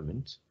a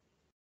moment.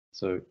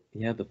 So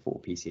here are the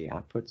 4 PCA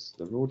outputs,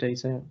 the raw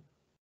data.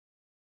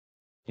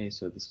 Okay,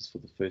 so this is for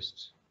the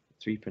first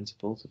 3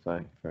 principles, if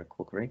I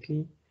recall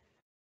correctly.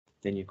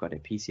 Then you've got a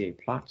PCA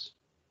plot,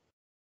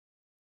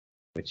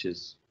 which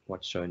is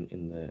what's shown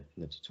in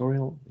the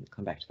tutorial. We'll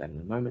come back to that in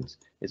a moment.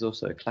 There's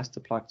also a cluster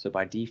plot, so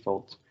by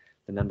default,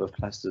 the number of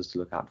clusters to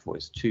look out for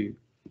is 2.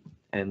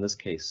 And in this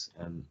case,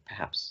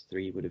 perhaps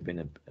 3 would have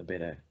been a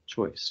better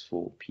choice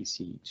for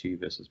PC2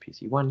 versus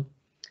PC1.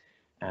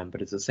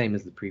 But it's the same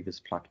as the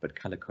previous plot, but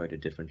color-coded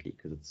differently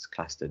because it's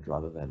clustered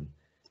rather than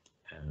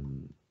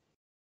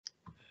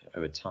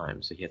over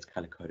time. So here it's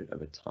color-coded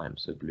over time.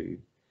 So blue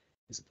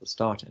is at the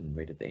start and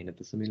red at the end of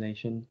the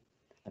simulation.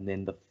 And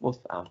then the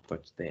 4th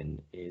output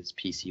then is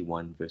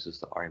PC1 versus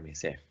the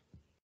RMSF.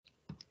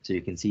 So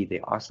you can see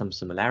there are some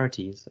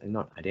similarities, and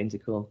not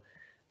identical,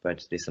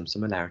 but there's some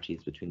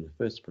similarities between the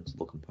first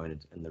principal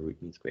component and the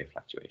root mean square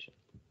fluctuation.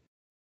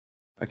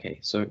 Okay,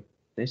 so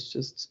let's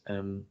just,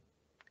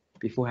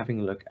 before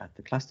having a look at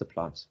the cluster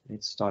plot,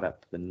 let's start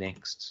up the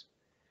next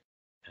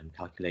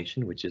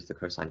calculation, which is the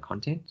cosine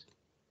content.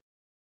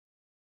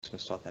 So to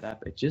start that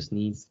up, it just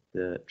needs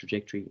the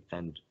trajectory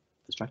and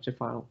the structure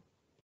file,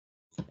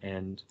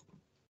 and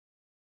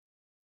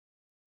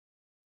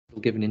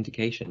it'll give an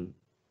indication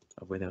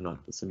of whether or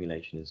not the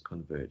simulation is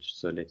converged.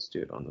 So let's do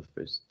it on the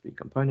first 3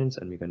 components,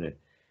 and we're going to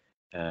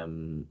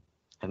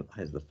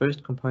analyze the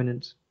first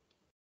component.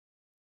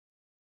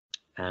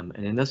 And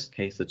in this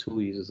case, the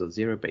tool uses a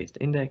 0-based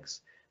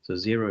index. So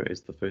 0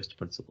 is the first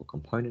principal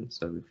component,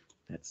 so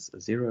that's a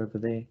 0 over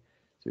there.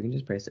 So we can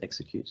just press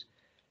execute,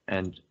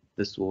 and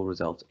this will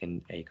result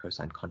in a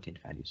cosine content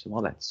value. So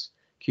while that's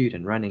queued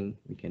and running,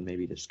 we can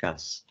maybe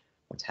discuss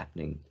what's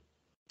happening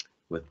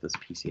with this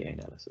PCA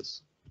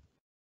analysis.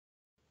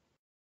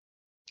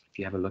 If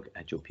you have a look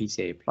at your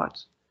PCA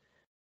plot,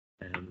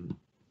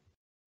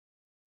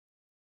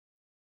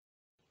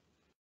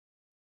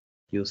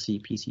 you'll see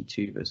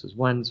PC2 versus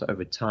 1. So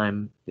over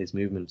time, there's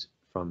movement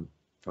from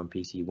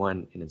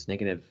PC1 in its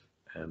negative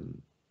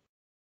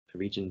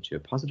region to a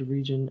positive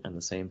region, and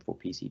the same for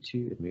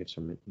PC2. It moves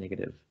from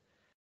negative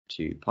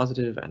to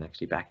positive and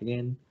actually back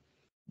again.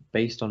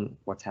 Based on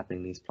what's happening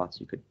in these plots,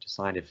 you could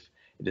decide if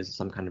it is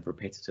some kind of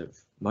repetitive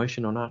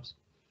motion or not.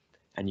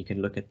 And you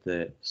can look at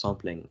the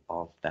sampling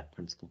of that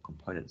principal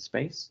component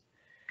space.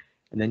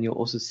 And then you'll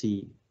also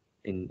see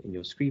in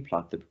your scree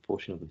plot the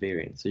proportion of the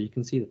variance. So you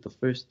can see that the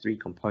first 3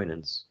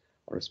 components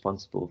are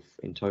responsible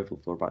in total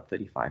for about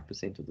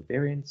 35% of the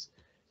variance.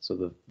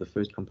 So the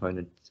first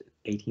component,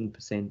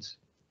 18%,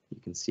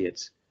 you can see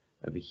it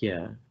over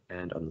here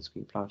and on the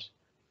scree plot.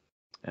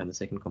 And the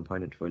second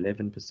component for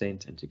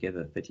 11%, and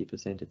together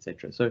 30%,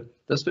 etc. So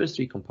those first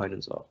 3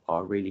 components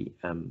are really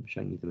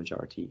showing you the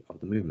majority of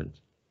the movement.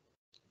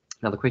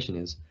 Now the question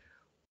is,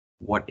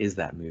 what is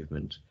that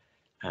movement?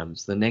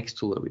 So the next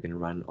tool that we're going to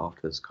run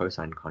after this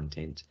cosine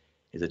content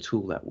is a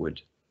tool that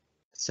would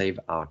save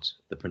out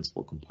the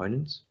principal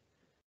components.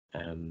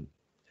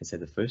 Let's say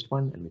the first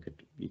one, and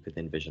you could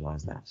then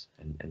visualize that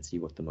and see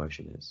what the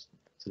motion is.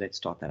 So let's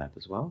start that up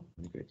as well.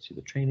 I'm going to go to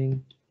the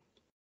training.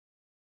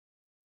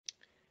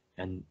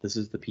 And this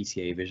is the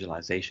PCA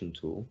visualization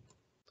tool.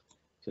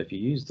 So if you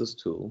use this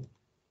tool,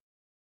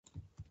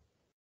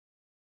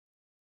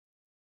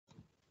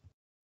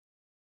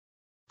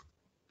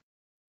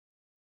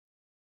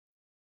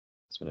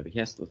 this one over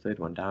here, so the third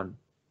one down,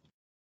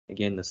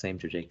 again, the same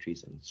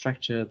trajectories and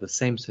structure, the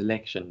same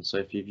selection. So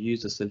if you've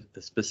used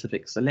a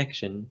specific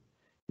selection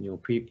in your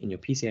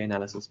PCA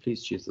analysis,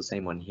 please choose the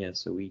same one here.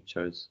 So we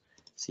chose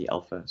C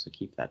alpha, so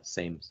keep that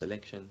same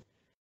selection.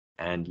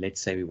 And let's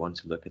say we want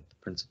to look at the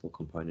principal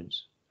component,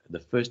 the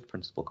first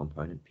principal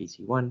component,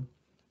 PC1.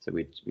 So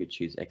we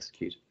choose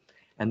execute.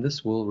 And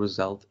this will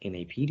result in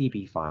a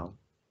PDB file,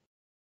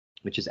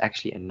 which is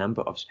actually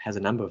has a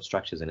number of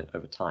structures in it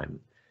over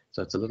time.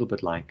 So it's a little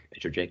bit like a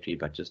trajectory,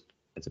 but just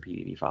it's a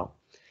PDB file.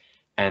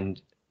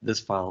 And this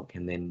file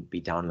can then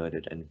be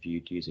downloaded and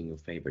viewed using your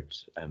favorite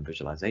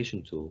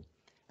visualization tool.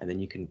 And then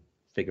you can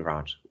figure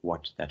out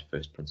what that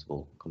first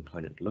principal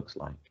component looks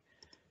like.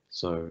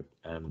 So,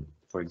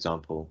 for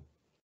example,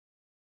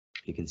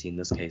 you can see in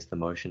this case the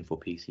motion for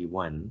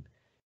PC1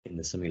 in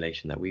the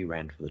simulation that we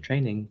ran for the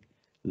training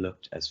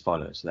looked as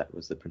follows. So that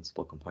was the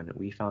principal component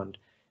we found.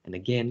 And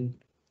again,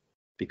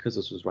 because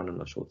this was run on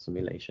a short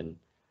simulation,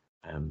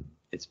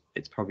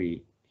 it's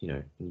probably,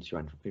 you need to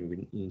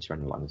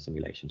run a longer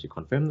simulation to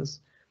confirm this.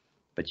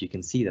 But you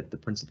can see that the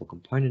principal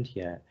component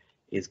here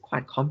is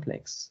quite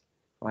complex,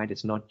 right?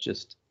 It's not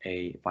just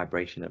a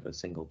vibration of a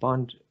single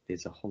bond.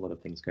 There's a whole lot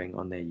of things going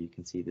on there. You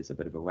can see there's a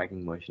bit of a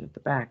wagging motion at the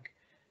back.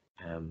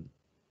 And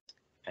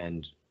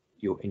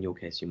in your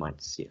case, you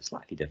might see a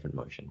slightly different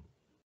motion.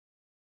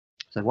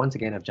 So once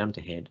again, I've jumped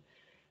ahead.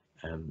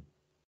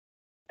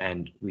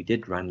 And we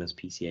did run this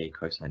PCA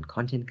cosine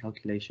content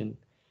calculation.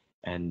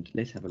 And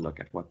let's have a look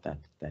at what that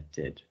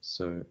did.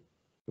 So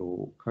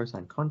your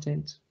cosine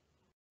content,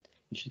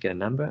 you should get a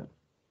number.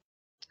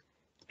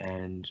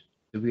 And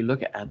if we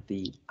look at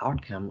the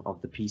outcome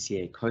of the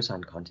PCA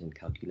cosine content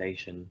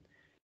calculation,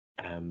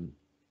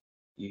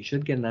 you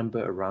should get a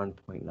number around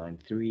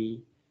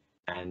 0.93,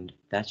 and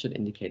that should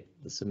indicate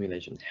the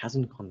simulation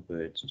hasn't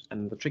converged.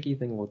 And the tricky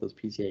thing with this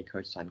PCA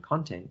cosine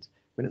content,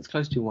 when it's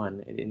close to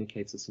 1, it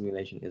indicates the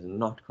simulation is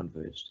not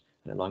converged,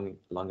 and a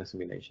longer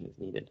simulation is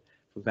needed.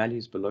 For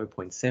values below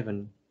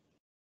 0.7,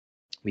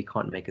 we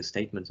can't make a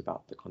statement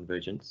about the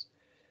convergence.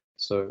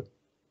 So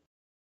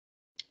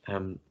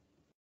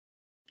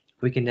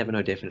we can never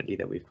know definitely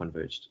that we've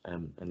converged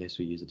unless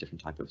we use a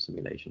different type of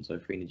simulation. So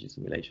free energy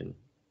simulation,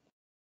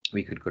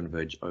 we could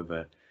converge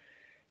over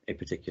a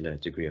particular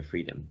degree of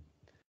freedom.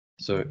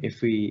 So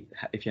if you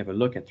have a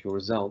look at your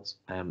results,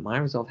 my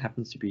result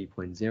happens to be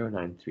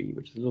 0.093,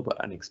 which is a little bit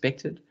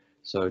unexpected.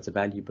 So it's a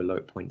value below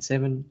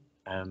 0.7.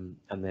 And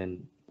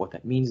then what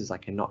that means is I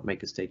cannot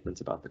make a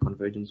statement about the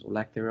convergence or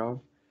lack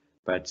thereof,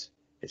 but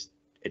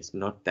it's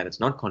not that it's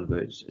not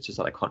converged, it's just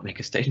that I can't make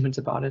a statement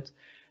about it.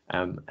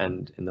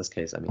 And in this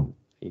case, I mean,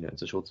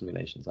 it's a short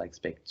simulation, so I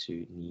expect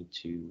to need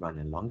to run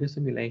a longer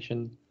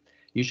simulation.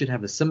 You should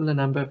have a similar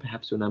number,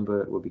 perhaps your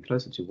number will be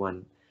closer to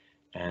 1,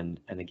 and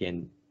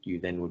again, you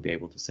then would be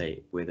able to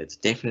say whether it's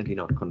definitely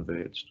not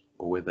converged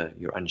or whether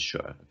you're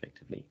unsure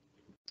effectively.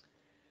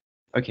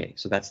 Okay,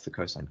 so that's the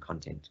cosine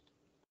content.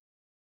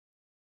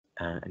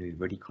 And we've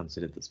already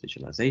considered this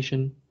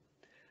visualization.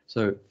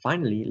 So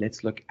finally,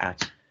 let's look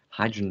at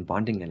hydrogen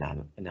bonding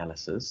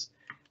analysis.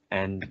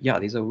 And yeah,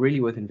 these are really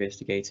worth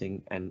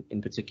investigating, and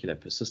in particular,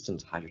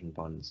 persistent hydrogen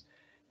bonds.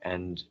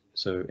 And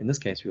so in this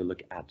case, we'll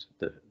look at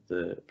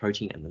the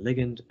protein and the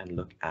ligand and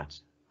look at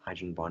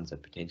hydrogen bonds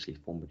that potentially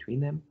form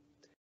between them.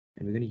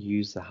 And we're going to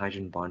use the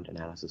hydrogen bond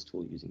analysis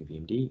tool using a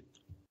VMD.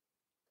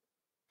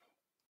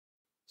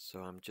 So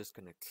I'm just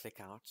going to click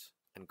out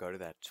and go to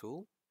that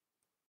tool.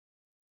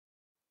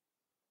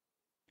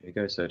 There we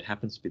go. So it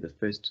happens to be the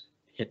first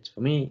hit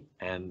for me,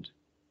 and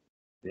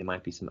there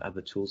might be some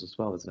other tools as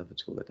well. There's another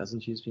tool that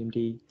doesn't use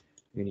VMD.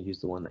 We're going to use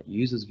the one that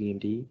uses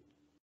VMD.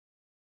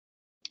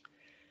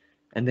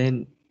 And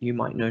then you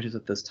might notice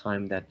at this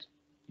time that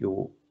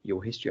your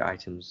history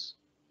items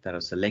that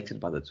are selected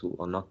by the tool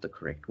are not the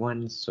correct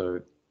ones.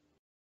 So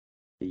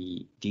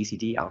the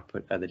DCD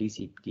output, the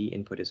DCD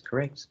input is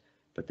correct,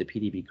 but the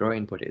PDB grow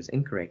input is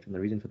incorrect. And the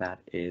reason for that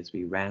is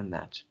we ran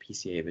that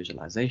PCA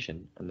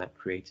visualization, and that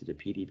created a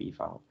PDB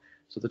file.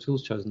 So the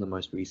tool's chosen the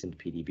most recent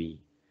PDB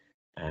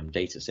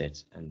data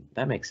set, and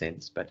that makes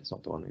sense, but it's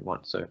not the one we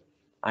want. So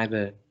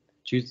either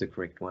choose the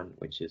correct one,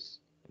 which is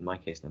in my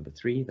case number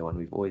 3, the one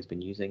we've always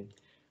been using,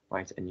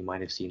 right? And you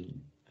might have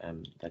seen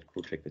that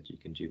cool trick that you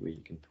can do where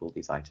you can pull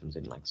these items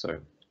in like so.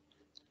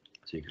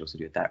 So you could also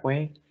do it that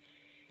way.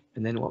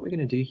 And then what we're going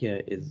to do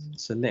here is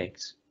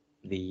select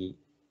the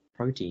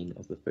protein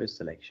as the first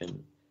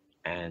selection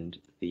and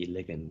the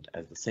ligand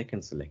as the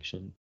second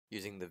selection.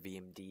 Using the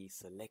VMD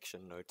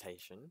selection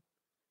notation.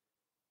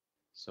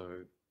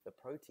 So the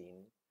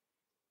protein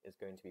is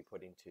going to be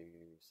put into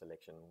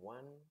selection 1,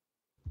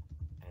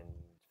 and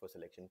for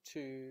selection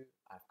 2,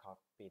 I've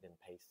copied and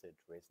pasted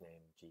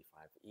resname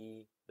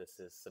G5E. This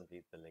is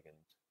simply the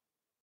ligand.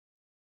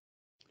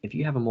 If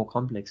you have a more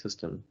complex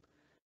system,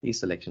 these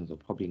selections will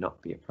probably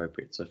not be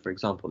appropriate. So for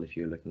example, if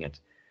you're looking at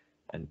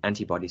an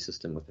antibody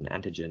system with an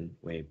antigen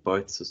where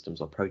both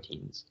systems are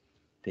proteins,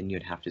 then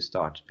you'd have to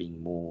start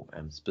being more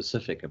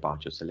specific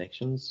about your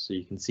selections. So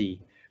you can see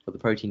for the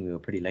protein, we were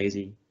pretty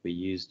lazy. We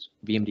used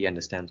VMD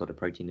understands what a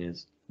protein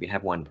is. We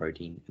have one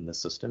protein in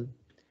this system.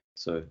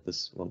 So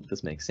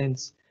this makes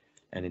sense.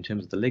 And in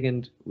terms of the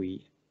ligand,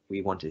 we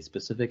want a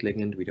specific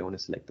ligand. We don't want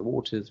to select the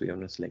waters. We don't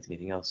want to select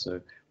anything else. So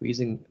we're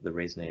using the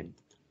res name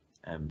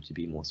to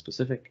be more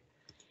specific.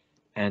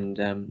 And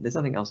there's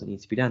nothing else that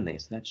needs to be done there.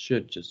 So that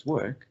should just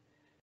work.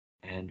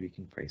 And we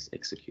can press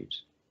execute.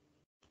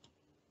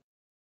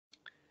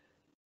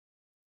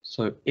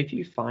 So if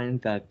you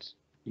find that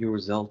your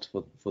result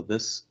for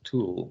this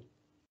tool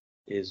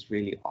is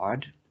really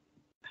odd,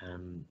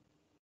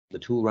 the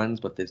tool runs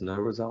but there's no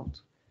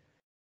result,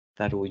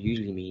 that will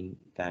usually mean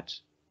that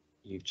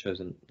you've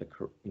chosen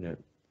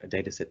a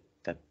data set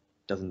that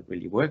doesn't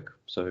really work.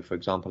 So for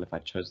example, if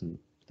I'd chosen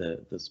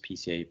this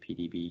PCA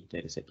PDB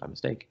data set by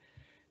mistake,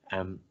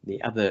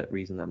 The other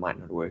reason that might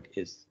not work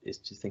is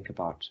to think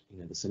about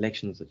the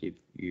selections that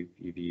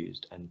you've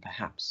used, and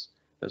perhaps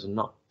those are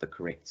not the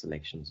correct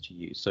selections to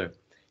use. So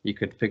you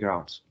could figure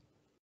out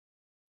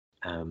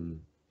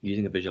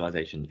using a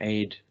visualization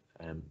aid,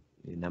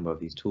 the number of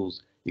these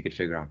tools, you could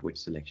figure out which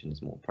selection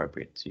is more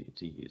appropriate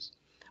to use.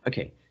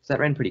 Okay, so that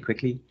ran pretty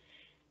quickly,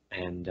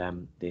 and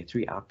there are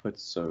 3 outputs.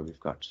 So we've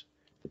got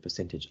the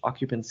percentage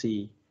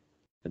occupancy,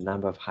 the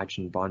number of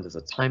hydrogen bonds as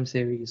a time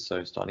series,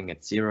 so starting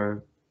at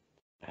 0,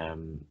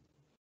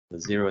 the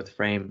 0th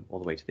frame all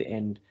the way to the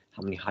end,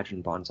 how many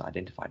hydrogen bonds are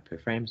identified per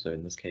frame. So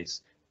in this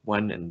case,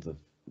 1 in the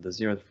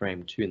 0th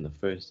frame, 2 in the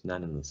first,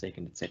 none in the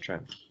second,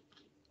 etc.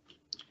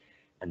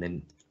 And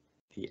then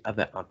the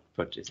other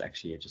output is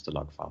actually just a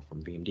log file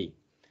from BMD.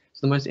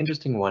 So the most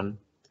interesting one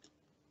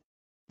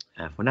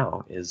for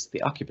now is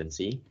the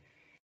occupancy,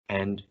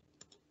 and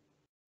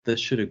this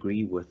should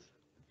agree with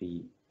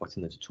what's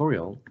in the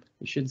tutorial.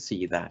 You should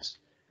see that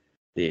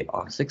there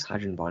are 6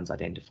 hydrogen bonds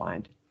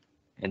identified,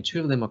 and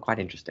 2 of them are quite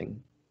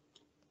interesting,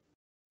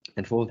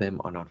 and 4 of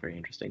them are not very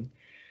interesting.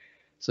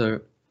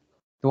 So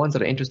the ones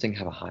that are interesting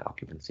have a high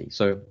occupancy.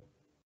 So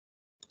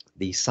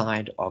the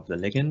side of the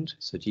ligand,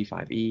 so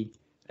G5E,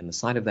 and the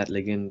side of that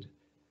ligand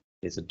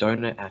is a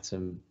donor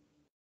atom,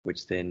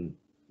 which then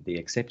the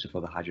acceptor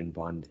for the hydrogen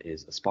bond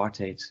is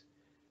aspartate,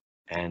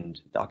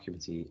 and the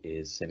occupancy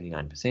is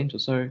 79% or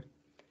so.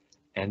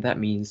 And that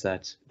means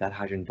that that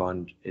hydrogen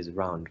bond is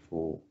around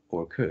or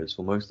occurs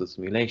for most of the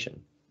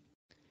simulation.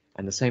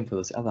 And the same for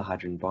this other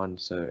hydrogen bond.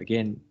 So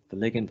again, the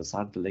ligand, the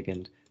side of the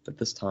ligand, but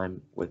this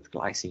time with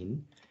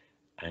glycine.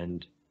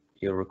 And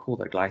you'll recall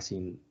that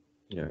glycine,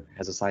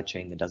 has a side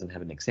chain that doesn't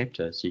have an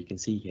acceptor. So you can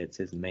see here it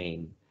says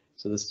main.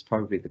 So this is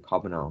probably the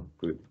carbonyl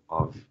group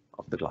of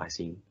the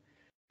glycine.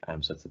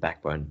 So it's the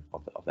backbone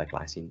of that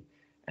glycine.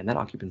 And that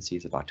occupancy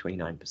is about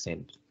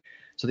 29%.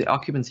 So the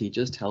occupancy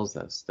just tells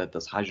us that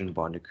this hydrogen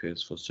bond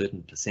occurs for a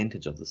certain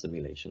percentage of the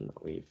simulation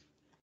that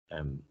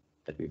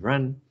we've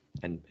run,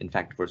 and in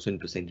fact for a certain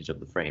percentage of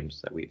the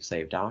frames that we've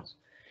saved out,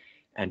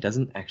 and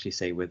doesn't actually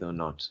say whether or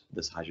not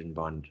this hydrogen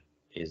bond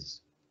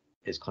is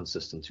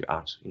consistent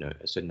throughout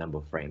a certain number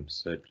of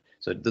frames.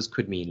 So this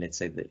could mean, let's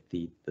say that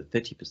the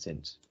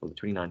 30% or the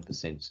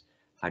 29%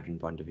 hydrogen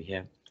bond over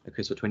here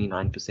occurs for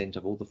 29%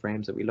 of all the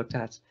frames that we looked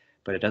at,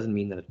 but it doesn't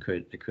mean that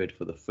it occurred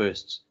for the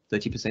first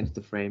 30% of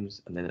the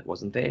frames and then it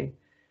wasn't there.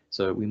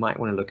 So we might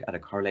want to look at a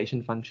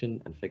correlation function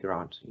and figure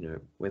out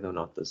whether or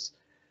not this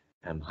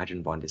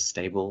hydrogen bond is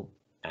stable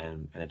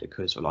and it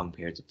occurs for long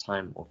periods of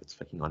time, or if it's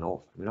flicking on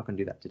off. We're not going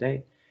to do that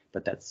today,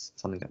 but that's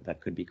something that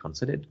could be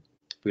considered.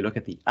 If we look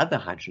at the other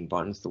hydrogen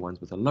bonds, the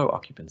ones with a low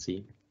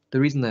occupancy, the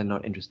reason they're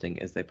not interesting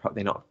is they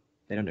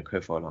don't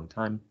occur for a long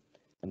time,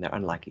 and they're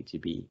unlikely to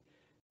be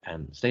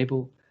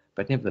stable.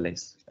 But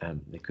nevertheless,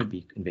 they could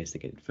be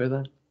investigated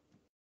further.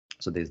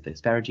 So there's the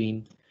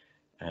asparagine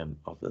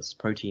of this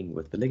protein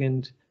with the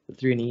ligand, the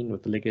threonine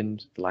with the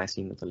ligand, the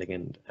lysine with the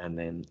ligand, and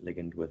then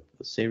ligand with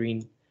the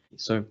serine.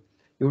 So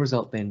your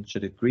result then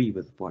should agree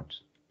with what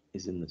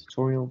is in the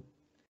tutorial,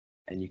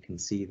 and you can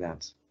see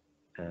that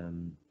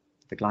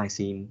the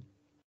glycine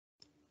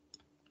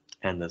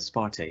and the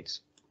aspartate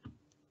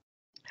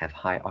have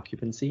high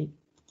occupancy,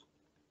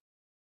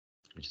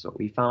 which is what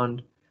we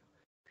found,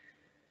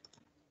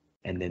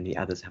 and then the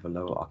others have a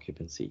lower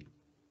occupancy.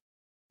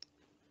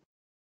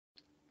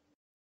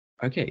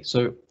 Okay,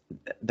 so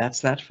that's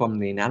that from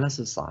the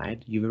analysis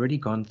side. You've already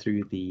gone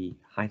through the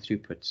high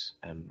throughput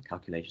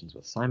calculations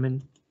with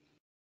Simon.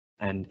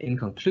 And in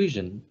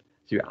conclusion,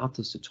 throughout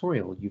this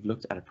tutorial, you've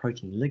looked at a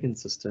protein ligand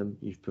system,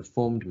 you've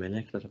performed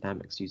molecular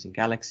dynamics using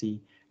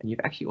Galaxy, and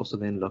you've actually also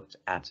then looked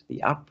at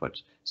the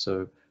output.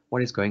 So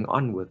what is going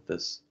on with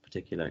this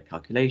particular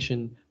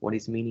calculation? What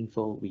is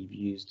meaningful? We've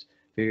used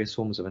various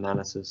forms of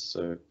analysis,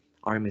 so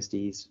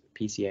RMSDs,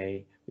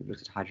 PCA, we've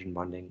looked at hydrogen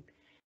bonding,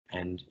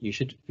 and you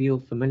should feel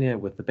familiar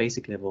with the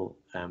basic level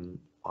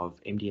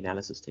of MD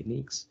analysis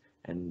techniques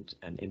and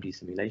MD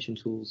simulation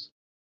tools.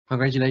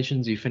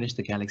 Congratulations, you finished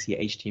the Galaxy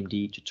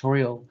HTMD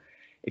tutorial.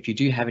 If you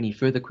do have any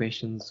further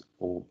questions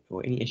or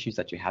any issues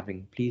that you're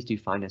having, please do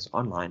find us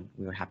online.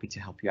 We are happy to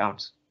help you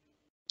out.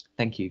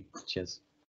 Thank you. Cheers.